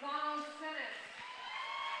 Thano Sims.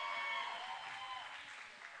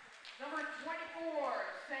 Number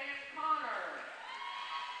 24, Sam Connor.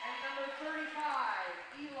 And number 35,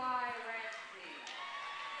 Eli Ramsey.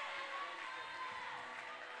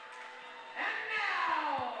 And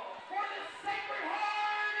now, for the Sacred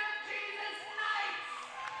Heart of Jesus Knights,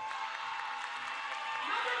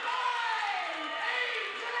 number 5,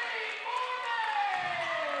 A.J. Mormon.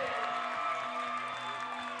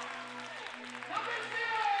 Number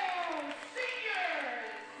 0, senior,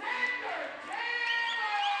 Xander Taylor.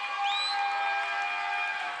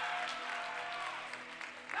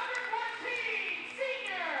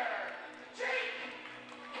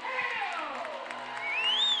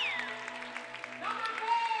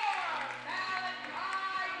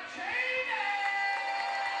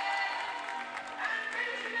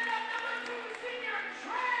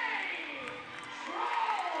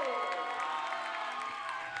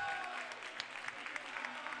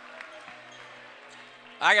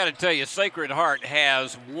 I got to tell you, Sacred Heart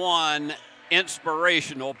has one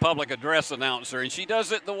inspirational public address announcer, and she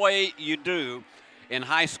does it the way you do in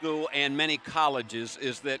high school and many colleges,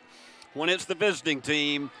 is that when it's the visiting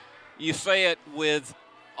team, you say it with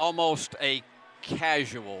almost a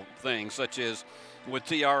casual thing, such as with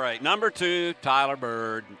TRA. Number 2, Tyler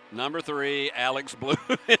Bird. Number 3, Alex Blue.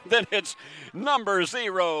 And then it's number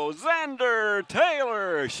 0, Xander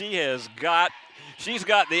Taylor. She's got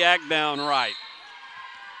the act down right.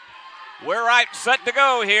 We're set to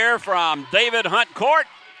go here from David Hunt Court,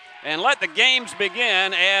 and let the games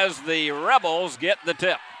begin as the Rebels get the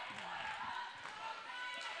tip.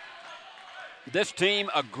 This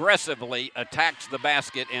team aggressively attacks the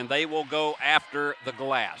basket, and they will go after the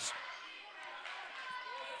glass.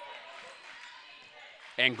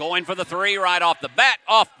 And going for the 3 right off the bat,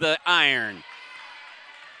 off the iron.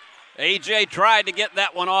 AJ tried to get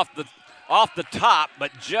that one off the top,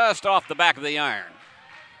 but just off the back of the iron.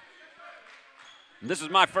 This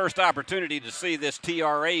is my first opportunity to see this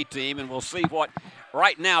TRA team, and we'll see what,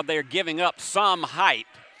 right now they're giving up some height,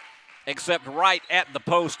 except right at the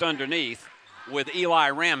post underneath with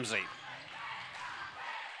Eli Ramsey.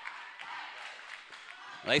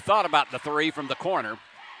 They thought about the 3 from the corner,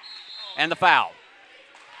 and the foul.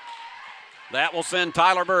 That will send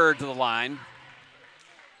Tyler Bird to the line.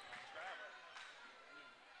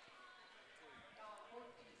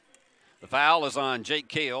 The foul is on Jake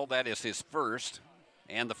Cale. That is his first,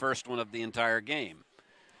 and the first one of the entire game.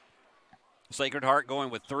 Sacred Heart going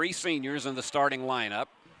with 3 seniors in the starting lineup.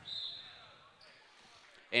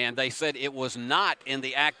 And they said it was not in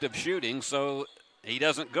the act of shooting, so he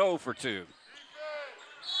doesn't go for 2.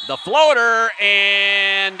 The floater,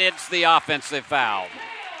 and it's the offensive foul.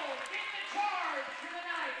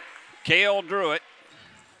 Cale drew it.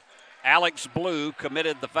 Alex Blue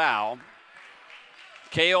committed the foul.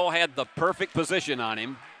 Cale had the perfect position on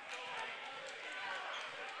him.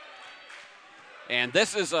 And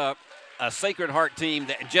this is a Sacred Heart team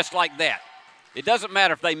that, just like that, it doesn't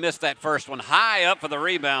matter if they miss that first one. High up for the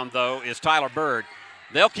rebound, though, is Tyler Bird.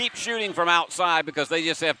 They'll keep shooting from outside because they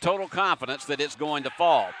just have total confidence that it's going to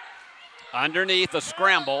fall. Underneath, a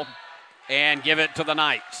scramble, and give it to the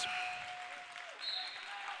Knights.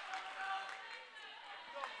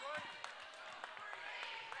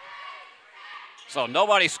 So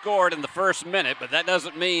nobody scored in the first minute, but that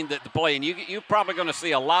doesn't mean that the play, and you're probably going to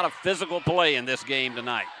see a lot of physical play in this game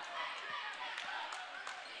tonight.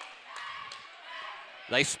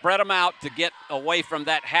 They spread them out to get away from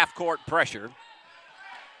that half-court pressure.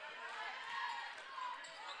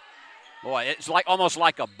 Boy, it's almost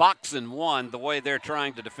like a boxing one, the way they're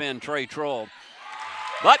trying to defend Trey Troll.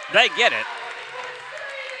 But they get it.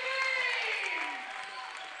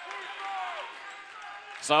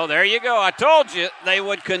 So there you go. I told you they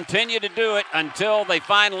would continue to do it until they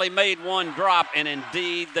finally made one drop, and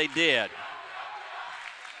indeed they did.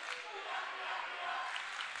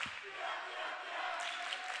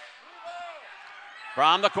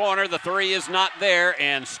 From the corner, the 3 is not there,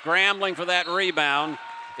 and scrambling for that rebound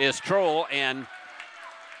is Troll, and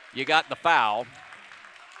you got the foul.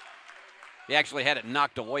 He actually had it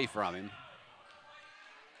knocked away from him.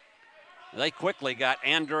 They quickly got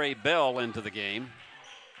Andre Bell into the game.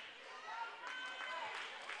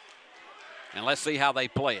 And let's see how they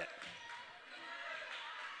play it.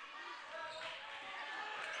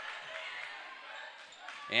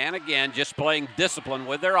 And again, just playing discipline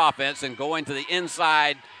with their offense and going to the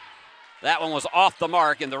inside. That one was off the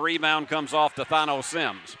mark, and the rebound comes off to Thano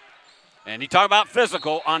Sims. And you talk about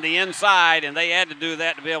physical on the inside, and they had to do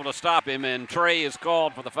that to be able to stop him, and Trey is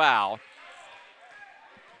called for the foul.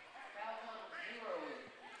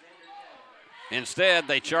 Instead,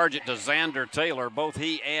 they charge it to Xander Taylor. Both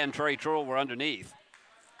he and Trey Troll were underneath.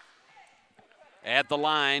 At the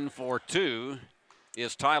line for 2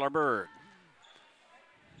 is Tyler Bird.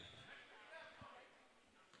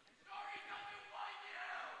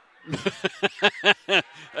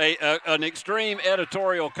 An extreme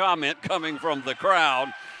editorial comment coming from the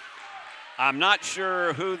crowd. I'm not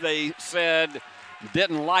sure who they said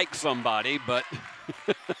didn't like somebody, but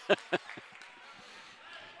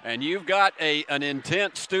and you've got an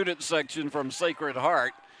intense student section from Sacred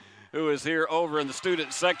Heart who is here over in the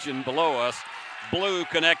student section below us. Blue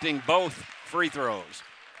connecting both free throws.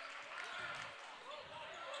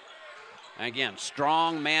 Again,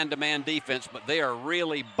 strong man-to-man defense, but they are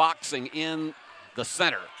really boxing in the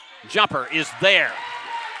center. Jumper is there.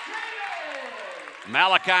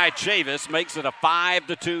 Malachi Chavis makes it a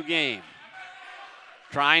 5-2 game.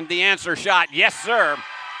 Trying the answer shot. Yes, sir.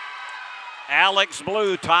 Alex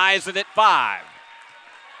Blue ties it at 5.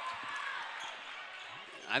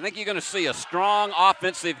 I think you're going to see a strong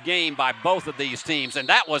offensive game by both of these teams. And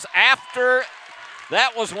that was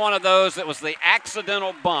one of those that was the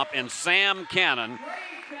accidental bump in Sam Cannon.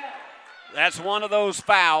 That's one of those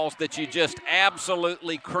fouls that you just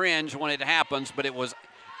absolutely cringe when it happens, but it was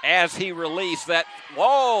as he released that.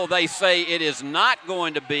 Whoa, they say it is not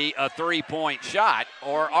going to be a three-point shot,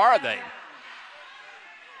 or are they?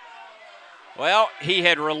 Well, he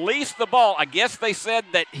had released the ball. I guess they said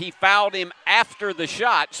that he fouled him after the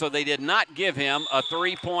shot, so they did not give him a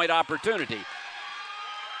three-point opportunity.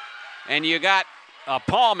 And you got a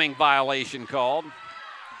palming violation called.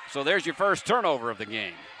 So there's your first turnover of the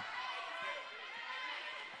game.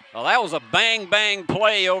 Well, that was a bang-bang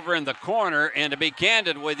play over in the corner, and to be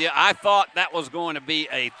candid with you, I thought that was going to be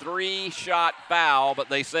a three-shot foul, but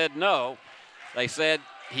they said no. They said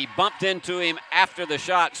he bumped into him after the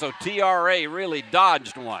shot, so TRA really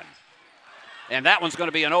dodged one. And that one's going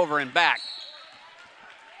to be an over and back.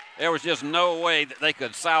 There was just no way that they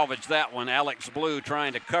could salvage that one. Alex Blue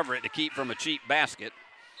trying to cover it to keep from a cheap basket.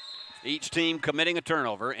 Each team committing a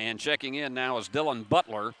turnover, and checking in now is Dylan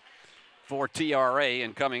Butler for TRA,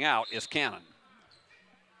 and coming out is Cannon.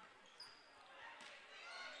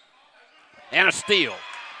 And a steal.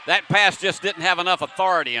 That pass just didn't have enough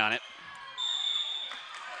authority on it.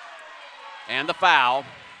 And the foul.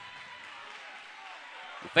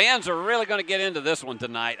 The fans are really going to get into this one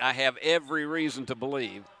tonight. I have every reason to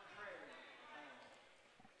believe.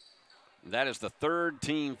 That is the third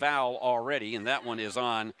team foul already, and that one is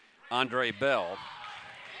on Andre Bell.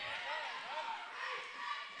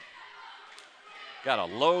 Got a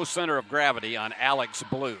low center of gravity on Alex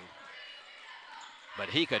Blue. But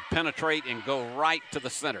he could penetrate and go right to the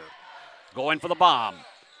center. Going for the bomb.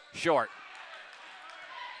 Short.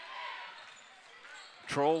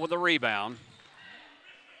 Troll with the rebound.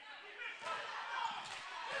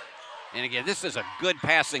 And again, this is a good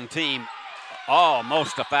passing team.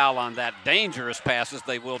 Almost a foul on that. Dangerous passes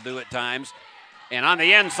they will do at times. And on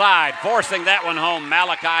the inside, forcing that one home,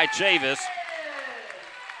 Malachi Chavis.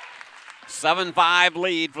 7-5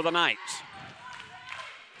 lead for the Knights.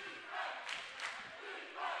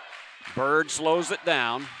 Bird slows it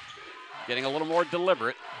down, getting a little more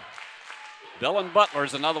deliberate. Dylan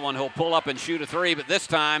Butler's another one who'll pull up and shoot a three, but this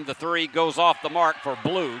time the three goes off the mark for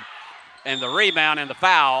Blue. And the rebound and the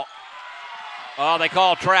foul, they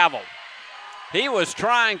call travel. He was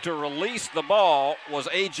trying to release the ball, was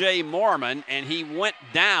A.J. Mormon, and he went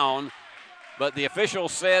down, but the official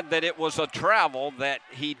said that it was a travel, that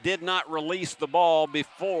he did not release the ball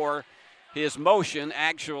before his motion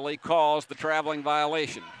actually caused the traveling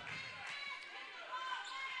violation.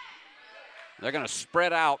 They're going to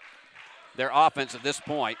spread out their offense at this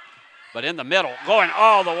point, but in the middle, going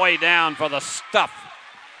all the way down for the stuff,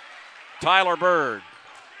 Tyler Bird.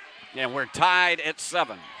 And we're tied at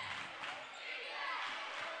 7.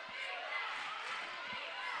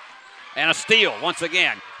 And a steal once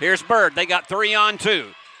again. Here's Bird. They got 3 on 2.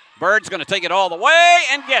 Bird's going to take it all the way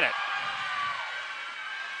and get it.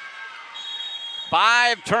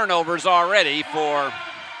 5 turnovers already for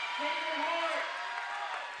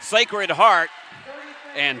Sacred Heart.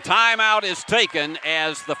 And timeout is taken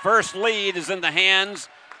as the first lead is in the hands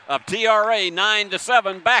of TRA,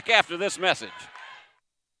 9-7. Back after this message.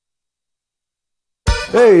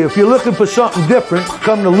 Hey, if you're looking for something different,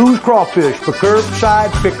 come to Lou's Crawfish for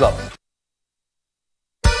curbside pickup.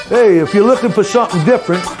 Hey, if you're looking for something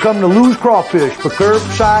different, come to Lou's Crawfish for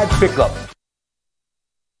curbside pickup.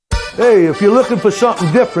 Hey, if you're looking for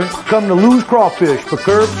something different, come to Lou's Crawfish for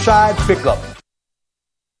curbside pickup.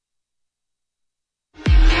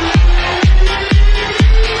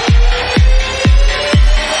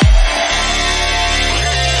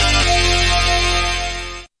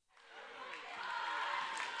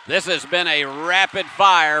 This has been a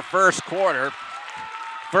rapid-fire first quarter.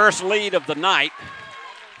 First lead of the night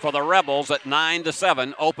for the Rebels at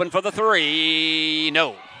 9-7. Open for the three.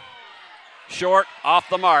 No. Short, off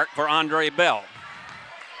the mark for Andre Bell.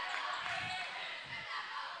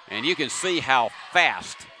 And you can see how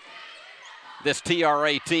fast this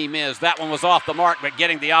TRA team is. That one was off the mark, but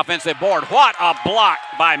getting the offensive board. What a block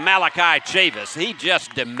by Malachi Chavis. He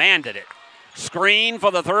just demanded it. Screen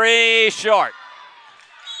for the three, short.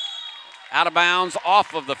 Out of bounds,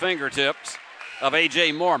 off of the fingertips of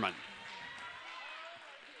A.J. Mormon.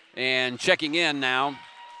 And checking in now,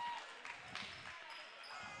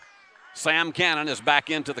 Sam Cannon is back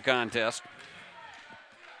into the contest.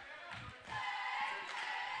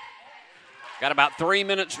 Got about 3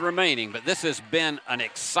 minutes remaining, but this has been an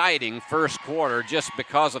exciting first quarter just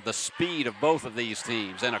because of the speed of both of these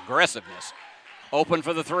teams and aggressiveness. Open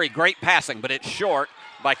for the three, great passing, but it's short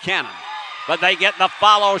by Cannon. but they get the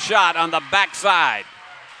follow shot on the backside.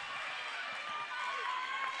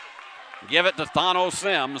 Give it to Thano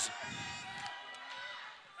Sims.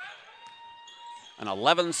 An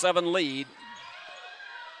 11-7 lead.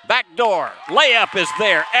 Backdoor layup is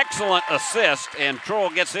there. Excellent assist, and Troll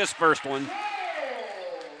gets his first one.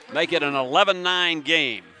 Make it an 11-9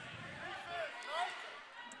 game.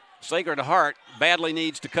 Sacred Heart badly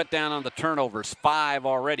needs to cut down on the turnovers. 5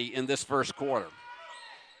 already in this first quarter.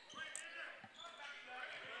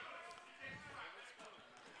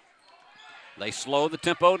 They slow the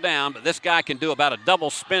tempo down, but this guy can do about a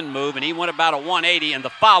double spin move, and he went about a 180, and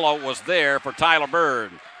the follow was there for Tyler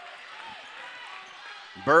Bird.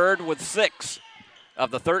 Bird with 6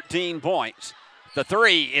 of the 13 points. The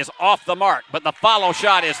 3 is off the mark, but the follow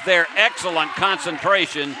shot is there. Excellent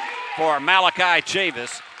concentration for Malachi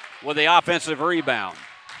Chavis with the offensive rebound.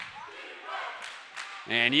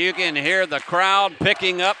 And you can hear the crowd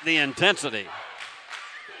picking up the intensity.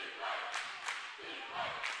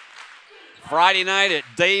 Friday night at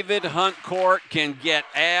David Hunt Court can get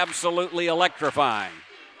absolutely electrifying.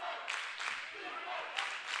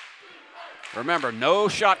 Remember, no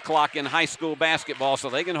shot clock in high school basketball, so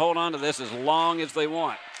they can hold on to this as long as they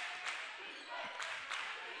want.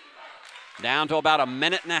 Down to about a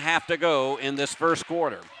minute and a half to go in this first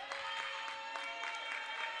quarter.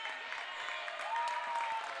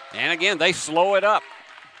 And again, they slow it up.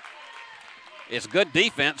 It's good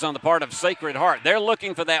defense on the part of Sacred Heart. They're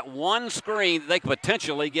looking for that one screen that they could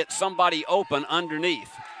potentially get somebody open underneath.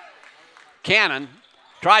 Cannon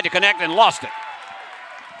tried to connect and lost it.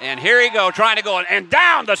 And here he go, trying to go, and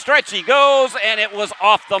down the stretch he goes, and it was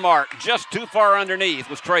off the mark. Just too far underneath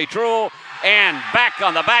was Trey Truel, and back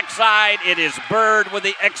on the backside, it is Bird with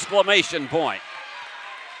the exclamation point.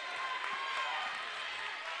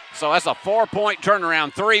 So that's a 4-point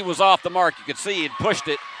turnaround. 3 was off the mark. You could see he'd pushed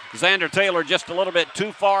it. Xander Taylor just a little bit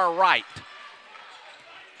too far right.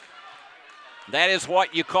 That is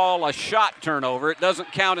what you call a shot turnover. It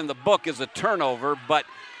doesn't count in the book as a turnover, but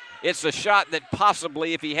it's a shot that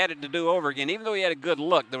possibly, if he had it to do over again, even though he had a good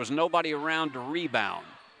look, there was nobody around to rebound.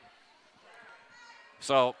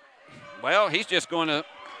 So, well, he's just going to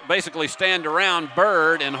basically stand around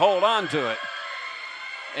Bird and hold on to it.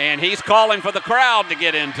 And he's calling for the crowd to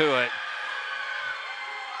get into it.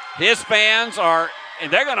 His fans are,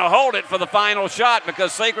 and they're going to hold it for the final shot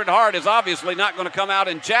because Sacred Heart is obviously not going to come out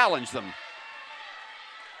and challenge them.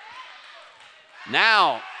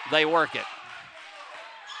 Now they work it.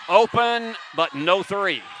 Open, but no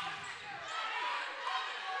 3.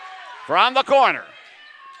 From the corner.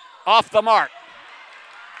 Off the mark.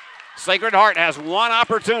 Sacred Heart has one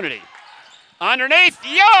opportunity. Underneath.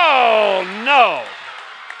 Yo! No!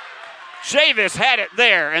 Chavis had it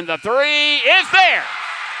there, and the 3 is there.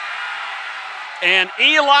 And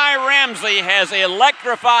Eli Ramsey has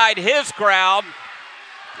electrified his crowd,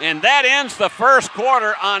 and that ends the first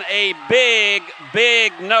quarter on a big,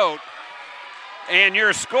 big note. And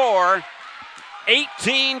your score,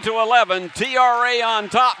 18-11, TRA on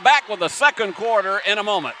top. Back with the second quarter in a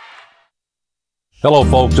moment. Hello,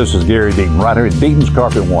 folks. This is Gary Deaton, right here at Deaton's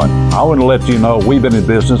Carpet One. I want to let you know we've been in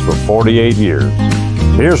business for 48 years.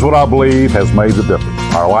 Here's what I believe has made the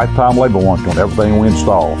difference. Our lifetime labor warranty on everything we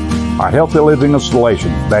install. Our healthy living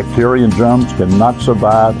installation, bacteria and germs cannot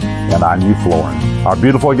survive in our new flooring. Our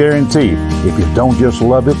beautiful guarantee, if you don't just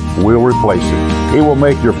love it, we'll replace it. It will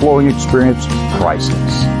make your flooring experience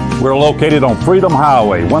priceless. We're located on Freedom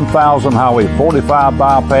Highway, 1000 Highway 45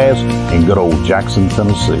 bypass in good old Jackson,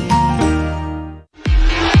 Tennessee.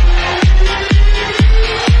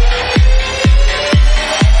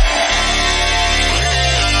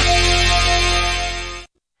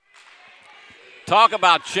 Talk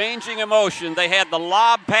about changing emotion. They had the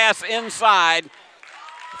lob pass inside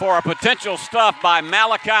for a potential stuff by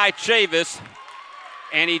Malachi Chavis,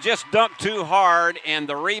 and he just dunked too hard, and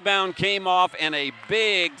the rebound came off, and a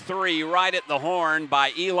big 3 right at the horn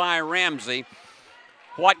by Eli Ramsey.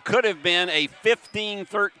 What could have been a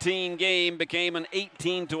 15-13 game became an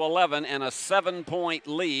 18-11 and a 7-point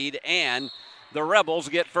lead, and the Rebels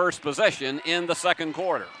get first possession in the second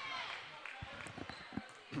quarter.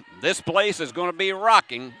 This place is going to be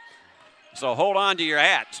rocking, so hold on to your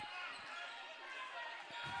hats.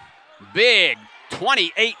 Big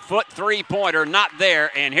 28-foot three-pointer, not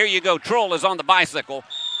there, and here you go. Trull is on the bicycle,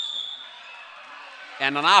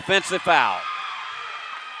 and an offensive foul.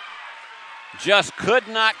 Just could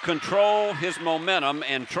not control his momentum,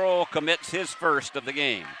 and Trull commits his first of the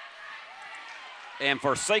game. And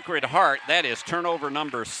for Sacred Heart, that is turnover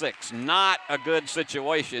number 6. Not a good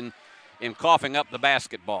situation in coughing up the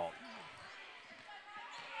basketball.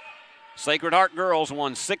 Sacred Heart girls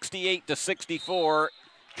won 68-64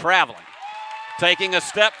 traveling. Taking a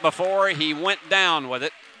step before he went down with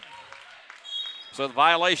it. So the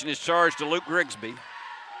violation is charged to Luke Grigsby.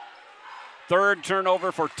 Third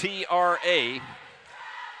turnover for TRA.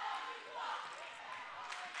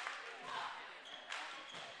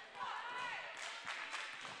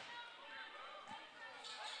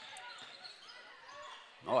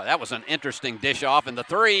 Oh, that was an interesting dish off, and the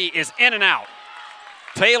three is in and out.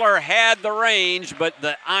 Taylor had the range, but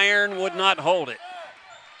the iron would not hold it.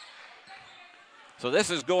 So this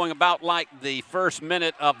is going about like the first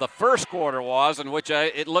minute of the first quarter was, in which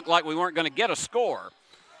it looked like we weren't going to get a score.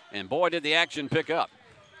 And boy, did the action pick up.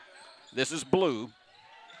 This is Blue.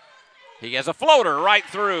 He has a floater right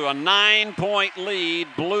through, a 9-point lead.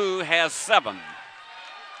 Blue has 7.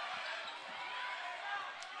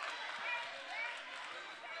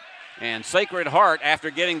 And Sacred Heart, after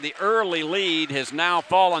getting the early lead, has now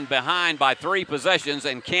fallen behind by 3 possessions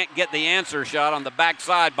and can't get the answer shot on the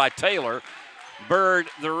backside by Taylor. Bird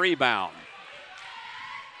the rebound.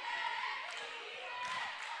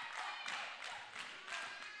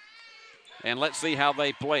 And let's see how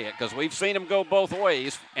they play it, because we've seen them go both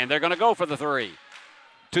ways, and they're going to go for the 3.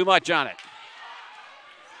 Too much on it.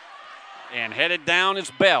 And headed down is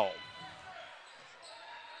Bell.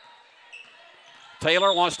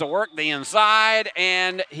 Taylor wants to work the inside,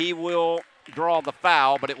 and he will draw the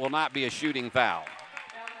foul, but it will not be a shooting foul.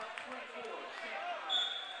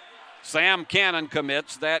 Sam Cannon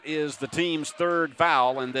commits. That is the team's 3rd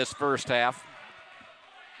foul in this first half.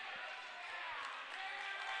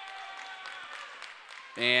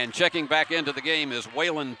 And checking back into the game is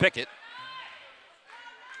Waylon Pickett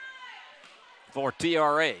for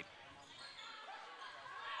TRA.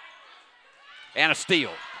 And a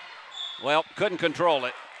steal. Well, couldn't control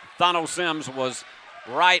it. Thano Sims was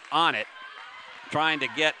right on it, trying to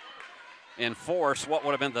get and force what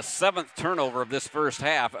would have been the 7th turnover of this first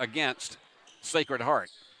half against Sacred Heart.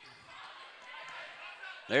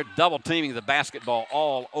 They're double teaming the basketball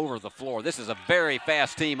all over the floor. This is a very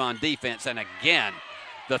fast team on defense, and again,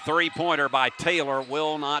 the 3-pointer by Taylor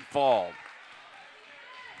will not fall.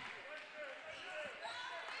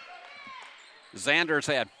 Xander's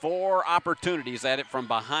had 4 opportunities at it from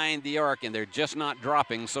behind the arc, and they're just not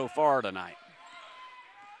dropping so far tonight.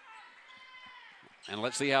 And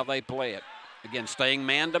let's see how they play it. Again, staying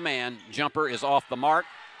man-to-man. Jumper is off the mark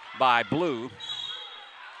by Blue.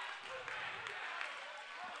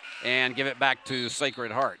 And give it back to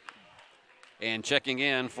Sacred Heart. And checking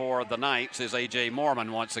in for the Knights is A.J.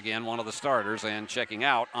 Mormon once again, one of the starters, and checking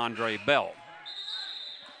out Andre Bell.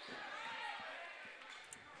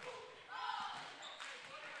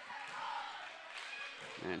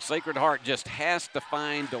 And Sacred Heart just has to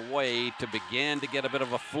find a way to begin to get a bit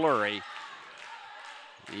of a flurry.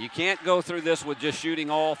 You can't go through this with just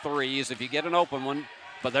shooting all 3s if you get an open one,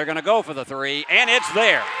 but they're going to go for the 3, and it's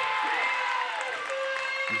there.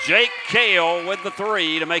 Jake Kale with the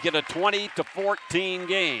 3 to make it a 20-14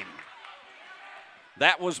 game.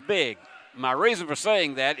 That was big. My reason for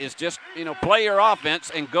saying that is just, play your offense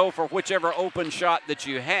and go for whichever open shot that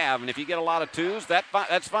you have. And if you get a lot of 2s,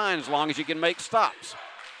 that's fine as long as you can make stops.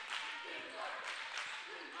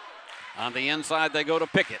 On the inside, they go to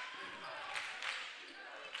Pickett.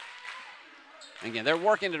 Again, they're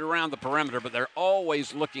working it around the perimeter, but they're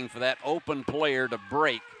always looking for that open player to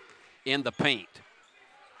break in the paint.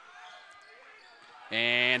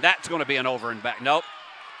 And that's going to be an over and back. Nope.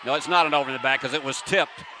 No, it's not an over and the back because it was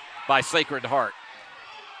tipped by Sacred Heart.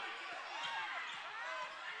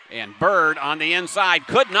 And Bird on the inside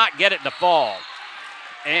could not get it to fall.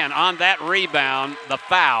 And on that rebound, the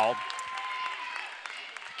foul.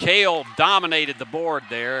 Kale dominated the board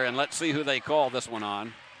there, and let's see who they call this one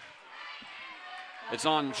on. It's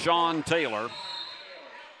on Sean Taylor.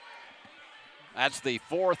 That's the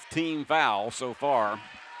 4th team foul so far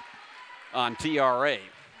on TRA.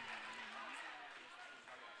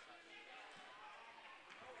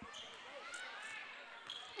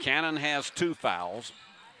 Cannon has 2 fouls.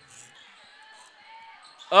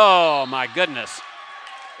 Oh, my goodness.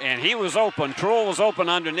 And he was open. Trull was open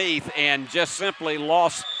underneath and just simply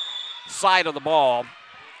lost sight of the ball.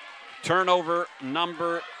 Turnover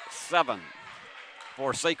number 7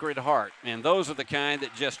 for Sacred Heart. And those are the kind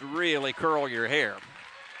that just really curl your hair.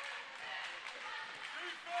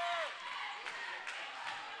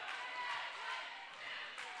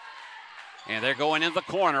 And they're going in the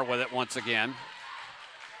corner with it once again.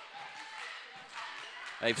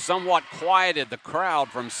 They've somewhat quieted the crowd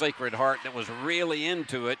from Sacred Heart that was really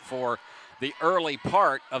into it for the early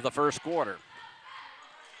part of the first quarter.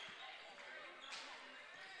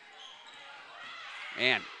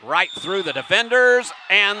 And right through the defenders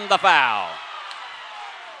and the foul.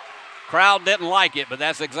 Crowd didn't like it, but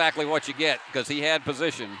that's exactly what you get because he had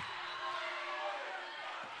position.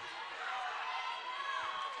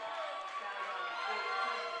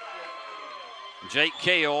 Jake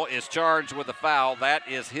Cale is charged with a foul. That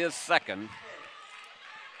is his second.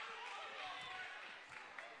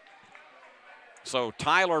 So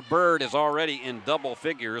Tyler Bird is already in double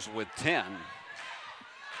figures with 10.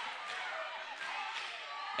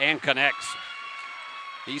 And connects.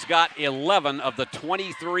 He's got 11 of the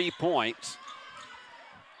 23 points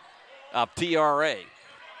of TRA.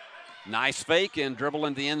 Nice fake and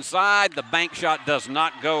dribbling the inside. The bank shot does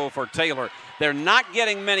not go for Taylor. They're not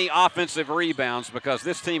getting many offensive rebounds because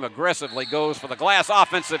this team aggressively goes for the glass.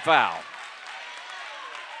 Offensive foul.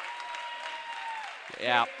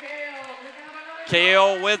 Yeah.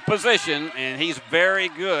 Cale with position, and he's very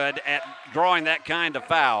good at drawing that kind of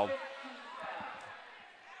foul.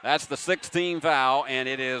 That's the 16th foul, and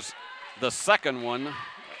it is the second one.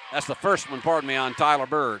 That's the first one, pardon me, on Tyler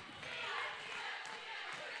Bird.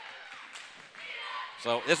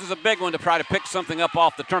 So this is a big one to try to pick something up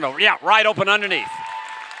off the turnover. Yeah, right open underneath.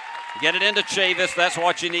 Get it into Chavis. That's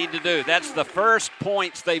what you need to do. That's the first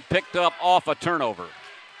points they picked up off a turnover.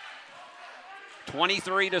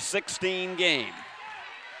 23-16 game.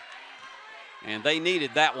 And they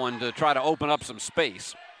needed that one to try to open up some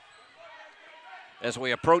space as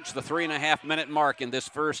we approach the 3.5-minute mark in this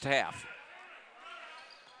first half.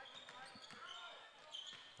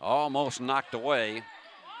 Almost knocked away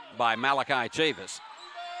by Malachi Chavis.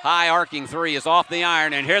 High arcing three is off the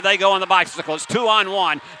iron, and here they go on the bicycle. It's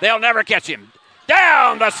 2-on-1. They'll never catch him.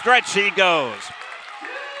 Down the stretch he goes.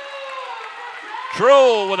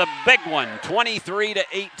 Truhl with a big one,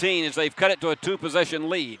 23-18 as they've cut it to a two-possession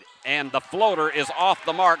lead. And the floater is off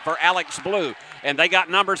the mark for Alex Blue. And they got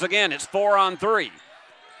numbers again. It's 4-on-3.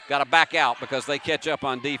 Got to back out because they catch up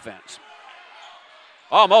on defense.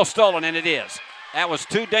 Almost stolen, and it is. That was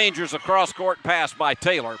two dangers, a cross-court pass by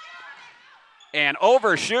Taylor. And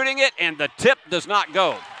overshooting it, and the tip does not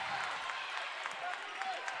go.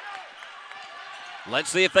 Let's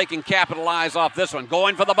see if they can capitalize off this one.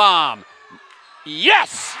 Going for the bomb.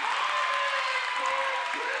 Yes!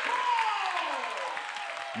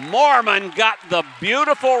 Mormon got the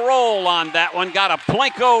beautiful roll on that one, got a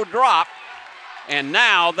Plinko drop, and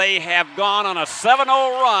now they have gone on a 7-0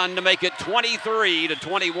 run to make it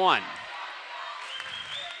 23-21.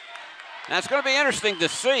 That's going to be interesting to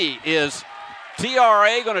see. Is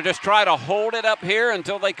TRA going to just try to hold it up here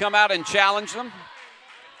until they come out and challenge them?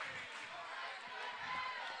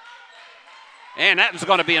 And that was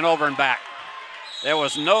going to be an over and back. There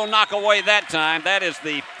was no knock away that time. That is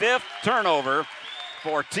the 5th turnover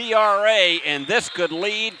for TRA, and this could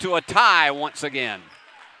lead to a tie once again.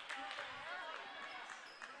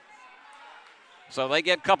 So they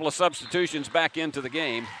get a couple of substitutions back into the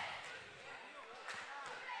game.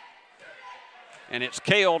 And it's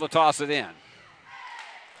Cale to toss it in.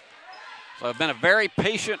 So it's been a very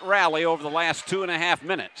patient rally over the last 2.5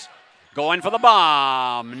 minutes. Going for the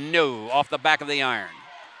bomb. No, off the back of the iron.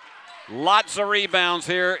 Lots of rebounds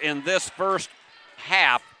here in this first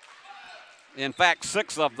half. In fact,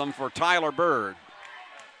 6 of them for Tyler Bird.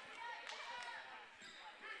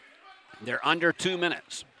 They're under 2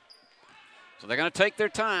 minutes. So they're going to take their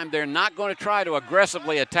time. They're not going to try to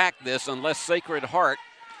aggressively attack this unless Sacred Heart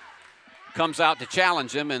comes out to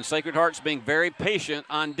challenge them, and Sacred Heart's being very patient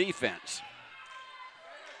on defense.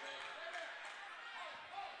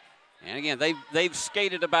 And again, they've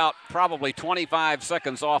skated about probably 25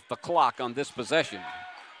 seconds off the clock on this possession.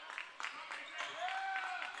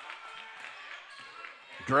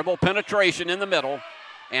 Dribble penetration in the middle,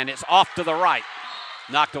 and it's off to the right.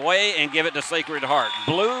 Knocked away and give it to Sacred Heart.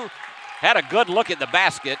 Blue had a good look at the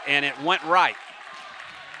basket, and it went right.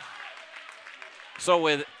 So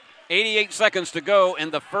with 88 seconds to go in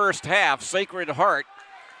the first half, Sacred Heart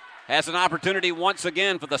has an opportunity once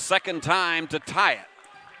again for the second time to tie it.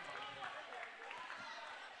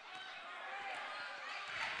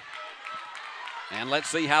 And let's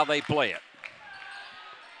see how they play it.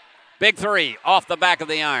 Big three off the back of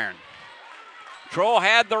the iron. Truhl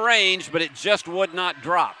had the range, but it just would not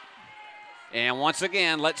drop. And once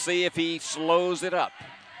again, let's see if he slows it up.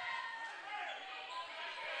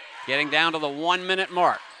 Getting down to the 1-minute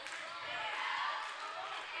mark.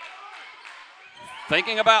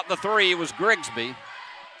 Thinking about the three was Grigsby.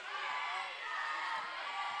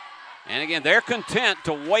 And again, they're content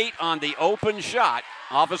to wait on the open shot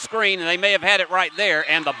off a screen, and they may have had it right there,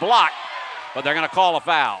 and the block, but they're going to call a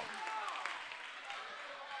foul.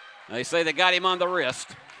 They say they got him on the wrist.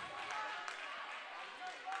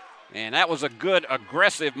 And that was a good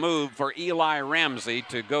aggressive move for Eli Ramsey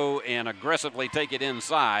to go and aggressively take it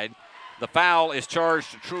inside. The foul is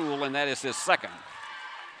charged to Truhl, and that is his second.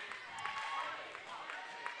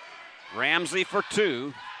 Ramsey for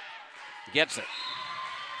 2, gets it.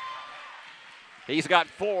 He's got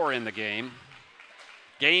 4 in the game.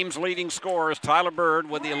 Game's leading scorers, Tyler Bird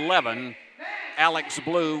with the 11, Alex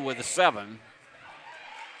Blue with the 7.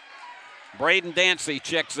 Braden Dancy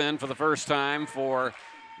checks in for the first time for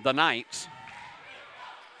the Knights.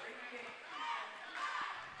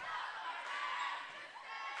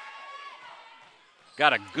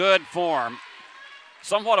 Got a good form.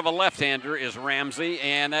 Somewhat of a left-hander is Ramsey,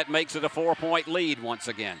 and that makes it a 4-point lead once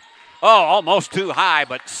again. Oh, almost too high,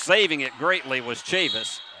 but saving it greatly was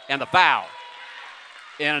Chavis, and the foul.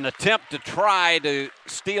 In an attempt to try to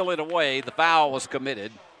steal it away, the foul was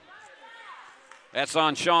committed. That's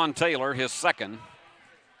on Sean Taylor, his second.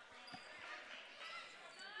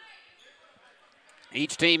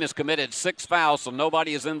 Each team has committed 6 fouls, so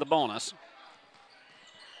nobody is in the bonus.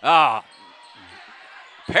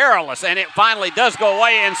 Perilous, and it finally does go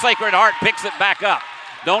away, and Sacred Heart picks it back up.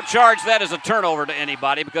 Don't charge that as a turnover to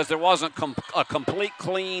anybody because there wasn't a complete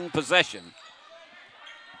clean possession.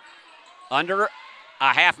 Under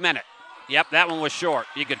a half minute. Yep, that one was short.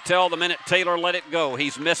 You could tell the minute Taylor let it go.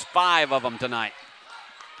 He's missed 5 of them tonight.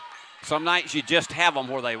 Some nights you just have them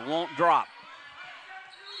where they won't drop.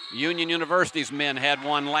 Union University's men had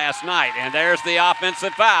one last night, and there's the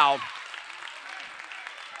offensive foul.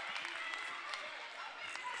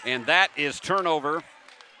 And that is turnover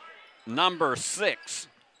number 6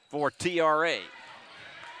 for TRA.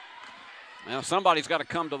 Now somebody's got to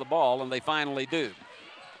come to the ball, and they finally do.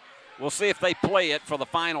 We'll see if they play it for the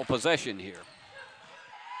final possession here.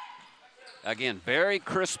 Again, very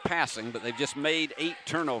crisp passing, but they've just made 8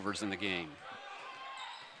 turnovers in the game.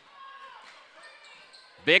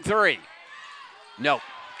 Big 3. Nope,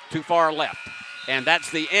 too far left. And that's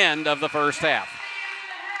the end of the first half.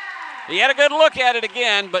 He had a good look at it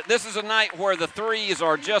again, but this is a night where the threes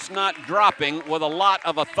are just not dropping with a lot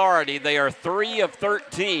of authority. They are 3 of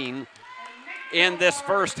 13 in this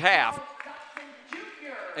first half.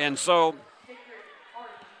 And so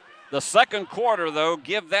the second quarter, though,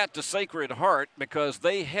 give that to Sacred Heart because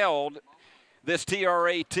they held this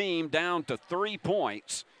TRA team down to 3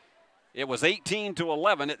 points. It was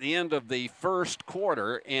 18-11 at the end of the first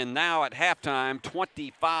quarter, and now at halftime,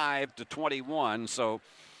 25-21. So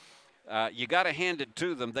you got to hand it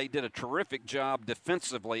to them. They did a terrific job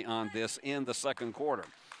defensively on this in the second quarter.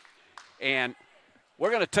 And we're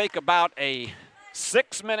going to take about a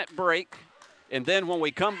 6-minute break. And then when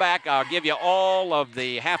we come back, I'll give you all of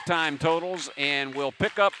the halftime totals, and we'll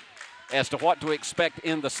pick up as to what to expect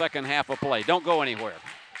in the second half of play. Don't go anywhere.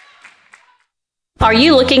 Are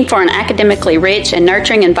you looking for an academically rich and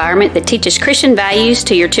nurturing environment that teaches Christian values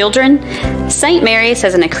to your children? St. Mary's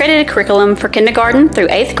has an accredited curriculum for kindergarten through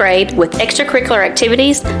 8th grade with extracurricular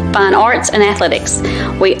activities, fine arts, and athletics.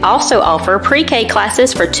 We also offer pre-K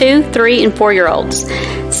classes for 2, 3, and 4-year-olds.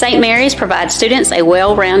 St. Mary's provides students a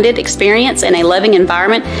well-rounded experience in a loving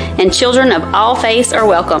environment, and children of all faiths are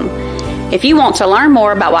welcome. If you want to learn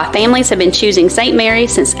more about why families have been choosing St.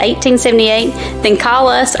 Mary's since 1878, then call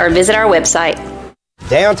us or visit our website.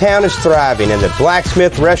 Downtown is thriving, and the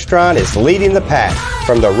Blacksmith Restaurant is leading the pack.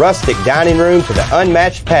 From the rustic dining room to the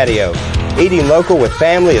unmatched patio, eating local with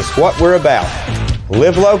family is what we're about.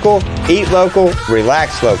 Live local, eat local,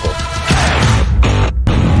 relax local.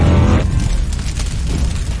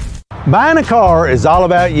 Buying a car is all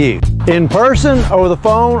about you. In person, over the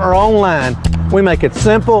phone, or online, we make it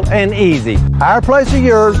simple and easy. Our place or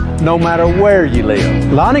yours, no matter where you live.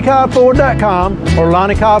 LonnieCobbFord.com or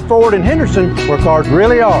Lonnie Cobb Ford in Henderson, where cars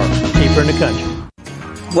really are cheaper in the country.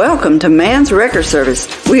 Welcome to Man's Wrecker Service.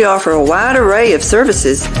 We offer a wide array of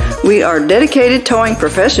services. We are dedicated towing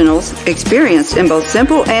professionals, experienced in both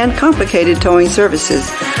simple and complicated towing services.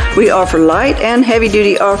 We offer light and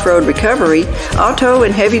heavy-duty off-road recovery, auto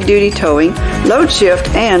and heavy-duty towing, load shift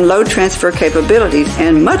and load transfer capabilities,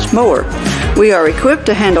 and much more. We are equipped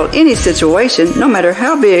to handle any situation, no matter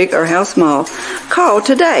how big or how small. Call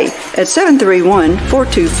today at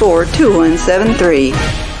 731-424-2173.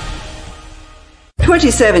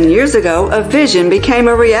 27 years ago, a vision became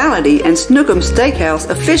a reality and Snookum Steakhouse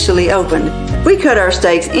officially opened. We cut our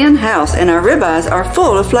steaks in-house and our ribeyes are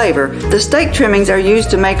full of flavor. The steak trimmings are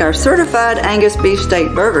used to make our certified Angus beef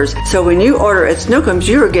steak burgers, so when you order at Snookum's,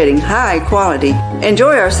 you are getting high quality.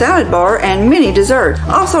 Enjoy our salad bar and mini dessert.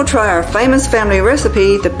 Also try our famous family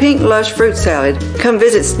recipe, the Pink Lush Fruit Salad. Come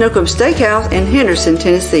visit Snookum Steakhouse in Henderson,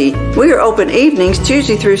 Tennessee. We are open evenings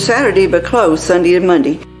Tuesday through Saturday but closed Sunday and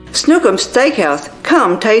Monday. Snookum Steakhouse.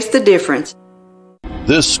 Come taste the difference.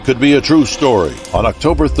 This could be a true story. On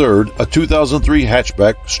October 3rd, a 2003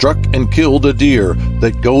 hatchback struck and killed a deer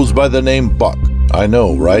that goes by the name Buck. I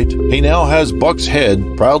know, right? He now has Buck's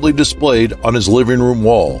head proudly displayed on his living room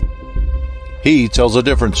wall. He tells a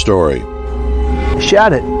different story.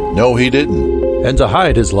 Shot it. No, he didn't. And to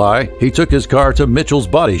hide his lie, he took his car to Mitchell's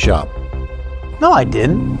body shop. No, I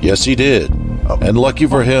didn't. Yes, he did. And lucky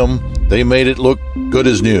for him, they made it look good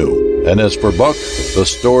as new. And as for Buck, the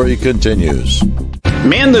story continues.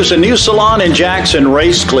 Men, there's a new salon in Jackson,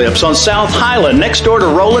 Race Clips, on South Highland, next door to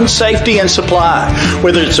Roland Safety and Supply.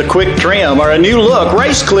 Whether it's a quick trim or a new look,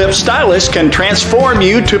 Race Clips stylists can transform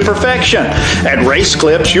you to perfection. At Race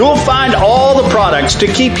Clips, you'll find all the products to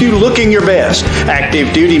keep you looking your best.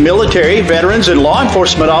 Active duty military, veterans, and law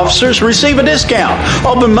enforcement officers receive a discount.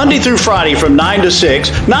 Open Monday through Friday from 9 to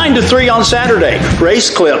 6, 9 to 3 on Saturday. Race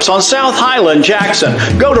Clips on South Highland, Jackson.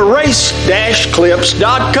 Go to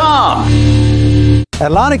race-clips.com.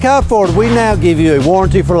 At Lonnie Cobb Ford, we now give you a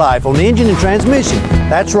warranty for life on the engine and transmission.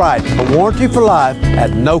 That's right, a warranty for life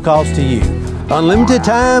at no cost to you. Unlimited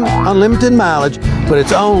time, unlimited mileage, but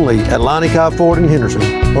it's only at Lonnie Cobb Ford in Henderson,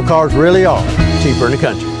 where cars really are cheaper in the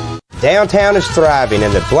country. Downtown is thriving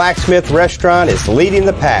and the Blacksmith Restaurant is leading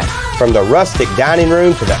the pack. From the rustic dining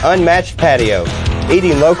room to the unmatched patio,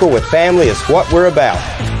 eating local with family is what we're about.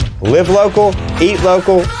 Live local, eat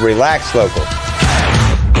local, relax local.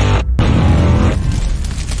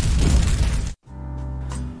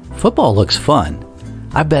 Football looks fun.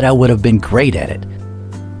 I bet I would have been great at it.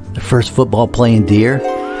 The first football playing deer,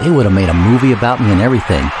 they would have made a movie about me and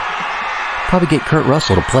everything. Probably get Kurt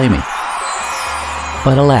Russell to play me.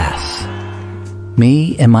 But alas,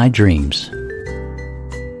 me and my dreams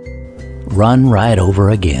run right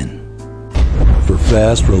over again. For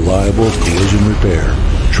fast, reliable collision repair,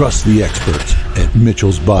 trust the experts at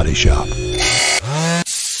Mitchell's Body Shop.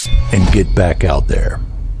 And get back out there.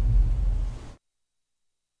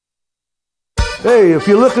 Hey, if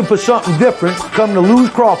you're looking for something different, come to Lou's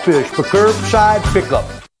Crawfish for curbside pickup.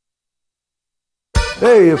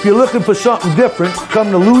 Hey, if you're looking for something different, come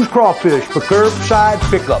to Lou's Crawfish for curbside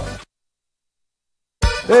pickup.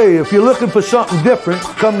 Hey, if you're looking for something different,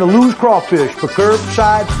 come to Lou's Crawfish for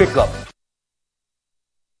curbside pickup.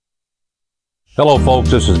 Hello, folks.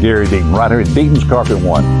 This is Gary Deaton, right here at Deaton's Carpet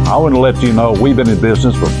One. I want to let you know we've been in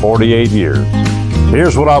business for 48 years.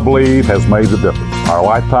 Here's what I believe has made the difference. Our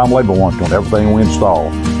lifetime labor warranty on everything we install.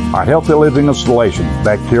 Our healthy living installations,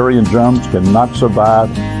 bacteria and germs cannot survive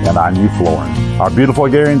in our new flooring. Our beautiful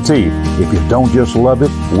guarantee, if you don't just love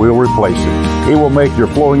it, we'll replace it. It will make your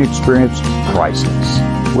flooring experience priceless.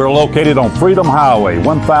 We're located on Freedom Highway,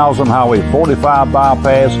 1000 Highway 45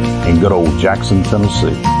 bypass in good old Jackson,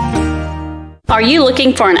 Tennessee. Are you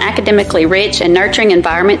looking for an academically rich and nurturing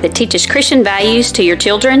environment that teaches Christian values to your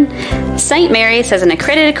children? St. Mary's has an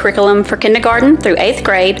accredited curriculum for kindergarten through 8th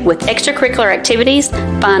grade with extracurricular activities,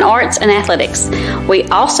 fine arts, and athletics. We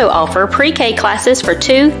also offer pre-K classes for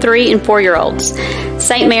 2, 3, and 4-year-olds.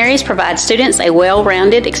 St. Mary's provides students a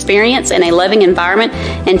well-rounded experience in a loving environment,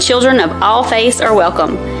 and children of all faiths are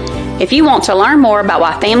welcome. If you want to learn more about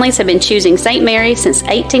why families have been choosing St. Mary's since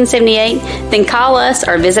 1878, then call us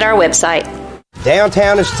or visit our website.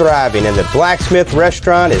 Downtown is thriving and the Blacksmith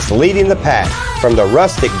Restaurant is leading the pack. From the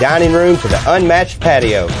rustic dining room to the unmatched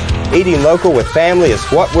patio, eating local with family is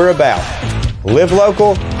what we're about. Live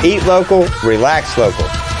local, eat local, relax local.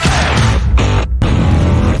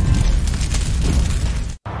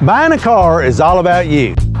 Buying a car is all about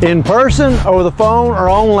you. In person, over the phone, or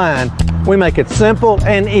online, we make it simple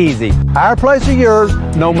and easy. Our place or yours,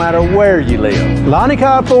 no matter where you live.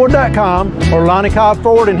 LonnieCobbFord.com or Lonnie Cobb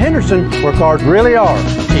Ford in Henderson, where cars really are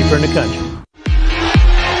cheaper in the country.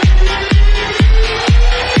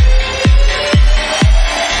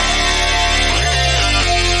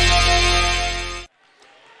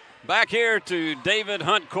 Back here to David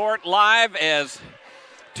Hunt Court live as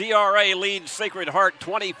TRA leads Sacred Heart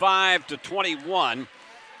 25-21.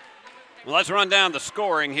 Well, let's run down the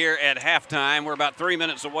scoring here at halftime. We're about 3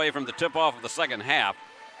 minutes away from the tip-off of the second half.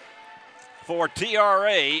 For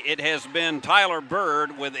TRA, it has been Tyler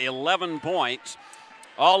Bird with 11 points.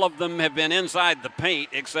 All of them have been inside the paint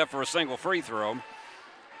except for a single free throw.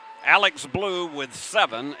 Alex Blue with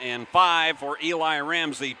 7 and 5 for Eli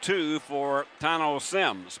Ramsey, 2 for Tano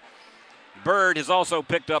Sims. Bird has also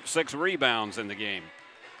picked up 6 rebounds in the game.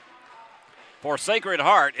 For Sacred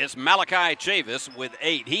Heart, it's Malachi Chavis with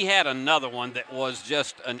 8. He had another one that was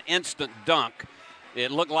just an instant dunk.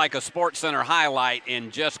 It looked like a SportsCenter highlight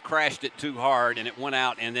and just crashed it too hard, and it went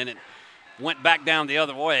out, and then it went back down the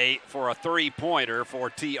other way for a three-pointer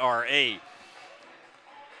for TRA.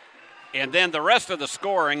 And then the rest of the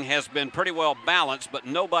scoring has been pretty well balanced, but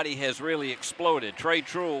nobody has really exploded. Trey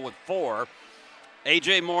Truell with 4.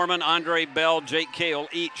 A.J. Mormon, Andre Bell, Jake Cale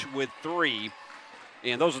each with 3.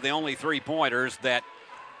 And those are the only 3-pointers that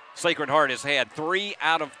Sacred Heart has had. 3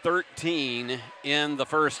 out of 13 in the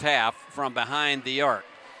first half from behind the arc.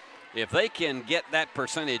 If they can get that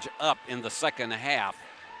percentage up in the second half,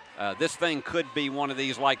 this thing could be one of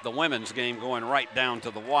these like the women's game going right down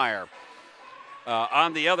to the wire.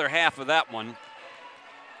 On the other half of that one,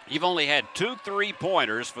 you've only had 2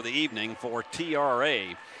 3-pointers for the evening for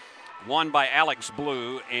TRA. One by Alex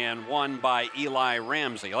Blue and one by Eli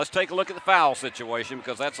Ramsey. Let's take a look at the foul situation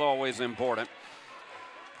because that's always important.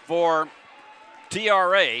 For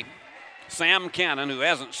TRA, Sam Cannon, who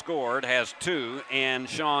hasn't scored, has 2, and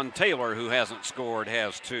Sean Taylor, who hasn't scored,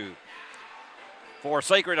 has 2. For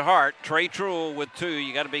Sacred Heart, Trey Truell with 2.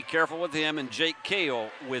 You got to be careful with him, and Jake Cale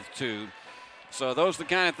with 2. So those are the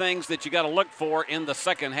kind of things that you got to look for in the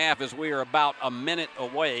second half as we are about a minute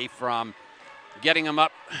away from getting them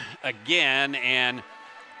up again, and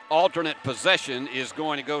alternate possession is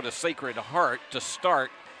going to go to Sacred Heart to start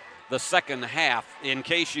the second half. In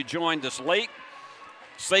case you joined us late,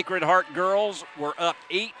 Sacred Heart girls were up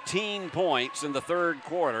 18 points in the third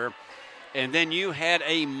quarter, and then you had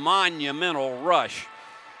a monumental rush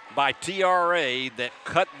by TRA that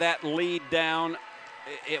cut that lead down.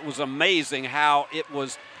 It was amazing how it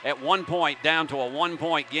was at one point down to a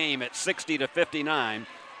 1-point game at 60-59.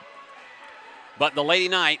 But the Lady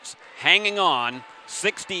Knights hanging on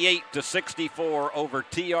 68-64 over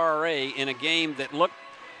TRA in a game that looked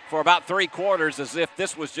for about 3 quarters as if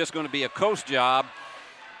this was just going to be a coast job.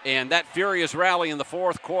 And that furious rally in the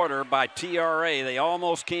fourth quarter by TRA, they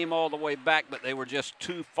almost came all the way back, but they were just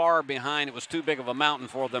too far behind. It was too big of a mountain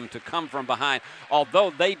for them to come from behind, although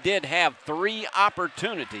they did have 3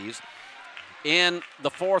 opportunities in the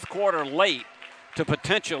fourth quarter late to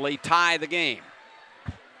potentially tie the game.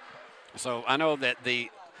 So I know that the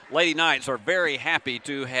Lady Knights are very happy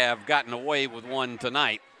to have gotten away with one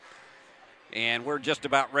tonight. And we're just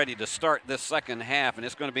about ready to start this second half, and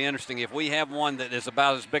it's going to be interesting. If we have one that is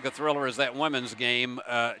about as big a thriller as that women's game,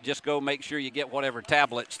 just go make sure you get whatever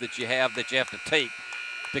tablets that you have to take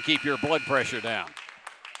to keep your blood pressure down.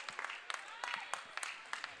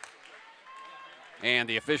 And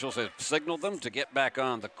the officials have signaled them to get back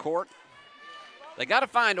on the court. They got to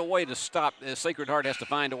find a way to stop. Sacred Heart has to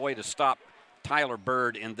find a way to stop Tyler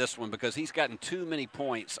Bird in this one because he's gotten too many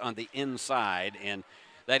points on the inside, and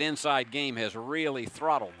that inside game has really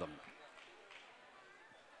throttled them.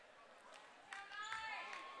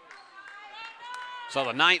 So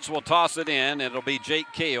the Knights will toss it in. It'll be Jake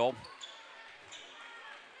Cale,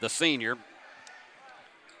 the senior.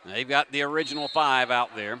 They've got the original 5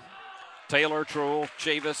 out there. Taylor, Truell,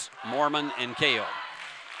 Chavis, Mormon, and Cale.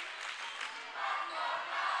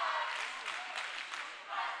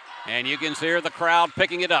 And you can hear the crowd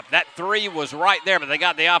picking it up. That 3 was right there, but they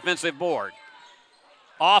got the offensive board.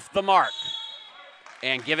 Off the mark.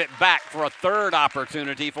 And give it back for a third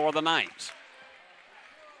opportunity for the Knights.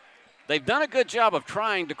 They've done a good job of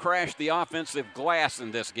trying to crash the offensive glass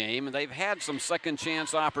in this game, and they've had some second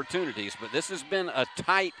chance opportunities, but this has been a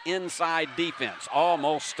tight inside defense,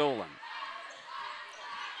 almost stolen.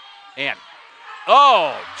 And,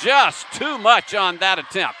 oh, just too much on that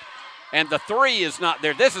attempt. And the 3 is not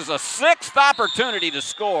there. This is a 6th opportunity to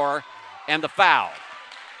score, and the foul.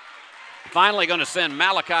 Finally going to send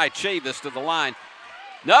Malachi Chavis to the line.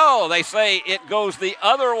 No, they say it goes the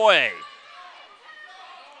other way.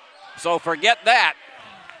 So forget that.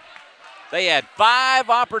 They had 5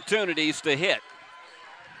 opportunities to hit.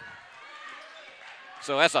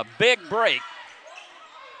 So that's a big break.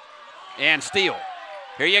 And steal.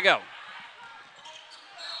 Here you go.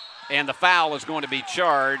 And the foul is going to be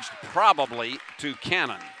charged probably to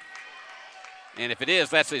Cannon. And if it is,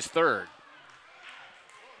 that's his 3rd.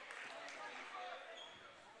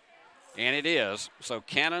 And it is. So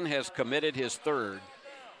Cannon has committed his 3rd.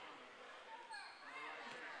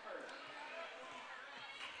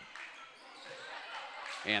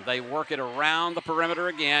 And they work it around the perimeter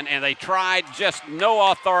again, and they tried, just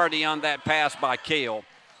no authority on that pass by Cale.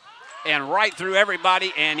 And right through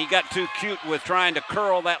everybody, and he got too cute with trying to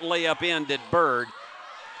curl that layup in, did Bird.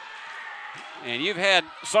 And you've had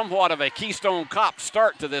somewhat of a Keystone Cop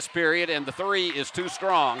start to this period, and the 3 is too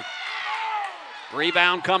strong.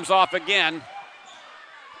 Rebound comes off again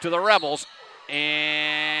to the Rebels,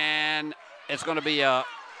 and it's going to be a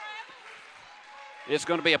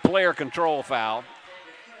player control foul.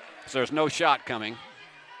 So there's no shot coming.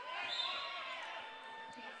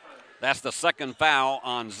 That's the 2nd foul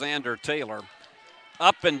on Xander Taylor.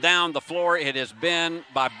 up and down the floor. It has been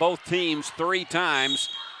by both teams 3 times,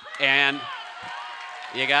 and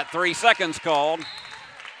you got 3 seconds called.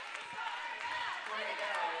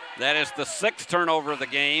 That is the 6th turnover of the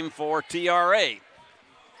game for TRA.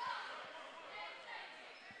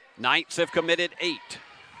 Knights have committed 8.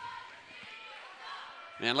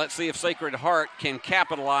 And let's see if Sacred Heart can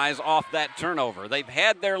capitalize off that turnover. They've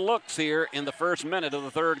had their looks here in the first minute of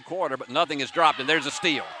the 3rd quarter, but nothing is dropped, and there's a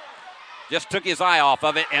steal. Just took his eye off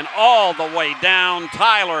of it, and all the way down,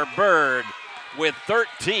 Tyler Bird with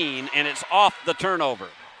 13, and it's off the turnover.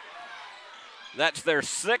 That's their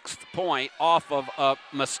 6th point off of a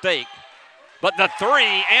mistake. But the 3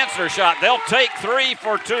 answer shot, they'll take 3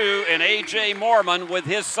 for 2, and A.J. Mormon with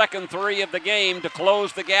his 2nd 3 of the game to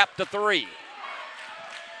close the gap to 3.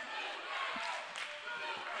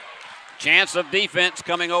 Chance of defense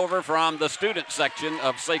coming over from the student section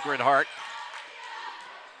of Sacred Heart.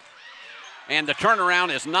 And the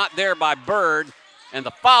turnaround is not there by Bird, and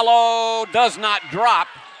the follow does not drop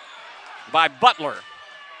by Butler.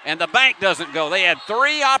 And the bank doesn't go. They had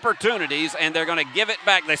 3 opportunities, and they're going to give it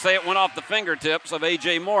back. They say it went off the fingertips of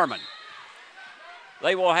A.J. Mormon.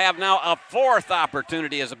 They will have now a 4th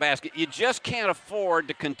opportunity as a basket. You just can't afford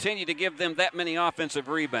to continue to give them that many offensive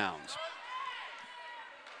rebounds.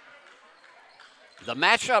 The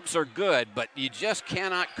matchups are good, but you just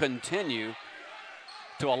cannot continue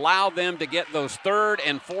to allow them to get those 3rd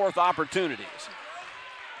and 4th opportunities.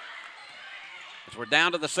 As we're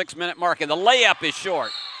down to the 6-minute mark, and the layup is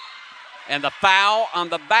short. And the foul on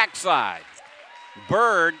the backside.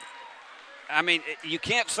 Bird, I mean, you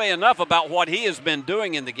can't say enough about what he has been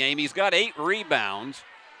doing in the game. He's got 8 rebounds,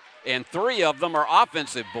 and 3 of them are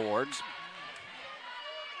offensive boards.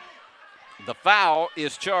 The foul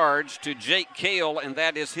is charged to Jake Cale, and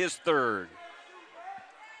that is his 3rd.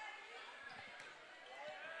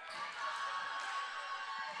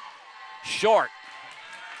 Short.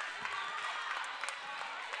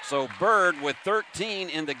 So Bird with 13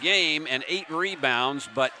 in the game and 8 rebounds,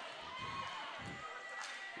 but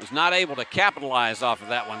was not able to capitalize off of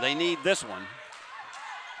that one. They need this one.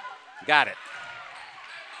 Got it.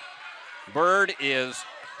 Bird is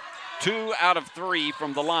 2 out of 3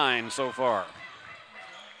 from the line so far.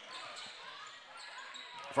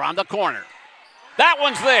 From the corner. That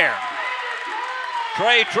one's there.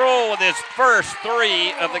 Trey Troll with his first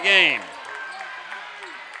 3 of the game.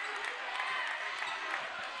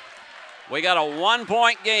 We got a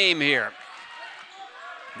 1-point game here.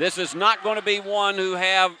 This is not going to be one who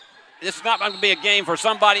have, this is not going to be a game for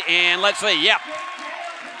somebody, and let's see, yep.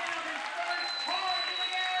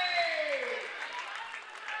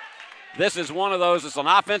 This is one of those, it's an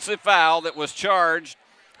offensive foul that was charged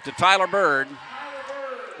to Tyler Bird.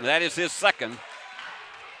 That is his 2nd.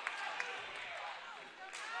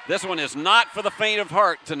 This one is not for the faint of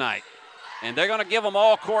heart tonight, and they're going to give them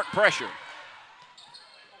all court pressure.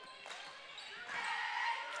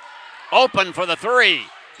 Open for the 3.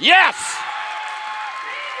 Yes!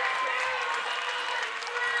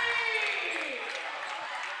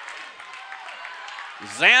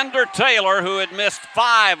 Xander Taylor, who had missed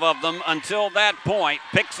 5 of them until that point,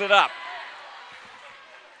 picks it up.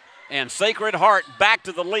 And Sacred Heart back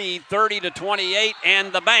to the lead, 30-28,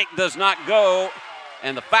 and the bank does not go,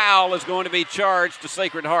 and the foul is going to be charged to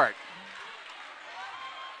Sacred Heart.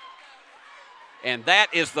 And that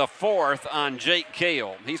is the 4th on Jake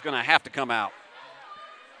Cale. He's going to have to come out.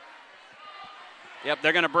 Yep,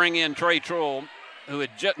 they're going to bring in Trey Troll, who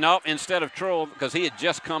had just, no, instead of Troll, because he had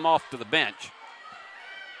just come off to the bench.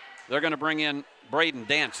 They're going to bring in Braden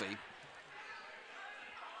Dancy.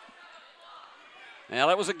 Now,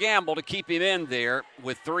 that was a gamble to keep him in there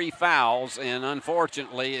with 3 fouls, and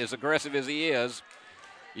unfortunately, as aggressive as he is,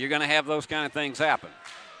 you're going to have those kind of things happen.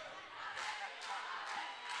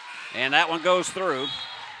 And that one goes through.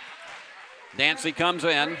 Dancy comes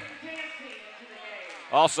in.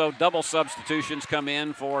 Also, double substitutions come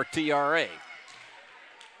in for TRA.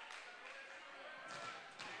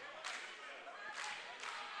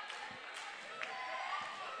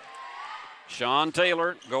 Sean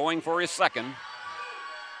Taylor going for his 2nd.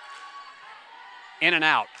 In and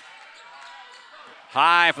out.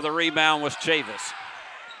 High for the rebound was Chavis.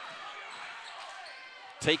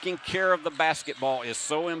 Taking care of the basketball is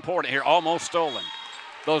so important here. Almost stolen.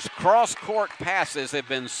 Those cross-court passes have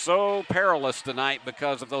been so perilous tonight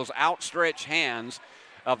because of those outstretched hands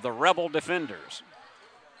of the Rebel defenders.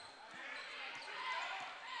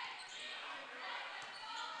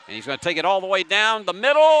 And he's going to take it all the way down the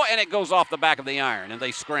middle, and it goes off the back of the iron, and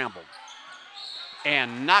they scrambled.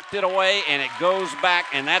 And knocked it away, and it goes back,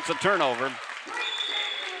 and that's a turnover.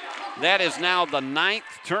 That is now the 9th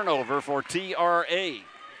turnover for TRA.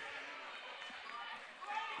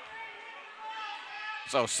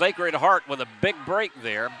 So Sacred Heart with a big break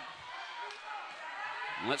there.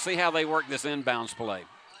 Let's see how they work this inbounds play.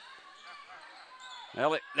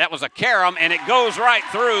 Well, that was a carom, and it goes right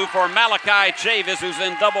through for Malachi Chavis, who's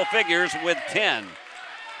in double figures with 10.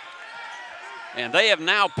 And they have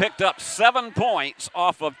now picked up 7 points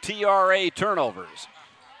off of TRA turnovers.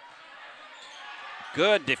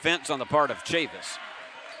 Good defense on the part of Chavis.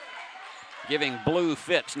 Giving Blue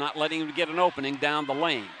fits, not letting him get an opening down the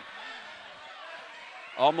lane.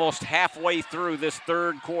 Almost halfway through this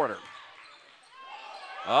third quarter.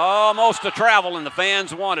 Almost a travel, and the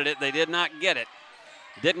fans wanted it. They did not get it.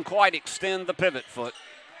 Didn't quite extend the pivot foot.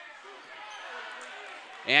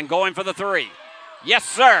 And going for the three. Yes,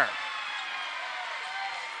 sir.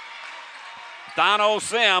 Dono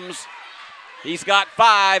Sims, he's got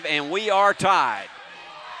 5, and we are tied.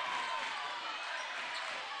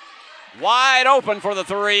 Wide open for the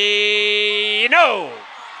three. No.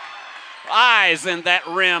 Eyes in that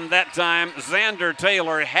rim that time. Xander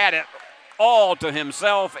Taylor had it all to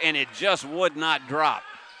himself, and it just would not drop.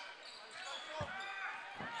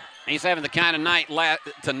 He's having the kind of night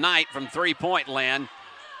tonight from three-point land.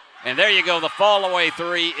 And there you go, the fall-away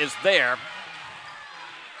three is there.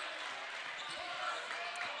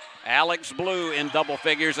 Alex Blue in double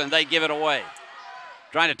figures, and they give it away.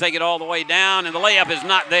 Trying to take it all the way down, and the layup is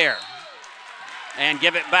not there. And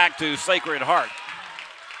give it back to Sacred Heart.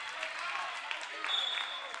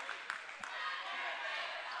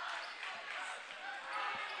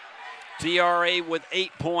 TRA with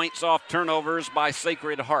 8 points off turnovers by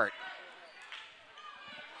Sacred Heart.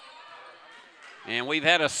 And we've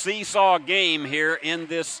had a seesaw game here in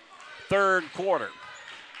this third quarter.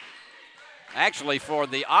 Actually, for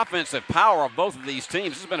the offensive power of both of these teams,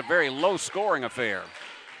 this has been a very low-scoring affair.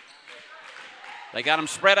 They got them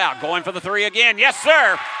spread out, going for the three again. Yes,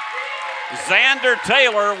 sir. Xander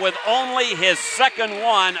Taylor with only his second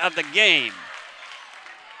one of the game.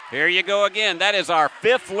 Here you go again. That is our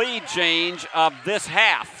 5th lead change of this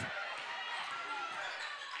half.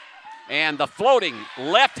 And the floating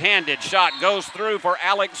left-handed shot goes through for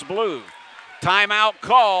Alex Blue. Timeout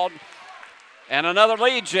called. And another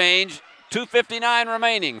lead change. 2:59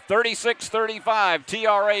 remaining. 36-35.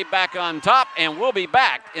 TRA back on top, and we'll be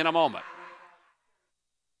back in a moment.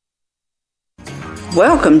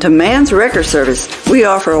 Welcome to Man's Wrecker Service. We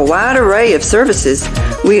offer a wide array of services.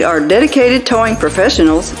 We are dedicated towing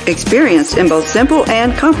professionals, experienced in both simple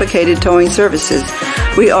and complicated towing services.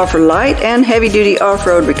 We offer light and heavy-duty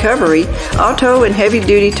off-road recovery, auto and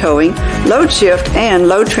heavy-duty towing, load shift and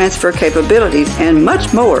load transfer capabilities, and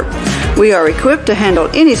much more. We are equipped to handle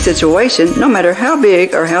any situation, no matter how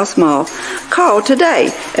big or how small. Call today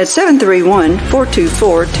at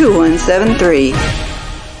 731-424-2173.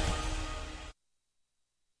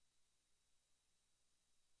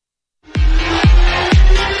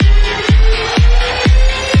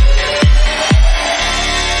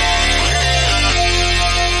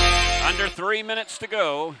 To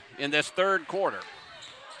go in this third quarter.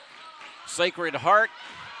 Sacred Heart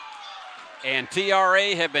and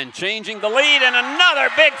TRA have been changing the lead, and another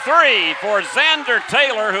big three for Xander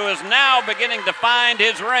Taylor, who is now beginning to find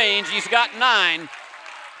his range. He's got 9.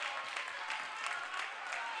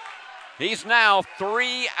 He's now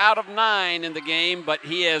 3 out of 9 in the game, but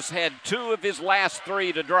he has had 2 of his last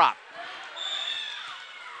 3 to drop.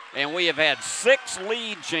 And we have had 6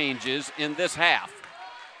 lead changes in this half.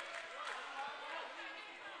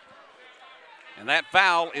 And that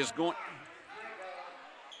foul is going.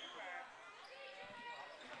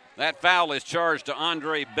 That foul is charged to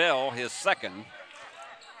Andre Bell, his second.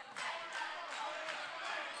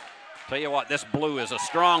 Tell you what, this Blue is a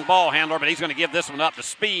strong ball handler, but he's going to give this one up. The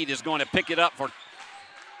speed is going to pick it up for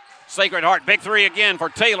Sacred Heart. Big three again for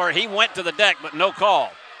Taylor. He went to the deck, but no call.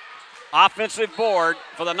 Offensive board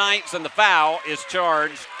for the Knights, and the foul is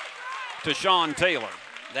charged to Sean Taylor.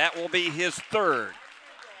 That will be his 3rd.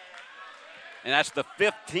 And that's the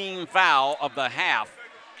 5th team foul of the half.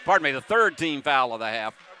 Pardon me, the 3rd team foul of the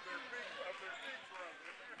half.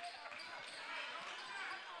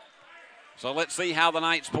 So let's see how the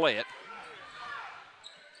Knights play it.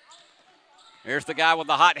 Here's the guy with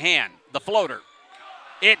the hot hand, the floater.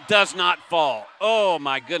 It does not fall. Oh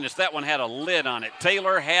my goodness, that one had a lid on it.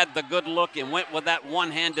 Taylor had the good look and went with that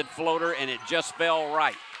one-handed floater, and it just fell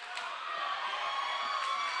right.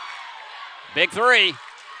 Big three,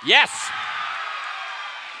 yes.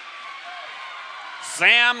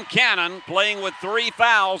 Sam Cannon playing with 3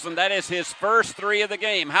 fouls, and that is his first 3 of the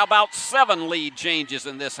game. How about 7 lead changes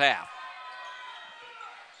in this half?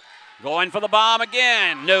 Going for the bomb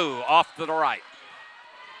again. No, off to the right.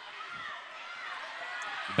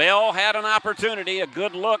 Bell had an opportunity, a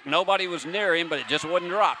good look. Nobody was near him, but it just wouldn't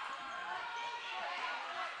drop.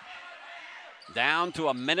 Down to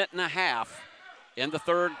a minute and a half in the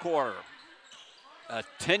third quarter. A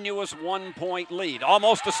tenuous 1-point lead,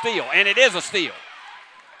 almost a steal, and it is a steal.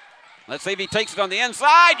 Let's see if he takes it on the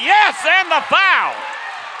inside. Yes, and the foul.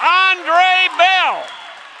 Andre Bell.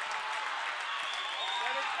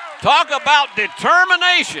 Talk about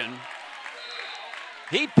determination.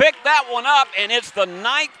 He picked that one up, and it's the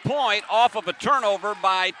 9th point off of a turnover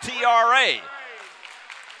by TRA.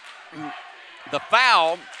 The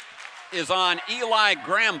foul is on Eli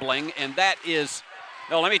Grambling, and that is,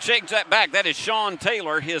 no, let me change that back. That is Sean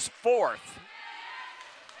Taylor, his 4th.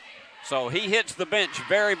 So he hits the bench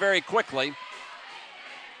very, very quickly.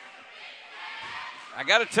 I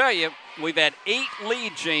got to tell you, we've had 8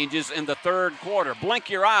 lead changes in the third quarter. Blink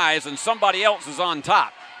your eyes, and somebody else is on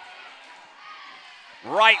top.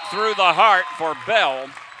 Right through the heart for Bell.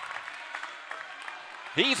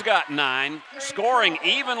 He's got 9, scoring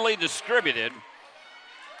evenly distributed.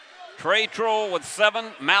 Trey Troll with 7,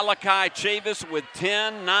 Malachi Chavis with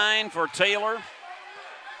 10, 9 for Taylor,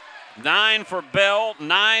 9 for Bell,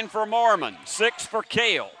 9 for Mormon, 6 for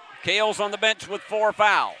Kale. Kale's on the bench with 4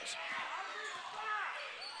 fouls.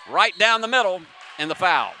 Right down the middle, and the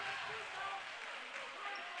foul.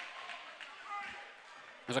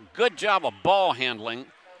 There's a good job of ball handling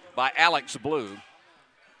by Alex Blue.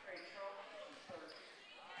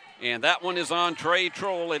 And that one is on Trey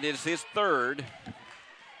Troll. It is his 3rd.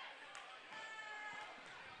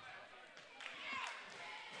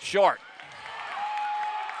 Short.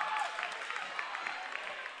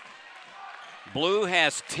 Blue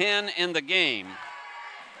has 10 in the game.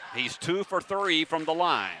 He's 2 for 3 from the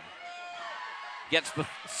line. Gets the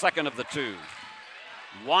second of the 2.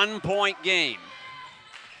 1-point game.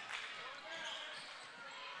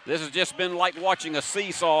 This has just been like watching a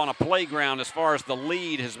seesaw on a playground as far as the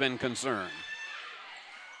lead has been concerned.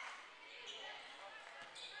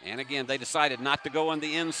 And again, they decided not to go on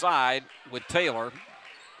the inside with Taylor.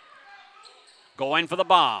 Going for the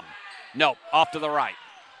bomb. Nope, off to the right.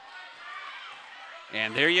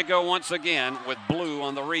 And there you go once again with Blue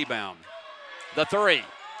on the rebound. The 3,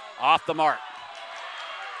 off the mark.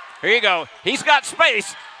 Here you go. He's got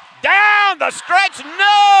space. Down the stretch.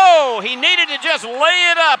 No! He needed to just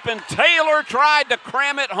lay it up, and Taylor tried to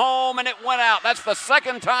cram it home, and it went out. That's the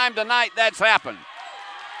 2nd time tonight that's happened.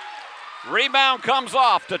 Rebound comes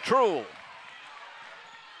off to Truhl.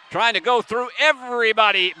 Trying to go through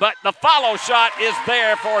everybody, but the follow shot is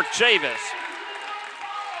there for Chavis.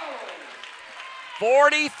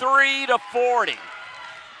 43-40.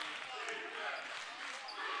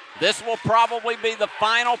 This will probably be the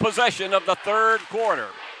final possession of the third quarter.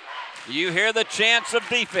 You hear the chants of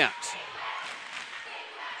defense.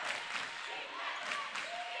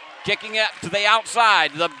 Kicking it to the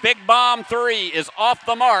outside. The big bomb 3 is off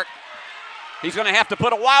the mark. He's going to have to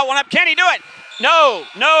put a wild one up. Can he do it? No,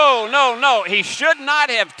 no, no, no. He should not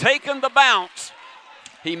have taken the bounce.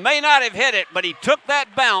 He may not have hit it, but he took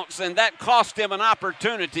that bounce, and that cost him an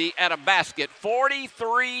opportunity at a basket.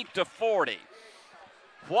 43-40.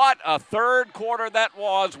 What a third quarter that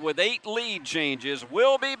was with 8 lead changes.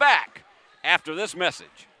 We'll be back after this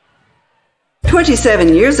message.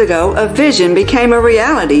 27 years ago, a vision became a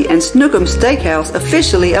reality and Snookum Steakhouse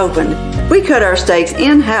officially opened. We cut our steaks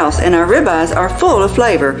in-house and our ribeyes are full of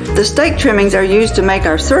flavor. The steak trimmings are used to make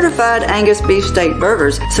our certified Angus beef steak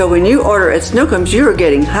burgers, so when you order at Snookum's, you are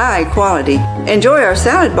getting high quality. Enjoy our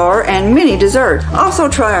salad bar and mini dessert. Also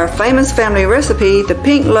try our famous family recipe, the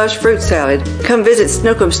Pink Lush Fruit Salad. Come visit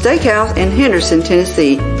Snookum Steakhouse in Henderson,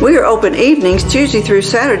 Tennessee. We are open evenings Tuesday through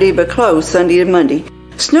Saturday but closed Sunday to Monday.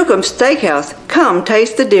 Snookum Steakhouse, come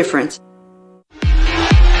taste the difference.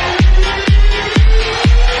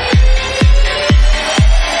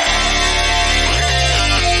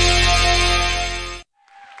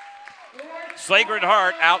 Sacred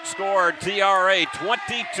Heart outscored TRA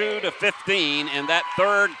 22-15 in that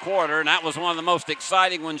third quarter, and that was one of the most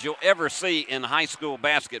exciting ones you'll ever see in high school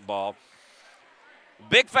basketball.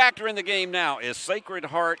 Big factor in the game now is Sacred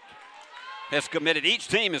Heart has committed, each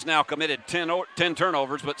team has now committed 10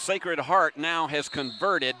 turnovers, but Sacred Heart now has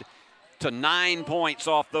converted to 9 points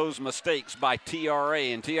off those mistakes by TRA,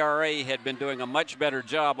 and TRA had been doing a much better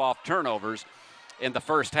job off turnovers in the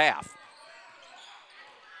first half.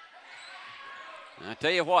 I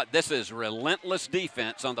tell you what, this is relentless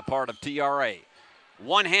defense on the part of TRA.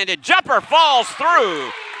 One-handed jumper falls through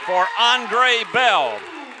for Andre Bell.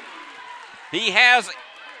 He has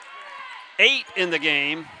 8 in the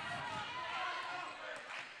game.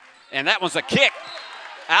 And that was a kick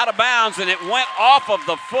out of bounds, and it went off of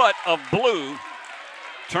the foot of Blue.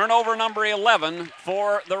 Turnover number 11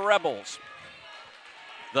 for the Rebels.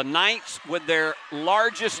 The Knights with their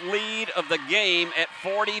largest lead of the game at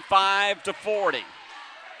 45-40.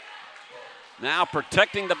 Now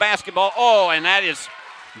protecting the basketball. Oh, and that is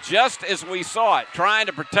just as we saw it, trying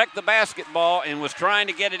to protect the basketball and was trying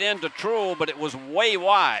to get it into Truhl, but it was way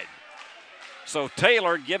wide. So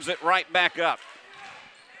Taylor gives it right back up.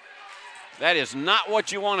 That is not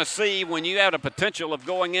what you want to see when you have the potential of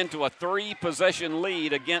going into a 3-possession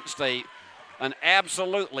lead against an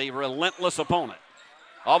absolutely relentless opponent.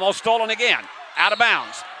 Almost stolen again, out of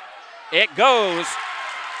bounds. It goes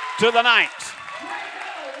to the Knights.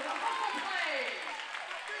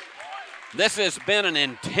 This has been an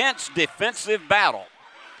intense defensive battle.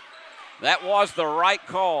 That was the right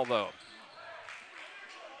call, though.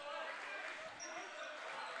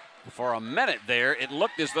 For a minute there, it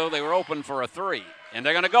looked as though they were open for a 3. And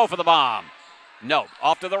they're going to go for the bomb. No,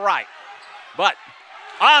 off to the right. But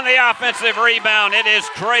on the offensive rebound, it is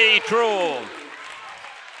Trey Truhl.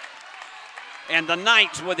 And the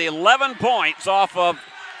Knights with 11 points off of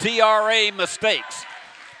TRA mistakes.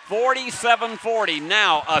 47-40,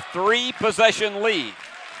 now a 3-possession lead.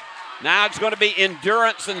 Now it's going to be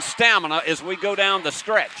endurance and stamina as we go down the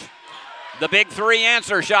stretch. The big 3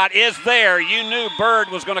 answer shot is there. You knew Bird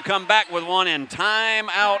was going to come back with one, and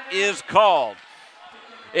timeout is called.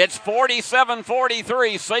 It's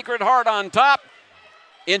 47-43, Sacred Heart on top.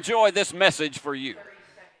 Enjoy this message for you.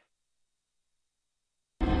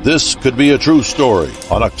 This could be a true story.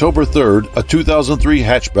 On October 3rd, a 2003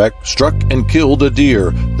 hatchback struck and killed a deer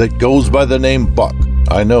that goes by the name Buck.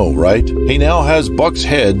 I know, right? He now has Buck's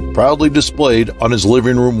head proudly displayed on his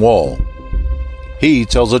living room wall. He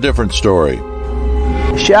tells a different story.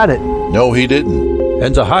 Shot it. No, he didn't.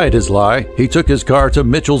 And to hide his lie, he took his car to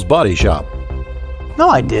Mitchell's body shop. No,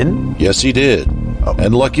 I didn't. Yes, he did.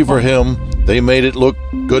 And lucky for him, they made it look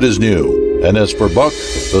good as new. And as for Buck,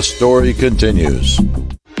 the story continues.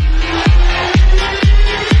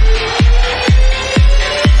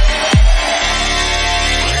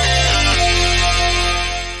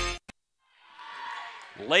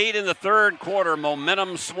 Late in the third quarter,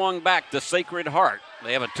 momentum swung back to Sacred Heart.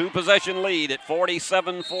 They have a 2-possession lead at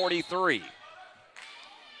 47-43.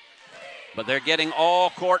 But they're getting all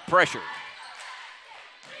court pressure.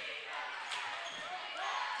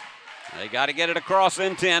 They got to get it across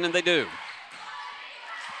in 10, and they do.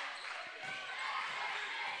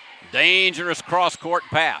 Dangerous cross-court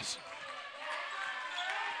pass.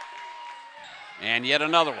 And yet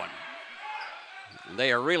another one.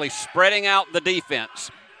 They are really spreading out the defense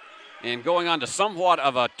and going on to somewhat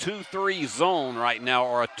of a 2-3 zone right now,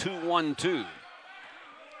 or a 2-1-2.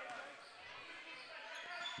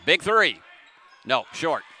 Big 3. No,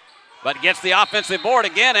 short. But gets the offensive board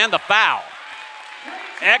again, and the foul.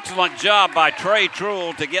 Excellent job by Trey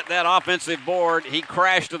Truhl to get that offensive board. He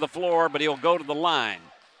crashed to the floor, but he'll go to the line.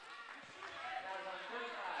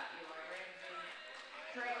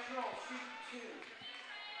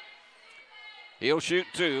 He'll shoot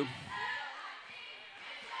 2.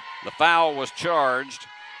 The foul was charged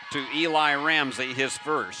to Eli Ramsey, his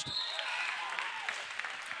first.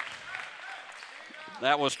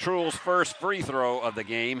 That was Truhl's first free throw of the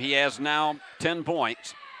game. He has now 10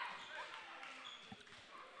 points.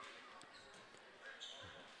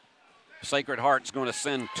 Sacred Heart's going to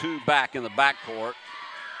send 2 back in the backcourt.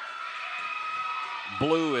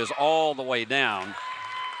 Blue is all the way down.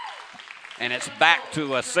 And it's back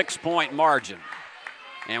to a 6-point margin.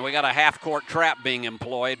 And we got a half-court trap being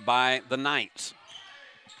employed by the Knights.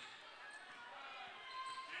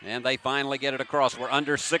 And they finally get it across. We're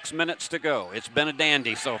under 6 minutes to go. It's been a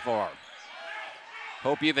dandy so far.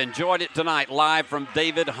 Hope you've enjoyed it tonight, live from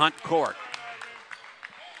David Hunt Court.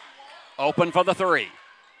 Open for the 3.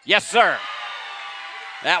 Yes, sir.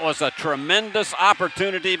 That was a tremendous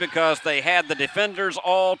opportunity because they had the defenders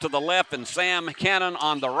all to the left and Sam Cannon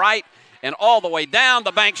on the right. And all the way down,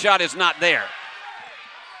 the bank shot is not there.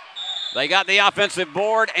 They got the offensive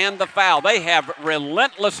board and the foul. They have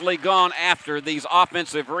relentlessly gone after these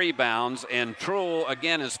offensive rebounds, and Truhl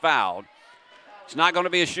again is fouled. It's not going to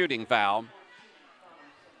be a shooting foul.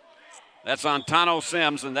 That's on Tano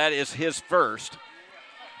Sims, and that is his first.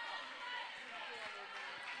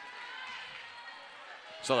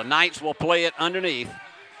 So the Knights will play it underneath.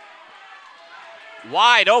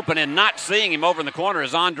 Wide open and not seeing him over in the corner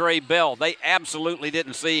is Andre Bell. They absolutely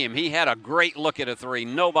didn't see him. He had a great look at a 3.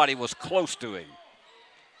 Nobody was close to him.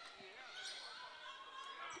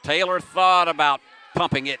 Taylor thought about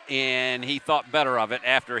pumping it, and he thought better of it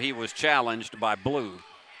after he was challenged by Blue.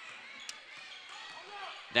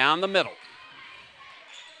 Down the middle.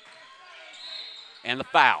 And the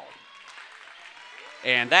foul.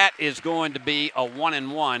 And that is going to be a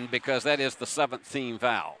 1-and-1 because that is the 7th team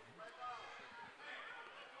foul.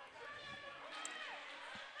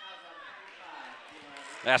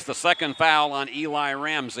 That's the second foul on Eli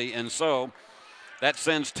Ramsey, and so that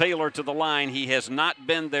sends Taylor to the line. He has not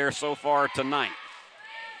been there so far tonight.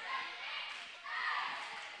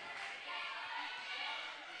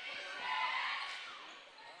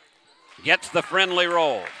 Gets the friendly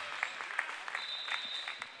roll.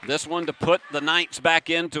 This one to put the Knights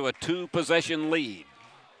back into a 2-possession lead.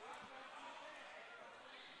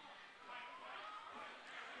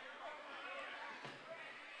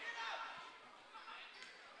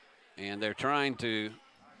 And they're trying to,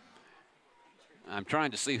 I'm trying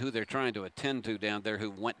to see who they're trying to attend to down there who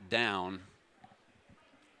went down.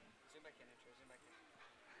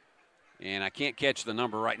 And I can't catch the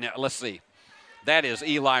number right now. Let's see. That is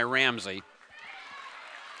Eli Ramsey,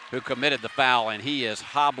 who committed the foul, and he is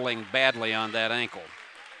hobbling badly on that ankle.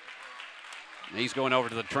 He's going over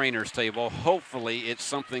to the trainer's table. Hopefully it's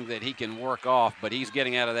something that he can work off, but he's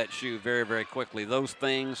getting out of that shoe very, very quickly. Those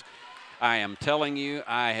things, I am telling you,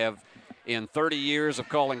 I have, in 30 years of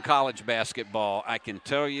calling college basketball, I can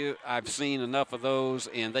tell you I've seen enough of those,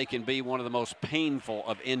 and they can be one of the most painful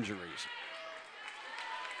of injuries.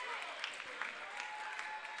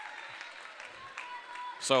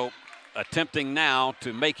 So attempting now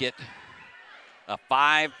to make it a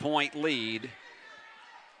 5-point lead,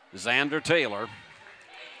 Xander Taylor.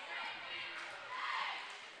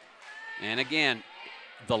 And again,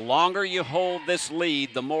 the longer you hold this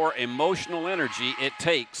lead, the more emotional energy it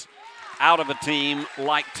takes out of a team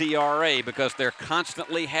like TRA because they're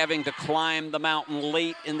constantly having to climb the mountain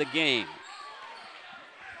late in the game.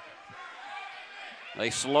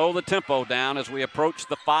 They slow the tempo down as we approach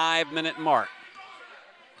the 5-minute mark.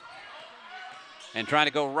 And trying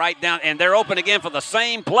to go right down, and they're open again for the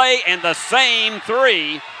same play and the same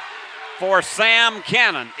three for Sam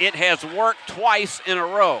Cannon. It has worked twice in a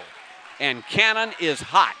row, and Cannon is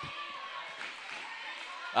hot.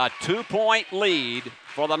 A 2-point lead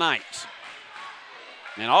for the Knights.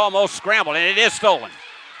 And almost scrambled, and it is stolen.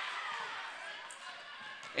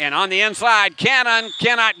 And on the inside, Cannon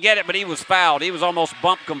cannot get it, but he was fouled. He was almost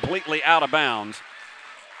bumped completely out of bounds.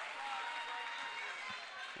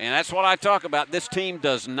 And that's what I talk about. This team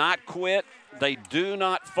does not quit. They do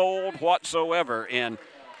not fold whatsoever. And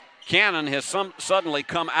Cannon has suddenly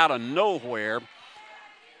come out of nowhere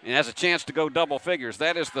and has a chance to go double figures.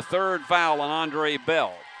 That is the 3rd foul on Andre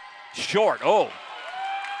Bell. Short,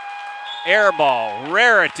 air ball,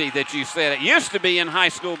 rarity that you said. It used to be in high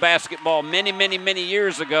school basketball many, many, many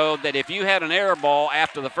years ago that if you had an air ball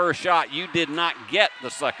after the first shot, you did not get the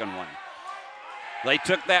second one. They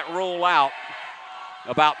took that rule out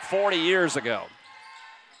about 40 years ago.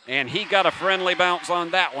 And he got a friendly bounce on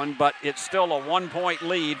that one, but it's still a 1-point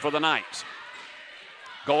lead for the Knights.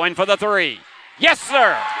 Going for the 3. Yes,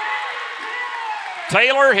 sir!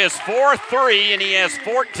 Taylor, his 4th 3, and he has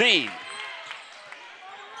 14.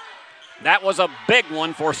 That was a big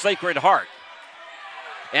one for Sacred Heart.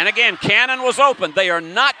 And again, Cannon was open. They are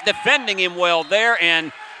not defending him well there,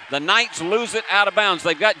 and the Knights lose it out of bounds.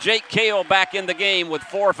 They've got Jake Cale back in the game with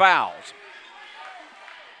 4 fouls.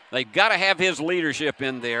 They've got to have his leadership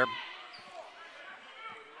in there.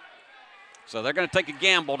 So they're going to take a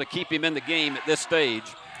gamble to keep him in the game at this stage.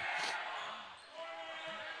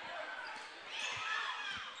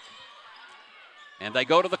 And they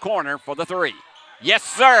go to the corner for the 3. Yes,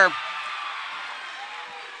 sir.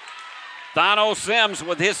 Thano Sims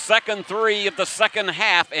with his 2nd 3 of the second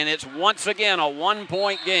half, and it's once again a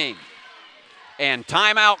 1-point game. And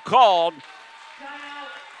timeout called.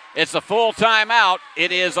 It's a full timeout.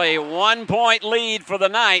 It is a 1-point lead for the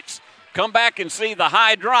Knights. Come back and see the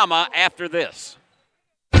high drama after this.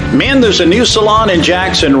 Men, there's a new salon in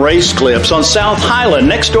Jackson, Race Clips, on South Highland,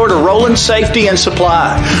 next door to Roland Safety and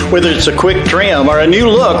Supply. Whether it's a quick trim or a new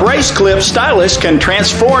look, Race Clips stylists can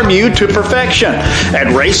transform you to perfection.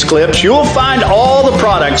 At Race Clips, you'll find all the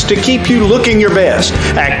products to keep you looking your best.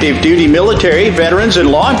 Active duty military, veterans,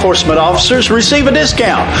 and law enforcement officers receive a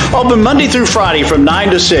discount. Open Monday through Friday from 9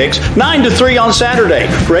 to 6, 9 to 3 on Saturday.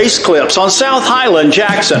 Race Clips on South Highland,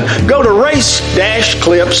 Jackson. Go to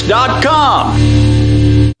race-clips.com.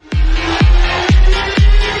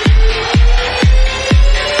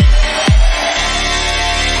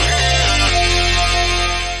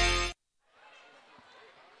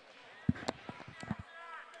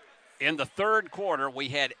 In the 3rd quarter, we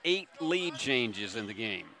had 8 lead changes in the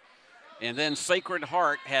game. And then Sacred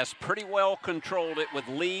Heart has pretty well controlled it with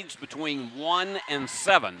leads between 1 and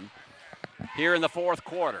 7. here in the fourth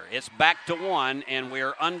quarter. It's back to 1, and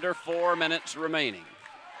we're under 4 minutes remaining.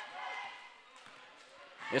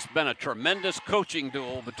 It's been a tremendous coaching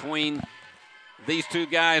duel between these two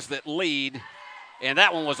guys that lead, and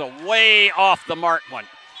that one was a way off the mark one.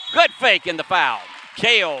 Good fake in the foul.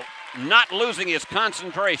 Kale not losing his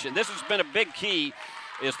concentration. This has been a big key,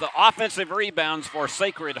 is the offensive rebounds for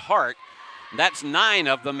Sacred Heart. That's 9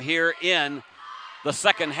 of them here in the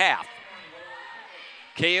second half.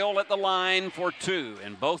 Kale at the line for 2,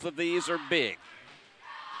 and both of these are big.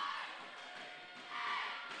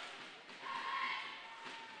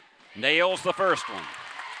 Nails the first one.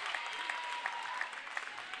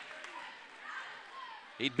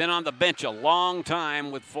 He'd been on the bench a long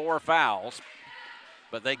time with 4 fouls,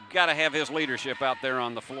 but they got to have his leadership out there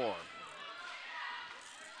on the floor.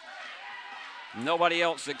 Nobody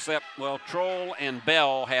else except, well, Troll and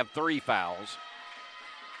Bell have 3 fouls.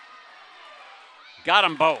 Got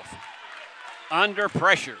them both. Under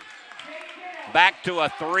pressure. Back to a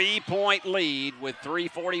 3-point lead with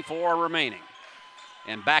 3:44 remaining.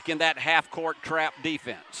 And back in that half-court trap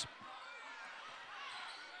defense.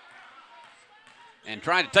 And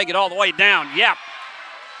trying to take it all the way down. Yep.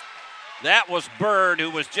 That was Bird,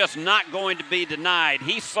 who was just not going to be denied.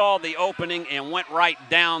 He saw the opening and went right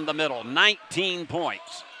down the middle. 19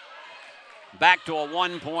 points. Back to a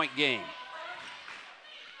 1-point game.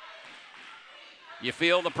 You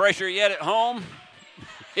feel the pressure yet at home?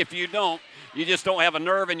 If you don't, you just don't have a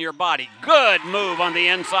nerve in your body. Good move on the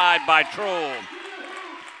inside by Truhl.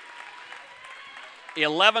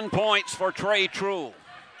 11 points for Trey Truhl.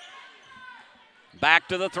 Back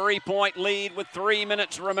to the 3-point lead with 3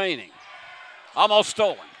 minutes remaining. Almost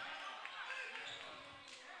stolen.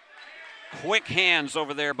 Quick hands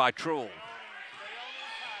over there by Truhl.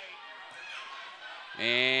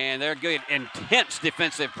 And they're good. Intense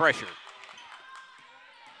defensive pressure.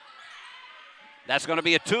 That's going to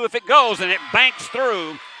be a 2 if it goes, and it banks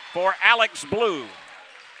through for Alex Blue.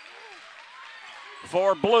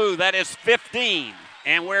 For Blue, that is 15.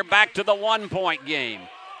 And we're back to the 1-point game.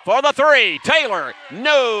 For the 3, Taylor,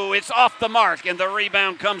 no, it's off the mark, and the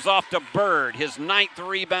rebound comes off to Bird, his 9th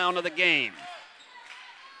rebound of the game.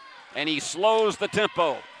 And he slows the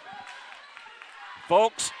tempo.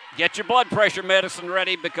 Folks, get your blood pressure medicine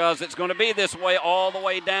ready, because it's going to be this way all the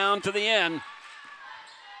way down to the end.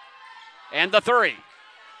 And the 3.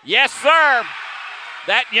 Yes, sir.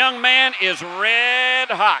 That young man is red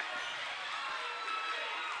hot.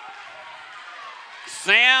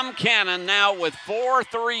 Sam Cannon now with 4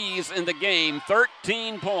 threes in the game,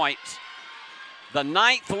 13 points. The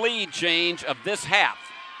 9th lead change of this half.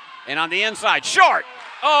 And on the inside, short.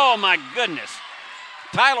 Oh, my goodness.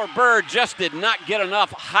 Tyler Bird just did not get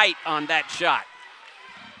enough height on that shot.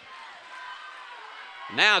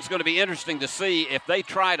 Now it's going to be interesting to see if they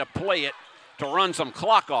try to play it to run some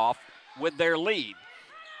clock off with their lead.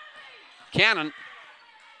 Cannon,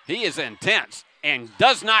 he is intense and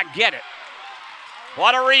does not get it.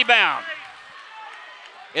 What a rebound.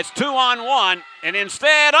 It's 2-on-1, and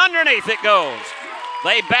instead underneath it goes.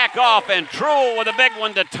 They back off, and Truhl with a big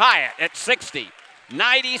one to tie it at 60.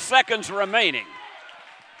 90 seconds remaining.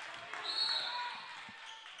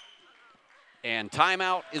 And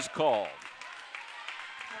timeout is called.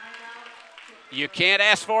 You can't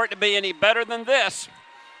ask for it to be any better than this.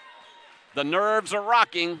 The nerves are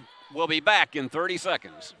rocking. We'll be back in 30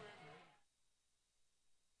 seconds.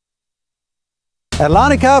 At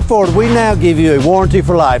Lonnie Cobb Ford, we now give you a warranty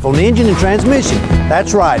for life on the engine and transmission.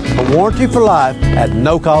 That's right, a warranty for life at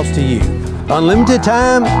no cost to you. Unlimited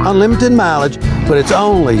time, unlimited mileage, but it's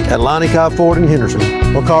only at Lonnie Cobb Ford in Henderson,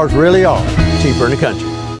 where cars really are cheaper in the country.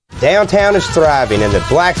 Downtown is thriving, and the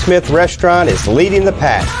Blacksmith Restaurant is leading the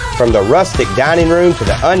pack. From the rustic dining room to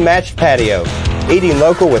the unmatched patio, eating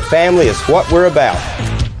local with family is what we're about.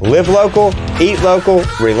 Live local, eat local,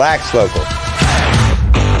 relax local.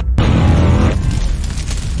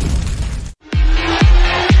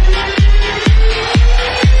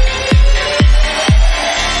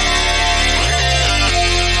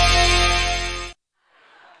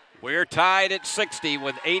 We're tied at 60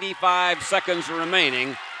 with 85 seconds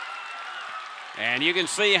remaining. And you can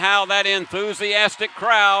see how that enthusiastic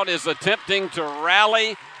crowd is attempting to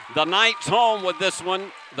rally the Knights home with this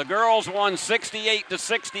one. The girls won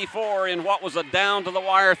 68-64 in what was a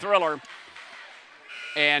down-to-the-wire thriller.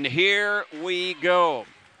 And here we go.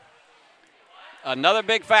 Another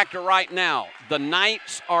big factor right now, the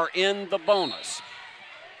Knights are in the bonus.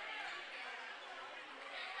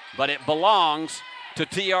 But it belongs to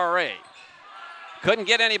TRA. Couldn't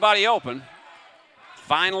get anybody open.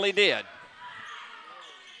 Finally did.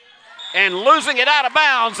 And losing it out of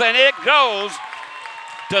bounds, and it goes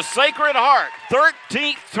to Sacred Heart.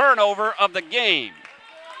 13th turnover of the game.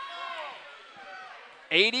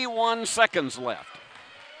 81 seconds left.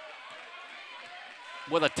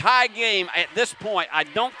 With a tie game at this point, I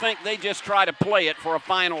don't think they just try to play it for a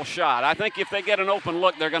final shot. I think if they get an open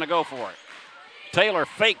look, they're going to go for it. Taylor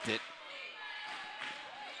faked it.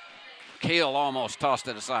 Kale almost tossed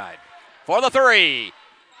it aside. For the three.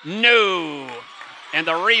 No. And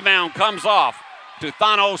the rebound comes off to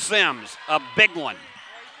Thano Sims. A big one.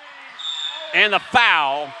 And the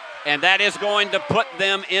foul, and that is going to put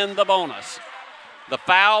them in the bonus. The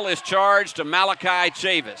foul is charged to Malachi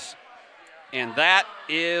Chavis. And that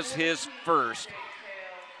is his first.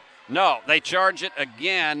 No, they charge it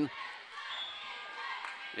again.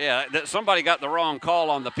 Yeah, somebody got the wrong call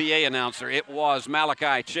on the PA announcer. It was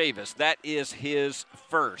Malachi Chavis. That is his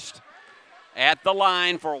first. At the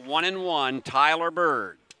line for 1-and-1, Tyler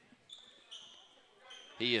Bird.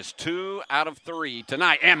 He is 2 out of 3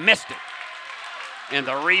 tonight and missed it. And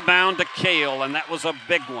the rebound to Kale, and that was a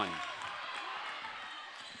big one.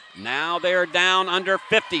 Now they're down under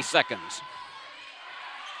 50 seconds.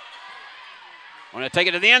 Want to take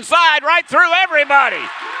it to the inside, right through everybody.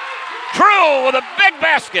 True with a big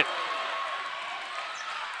basket.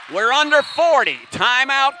 We're under 40.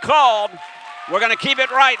 Timeout called. We're going to keep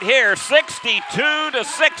it right here,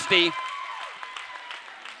 62-60.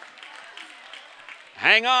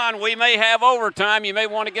 Hang on, we may have overtime. You may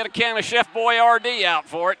want to get a can of Chef Boyardee out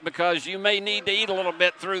for it because you may need to eat a little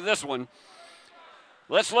bit through this one.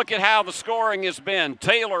 Let's look at how the scoring has been.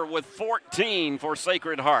 Taylor with 14 for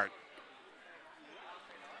Sacred Heart.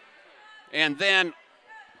 And then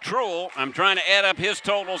Truel, I'm trying to add up his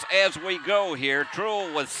totals as we go here.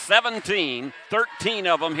 Truel with 17, 13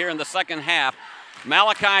 of them here in the second half.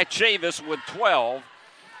 Malachi Chavis with 12,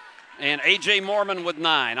 and A.J. Mormon with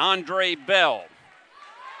 9. Andre Bell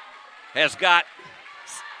has got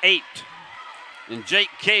 8, and Jake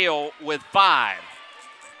Kale with 5.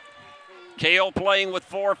 Kale playing with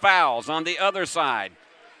 4 fouls on the other side.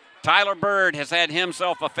 Tyler Bird has had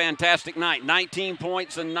himself a fantastic night. 19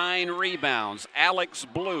 points and 9 rebounds. Alex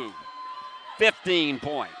Blue, 15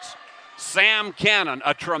 points. Sam Cannon,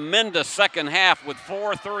 a tremendous second half with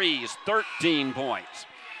 4 threes, 13 points.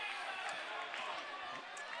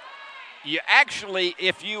 You actually,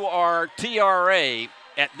 if you are TRA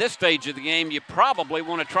at this stage of the game, you probably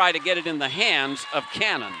want to try to get it in the hands of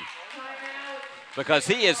Cannon, because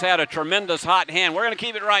he has had a tremendous hot hand. We're going to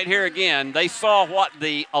keep it right here again. They saw what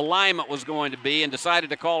the alignment was going to be and decided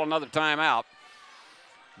to call another timeout.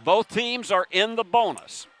 Both teams are in the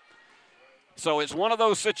bonus. So it's one of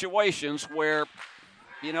those situations where,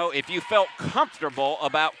 you know, if you felt comfortable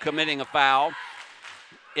about committing a foul,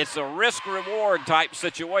 it's a risk-reward type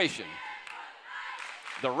situation.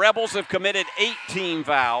 The Rebels have committed 18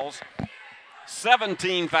 fouls,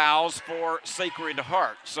 17 fouls for Sacred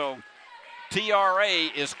Heart. So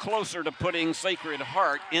TRA is closer to putting Sacred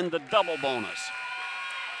Heart in the double bonus.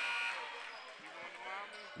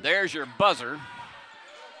 There's your buzzer.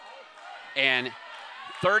 And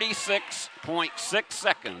 36.6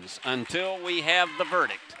 seconds until we have the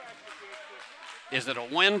verdict. Is it a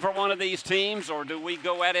win for one of these teams, or do we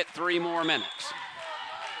go at it 3 more minutes?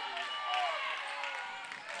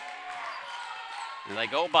 And they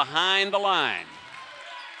go behind the line.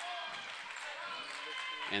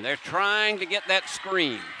 And they're trying to get that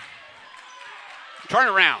screen.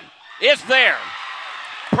 Turnaround. It's there.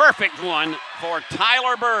 Perfect one for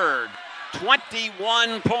Tyler Bird.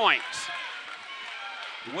 21 points.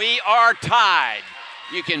 We are tied.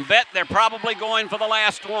 You can bet they're probably going for the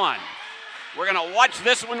last one. We're going to watch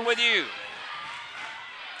this one with you.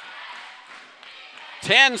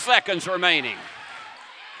 10 seconds remaining.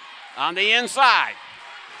 On the inside.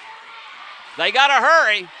 They got to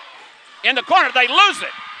hurry. In the corner, they lose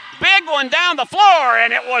it. Big one down the floor,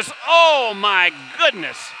 and it was, oh my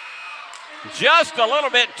goodness, just a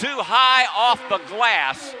little bit too high off the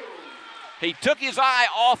glass. He took his eye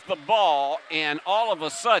off the ball, and all of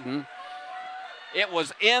a sudden, it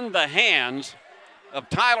was in the hands of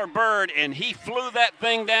Tyler Bird, and he flew that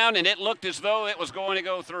thing down, and it looked as though it was going to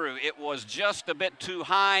go through. It was just a bit too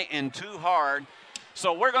high and too hard.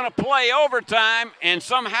 So we're going to play overtime, and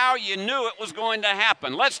somehow you knew it was going to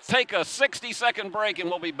happen. Let's take a 60-second break, and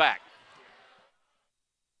we'll be back.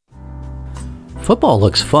 Football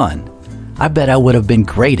looks fun. I bet I would have been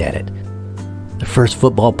great at it. The first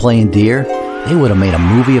football playing deer, they would have made a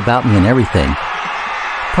movie about me and everything.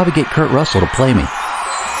 Probably get Kurt Russell to play me.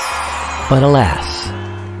 But alas,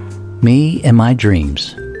 me and my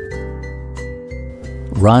dreams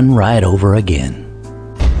run right over again.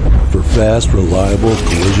 For fast, reliable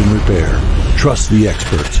collision repair, trust the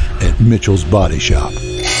experts at Mitchell's Body Shop.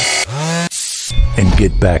 and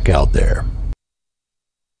get back out there.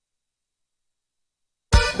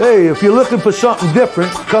 Hey, if you're looking for something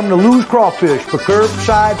different, come to Lou's Crawfish for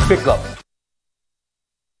curbside pickup.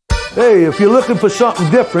 Hey, if you're looking for something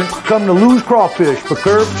different, come to Lou's Crawfish for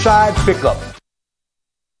curbside pickup.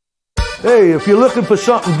 Hey, if you're looking for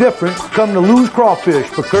something different, come to Lou's Crawfish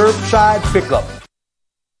for curbside pickup.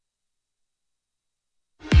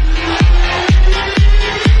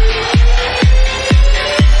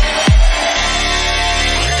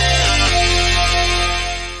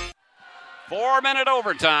 Four-minute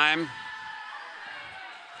overtime.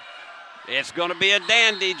 It's going to be a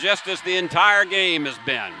dandy just as the entire game has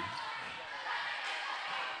been.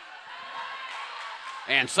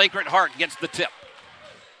 And Sacred Heart gets the tip.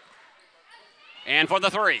 And for the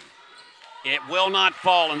three, it will not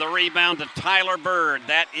fall, and the rebound to Tyler Bird.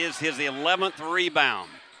 That is his 11th rebound.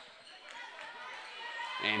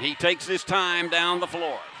 And he takes his time down the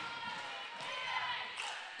floor.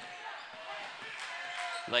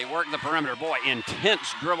 They work the perimeter. Boy,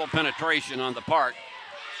 intense dribble penetration on the part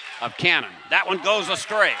of Cannon. That one goes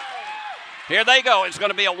astray. Here they go. It's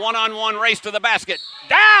going to be a one-on-one race to the basket.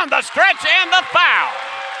 Down the stretch and the foul.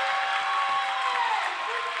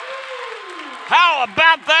 How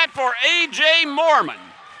about that for A.J. Mormon?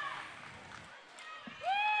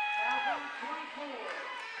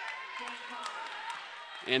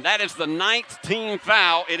 And that is the 9th team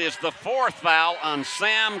foul. It is the 4th foul on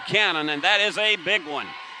Sam Cannon, and that is a big one.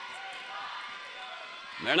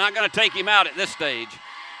 They're not going to take him out at this stage.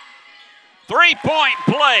 Three-point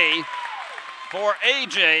play for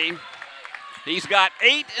A.J. He's got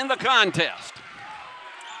 8 in the contest.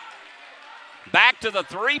 Back to the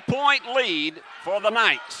three-point lead for the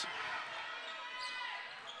Knights.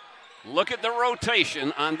 Look at the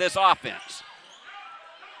rotation on this offense.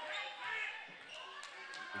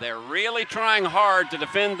 They're really trying hard to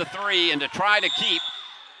defend the three and to try to keep.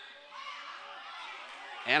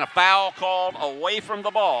 And a foul called away from the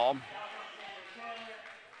ball.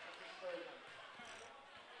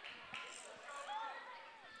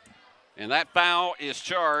 And that foul is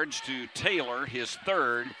charged to Taylor, his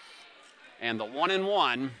 3rd, and the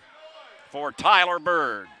 1-and-1 for Tyler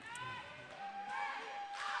Bird.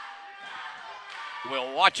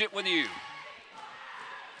 We'll watch it with you.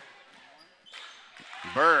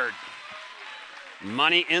 Bird,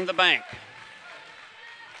 money in the bank.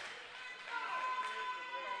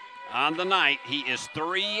 On the night, he is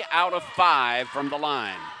 3 out of 5 from the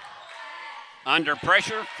line. Under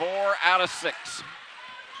pressure, 4 out of 6.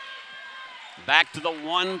 Back to the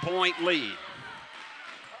 1-point lead.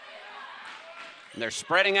 They're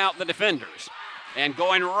spreading out the defenders and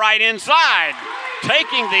going right inside.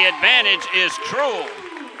 Taking the advantage is Truhl.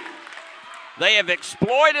 They have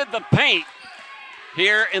exploited the paint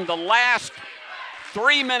here in the last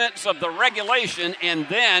 3 minutes of the regulation and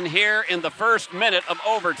then here in the first minute of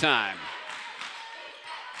overtime.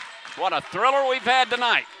 What a thriller we've had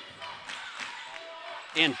tonight.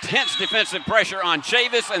 Intense defensive pressure on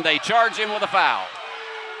Chavis, and they charge him with a foul.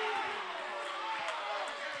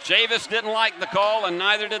 Chavis didn't like the call, and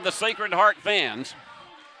neither did the Sacred Heart fans.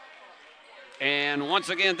 And once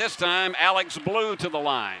again, this time, Alex Blue to the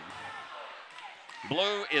line.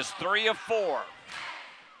 Blue is 3 of 4.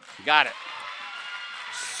 Got it.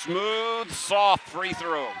 Smooth, soft free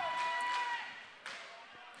throw.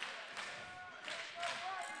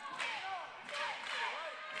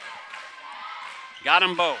 Got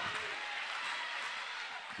them both.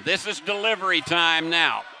 This is delivery time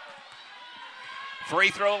now.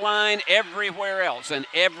 Free throw line everywhere else and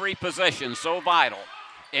every possession so vital.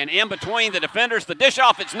 And in between the defenders, the dish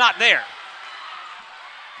off, it's not there.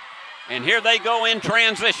 And here they go in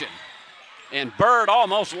transition. And Bird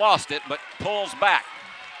almost lost it, but pulls back.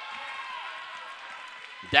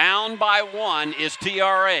 Down by 1 is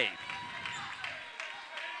TRA.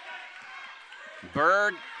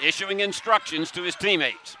 Bird issuing instructions to his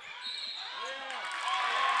teammates.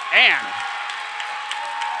 And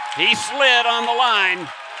he slid on the line.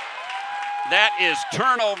 That is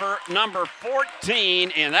turnover number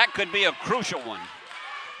 14, and that could be a crucial one.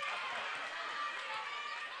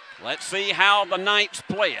 Let's see how the Knights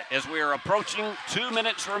play it as we are approaching 2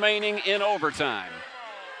 minutes remaining in overtime.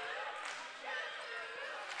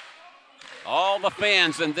 All the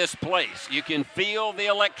fans in this place, you can feel the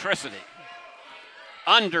electricity.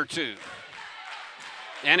 Under 2.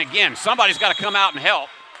 And again, somebody's got to come out and help.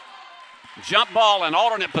 Jump ball and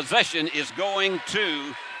alternate possession is going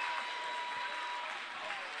to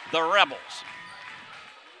the Rebels.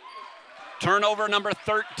 Turnover number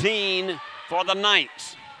 13 for the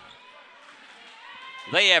Knights.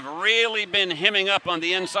 They have really been hemming up on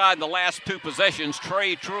the inside the last 2 possessions.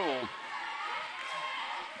 Trey Truhl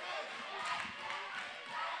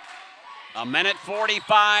A minute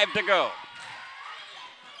 45 to go.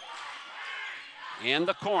 In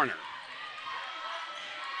the corner.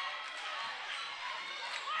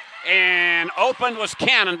 And open was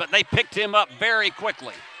Cannon, but they picked him up very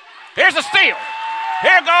quickly. Here's a steal.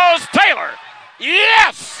 Here goes Taylor.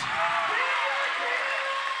 Yes!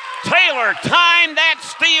 Taylor timed that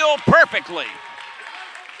steal perfectly.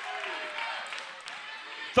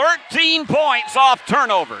 13 points off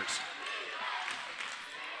turnovers.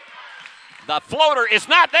 The floater is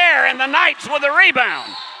not there, and the Knights with a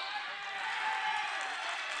rebound.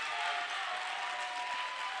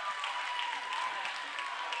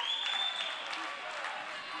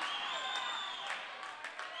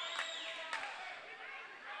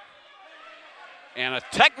 And a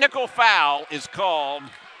technical foul is called.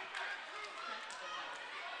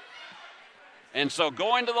 And so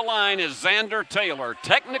going to the line is Xander Taylor.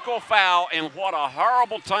 Technical foul, and what a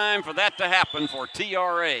horrible time for that to happen for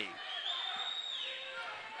TRA.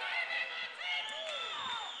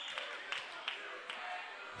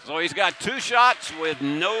 So he's got 2 shots with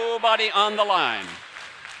nobody on the line.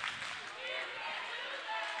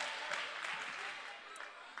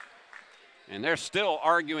 And they're still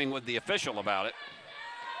arguing with the official about it.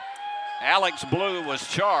 Alex Blue was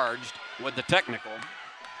charged with the technical.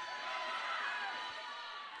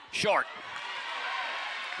 Short.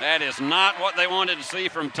 That is not what they wanted to see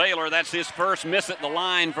from Taylor. That's his first miss at the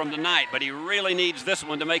line from the night, but he really needs this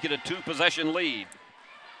one to make it a 2-possession lead.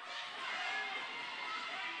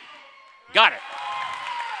 Got it.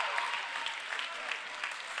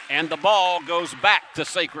 And the ball goes back to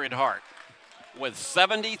Sacred Heart with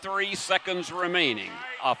 73 seconds remaining,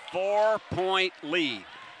 a 4-point lead.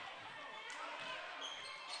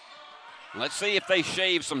 Let's see if they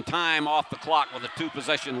shave some time off the clock with a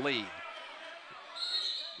 2-possession lead.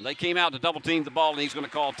 They came out to double team the ball, and he's going to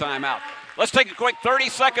call timeout. Let's take a quick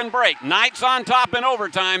 30-second break. Knights on top in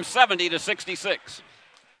overtime, 70-66.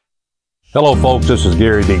 Hello, folks. This is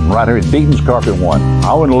Gary Deaton, right here at Deaton's Carpet One.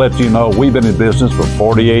 I want to let you know we've been in business for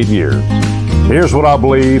 48 years. Here's what I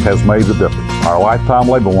believe has made the difference. Our lifetime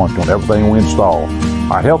labor warranty on everything we install.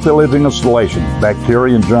 Our healthy living installations,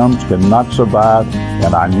 bacteria and germs cannot survive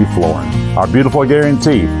in our new flooring. Our beautiful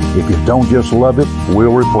guarantee, if you don't just love it,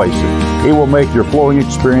 we'll replace it. It will make your flooring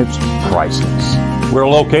experience priceless. We're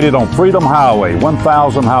located on Freedom Highway,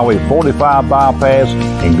 1000 Highway 45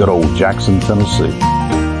 bypass in good old Jackson, Tennessee.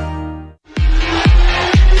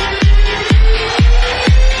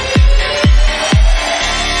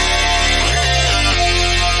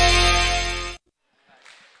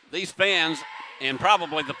 These fans and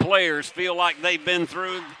probably the players feel like they've been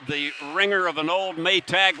through the ringer of an old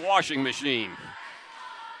Maytag washing machine.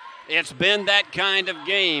 It's been that kind of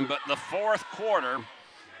game, but the fourth quarter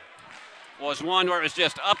was one where it was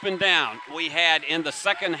just up and down. We had in the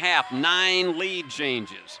second half 9 lead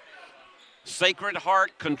changes. Sacred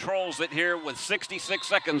Heart controls it here with 66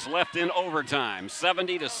 seconds left in overtime,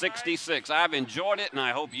 70-66. I've enjoyed it, and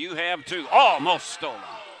I hope you have too. Almost stolen.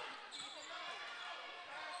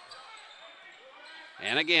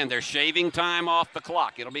 And again, they're shaving time off the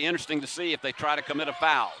clock. It'll be interesting to see if they try to commit a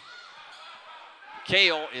foul.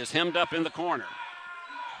 Cale is hemmed up in the corner.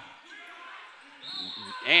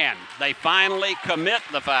 And they finally commit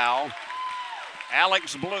the foul.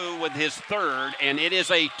 Alex Blue with his third, and it is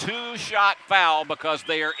a 2-shot foul because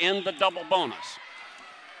they are in the double bonus.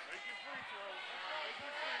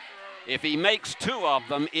 If he makes 2 of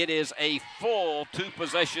them, it is a full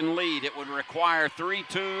 2-possession lead. It would require 3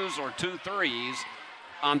 2s or 2 3s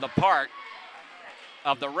on the part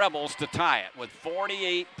of the Rebels to tie it. With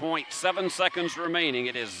 48.7 seconds remaining,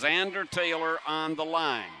 it is Xander Taylor on the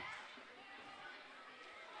line.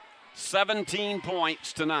 17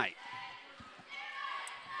 points tonight.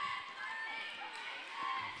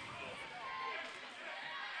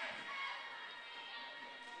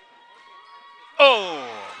 Oh!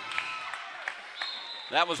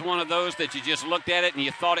 That was one of those that you just looked at it and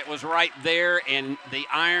you thought it was right there, and the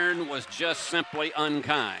iron was just simply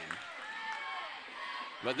unkind.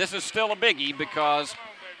 But this is still a biggie because,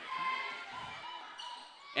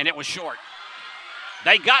 and it was short.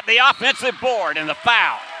 They got the offensive board and the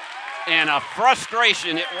foul, and a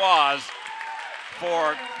frustration it was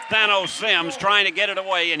for Thanos Sims trying to get it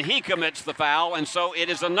away, and he commits the foul, and so it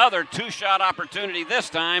is another 2-shot opportunity this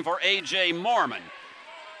time for A.J. Mormon.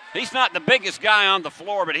 He's not the biggest guy on the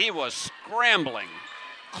floor, but he was scrambling,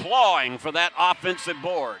 clawing for that offensive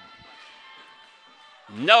board.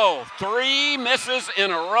 No, 3 misses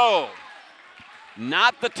in a row.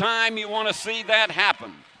 Not the time you want to see that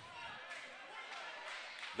happen.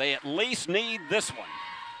 They at least need this one.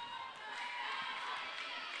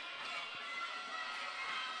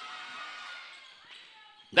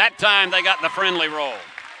 That time they got the friendly roll.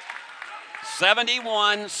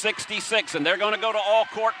 71-66, and they're going to go to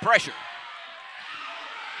all-court pressure.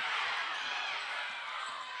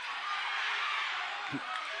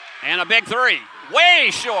 And a big three, way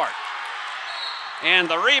short. And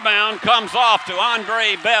the rebound comes off to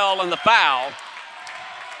Andre Bell and the foul.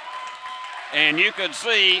 And you could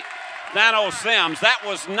see Thano Sims, that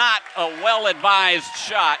was not a well-advised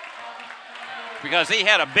shot because he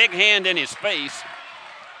had a big hand in his face.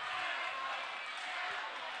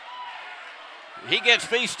 He gets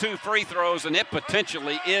these 2 free throws, and it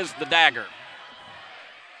potentially is the dagger.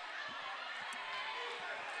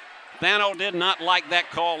 Thano did not like that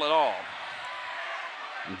call at all.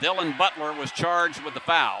 Dylan Butler was charged with the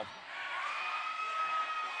foul.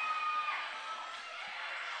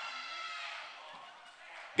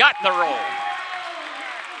 Got the roll.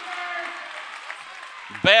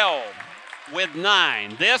 Bell with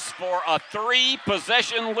 9. This for a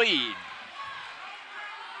 3-possession lead.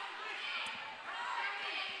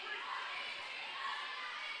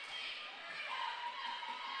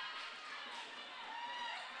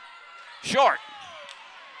 Short.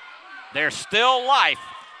 There's still life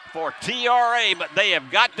for TRA, but they have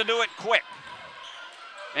got to do it quick.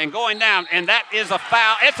 And going down, and that is a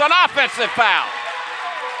foul. It's an offensive foul.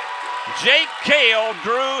 Jake Cale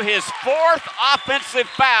drew his 4th offensive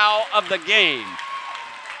foul of the game.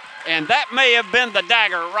 And that may have been the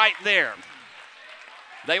dagger right there.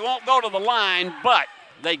 They won't go to the line, but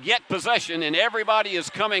they get possession, and everybody is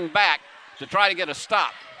coming back to try to get a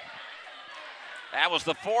stop. That was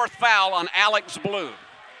the 4th foul on Alex Blue.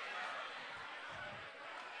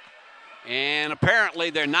 And apparently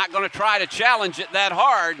they're not going to try to challenge it that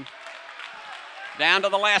hard. Down to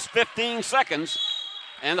the last 15 seconds,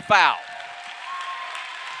 and the foul.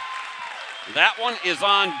 That one is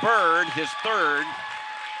on Bird, his 3rd.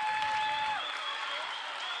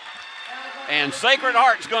 And Sacred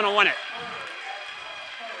Heart's going to win it.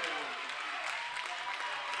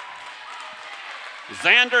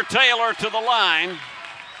 Xander Taylor to the line.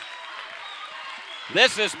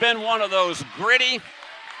 This has been one of those gritty,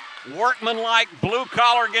 workmanlike,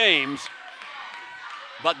 blue-collar games,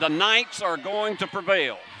 but the Knights are going to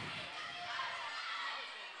prevail.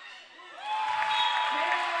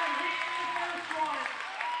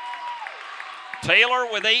 Taylor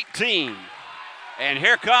with 18. And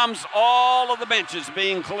here comes all of the benches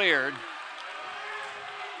being cleared.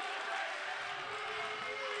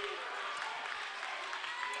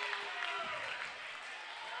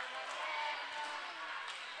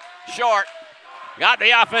 Short, got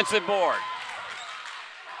the offensive board.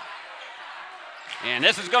 And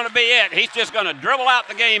this is going to be it. He's just going to dribble out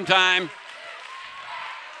the game time.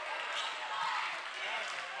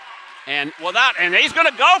 And he's going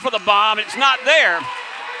to go for the bomb. It's not there.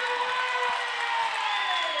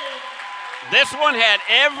 This one had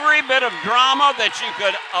every bit of drama that you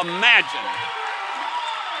could imagine.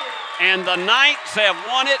 And the Knights have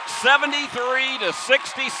won it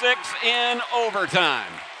 73-66 in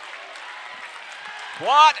overtime.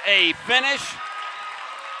 What a finish.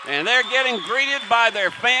 And they're getting greeted by their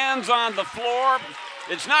fans on the floor.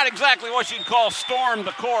 It's not exactly what you'd call storm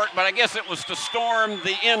the court, but I guess it was to storm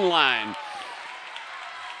the inline.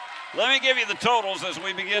 Let me give you the totals as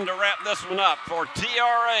we begin to wrap this one up. For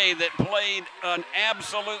TRA, that played an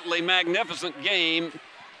absolutely magnificent game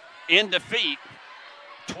in defeat,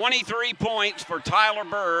 23 points for Tyler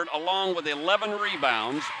Bird, along with 11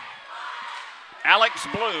 rebounds. Alex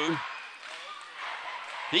Blue,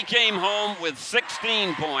 he came home with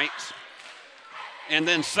 16 points. And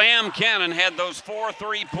then Sam Cannon had those 4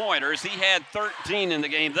 3-pointers. He had 13 in the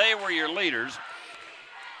game. They were your leaders.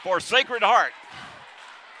 For Sacred Heart,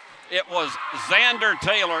 it was Xander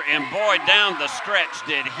Taylor, and boy, down the stretch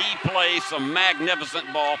did he play some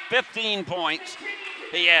magnificent ball. 15 points.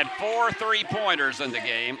 He had 4 3-pointers in the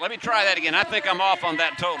game. Let me try that again. I think I'm off on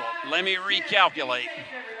that total. Let me recalculate.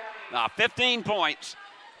 15 points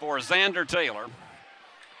for Xander Taylor.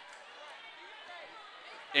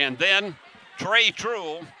 And then Trey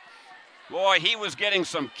Truell, boy, he was getting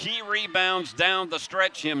some key rebounds down the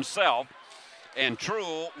stretch himself. And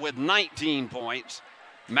Truell with 19 points.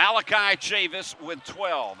 Malachi Chavis with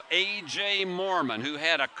 12. A.J. Mormon, who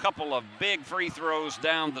had a couple of big free throws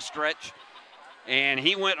down the stretch, and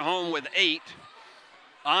he went home with 8.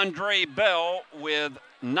 Andre Bell with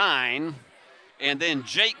 9. And then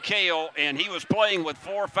Jake Cale, and he was playing with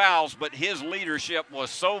 4 fouls, but his leadership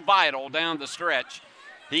was so vital down the stretch.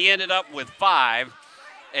 He ended up with 5,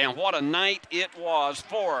 and what a night it was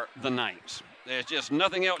for the Knights. There's just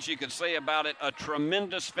nothing else you could say about it. A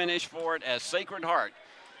tremendous finish for it as Sacred Heart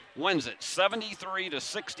wins it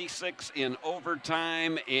 73-66 in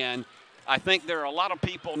overtime. And I think there are a lot of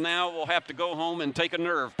people now will have to go home and take a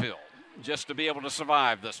nerve pill just to be able to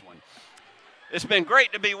survive this one. It's been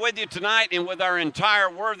great to be with you tonight and with our entire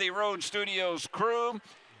Worthy Road Studios crew.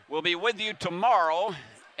 We'll be with you tomorrow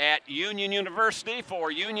at Union University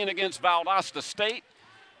for Union against Valdosta State.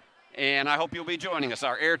 And I hope you'll be joining us.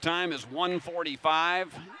 Our airtime is 1:45,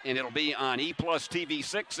 and it'll be on E-Plus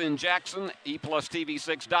TV6 in Jackson,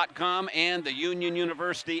 eplustv6.com, and the Union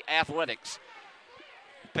University Athletics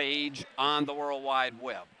page on the World Wide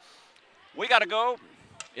Web. We got to go.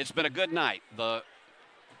 It's been a good night. The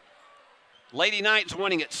Lady Knights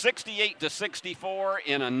winning it 68-64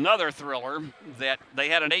 in another thriller that they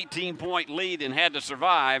had an 18-point lead and had to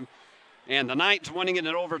survive. And the Knights winning it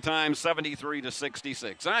in overtime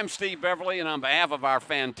 73-66. I'm Steve Beverly, and on behalf of our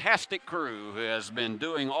fantastic crew who has been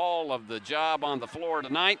doing all of the job on the floor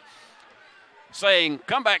tonight, saying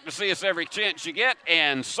come back to see us every chance you get,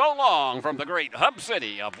 and so long from the great hub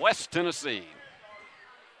city of West Tennessee.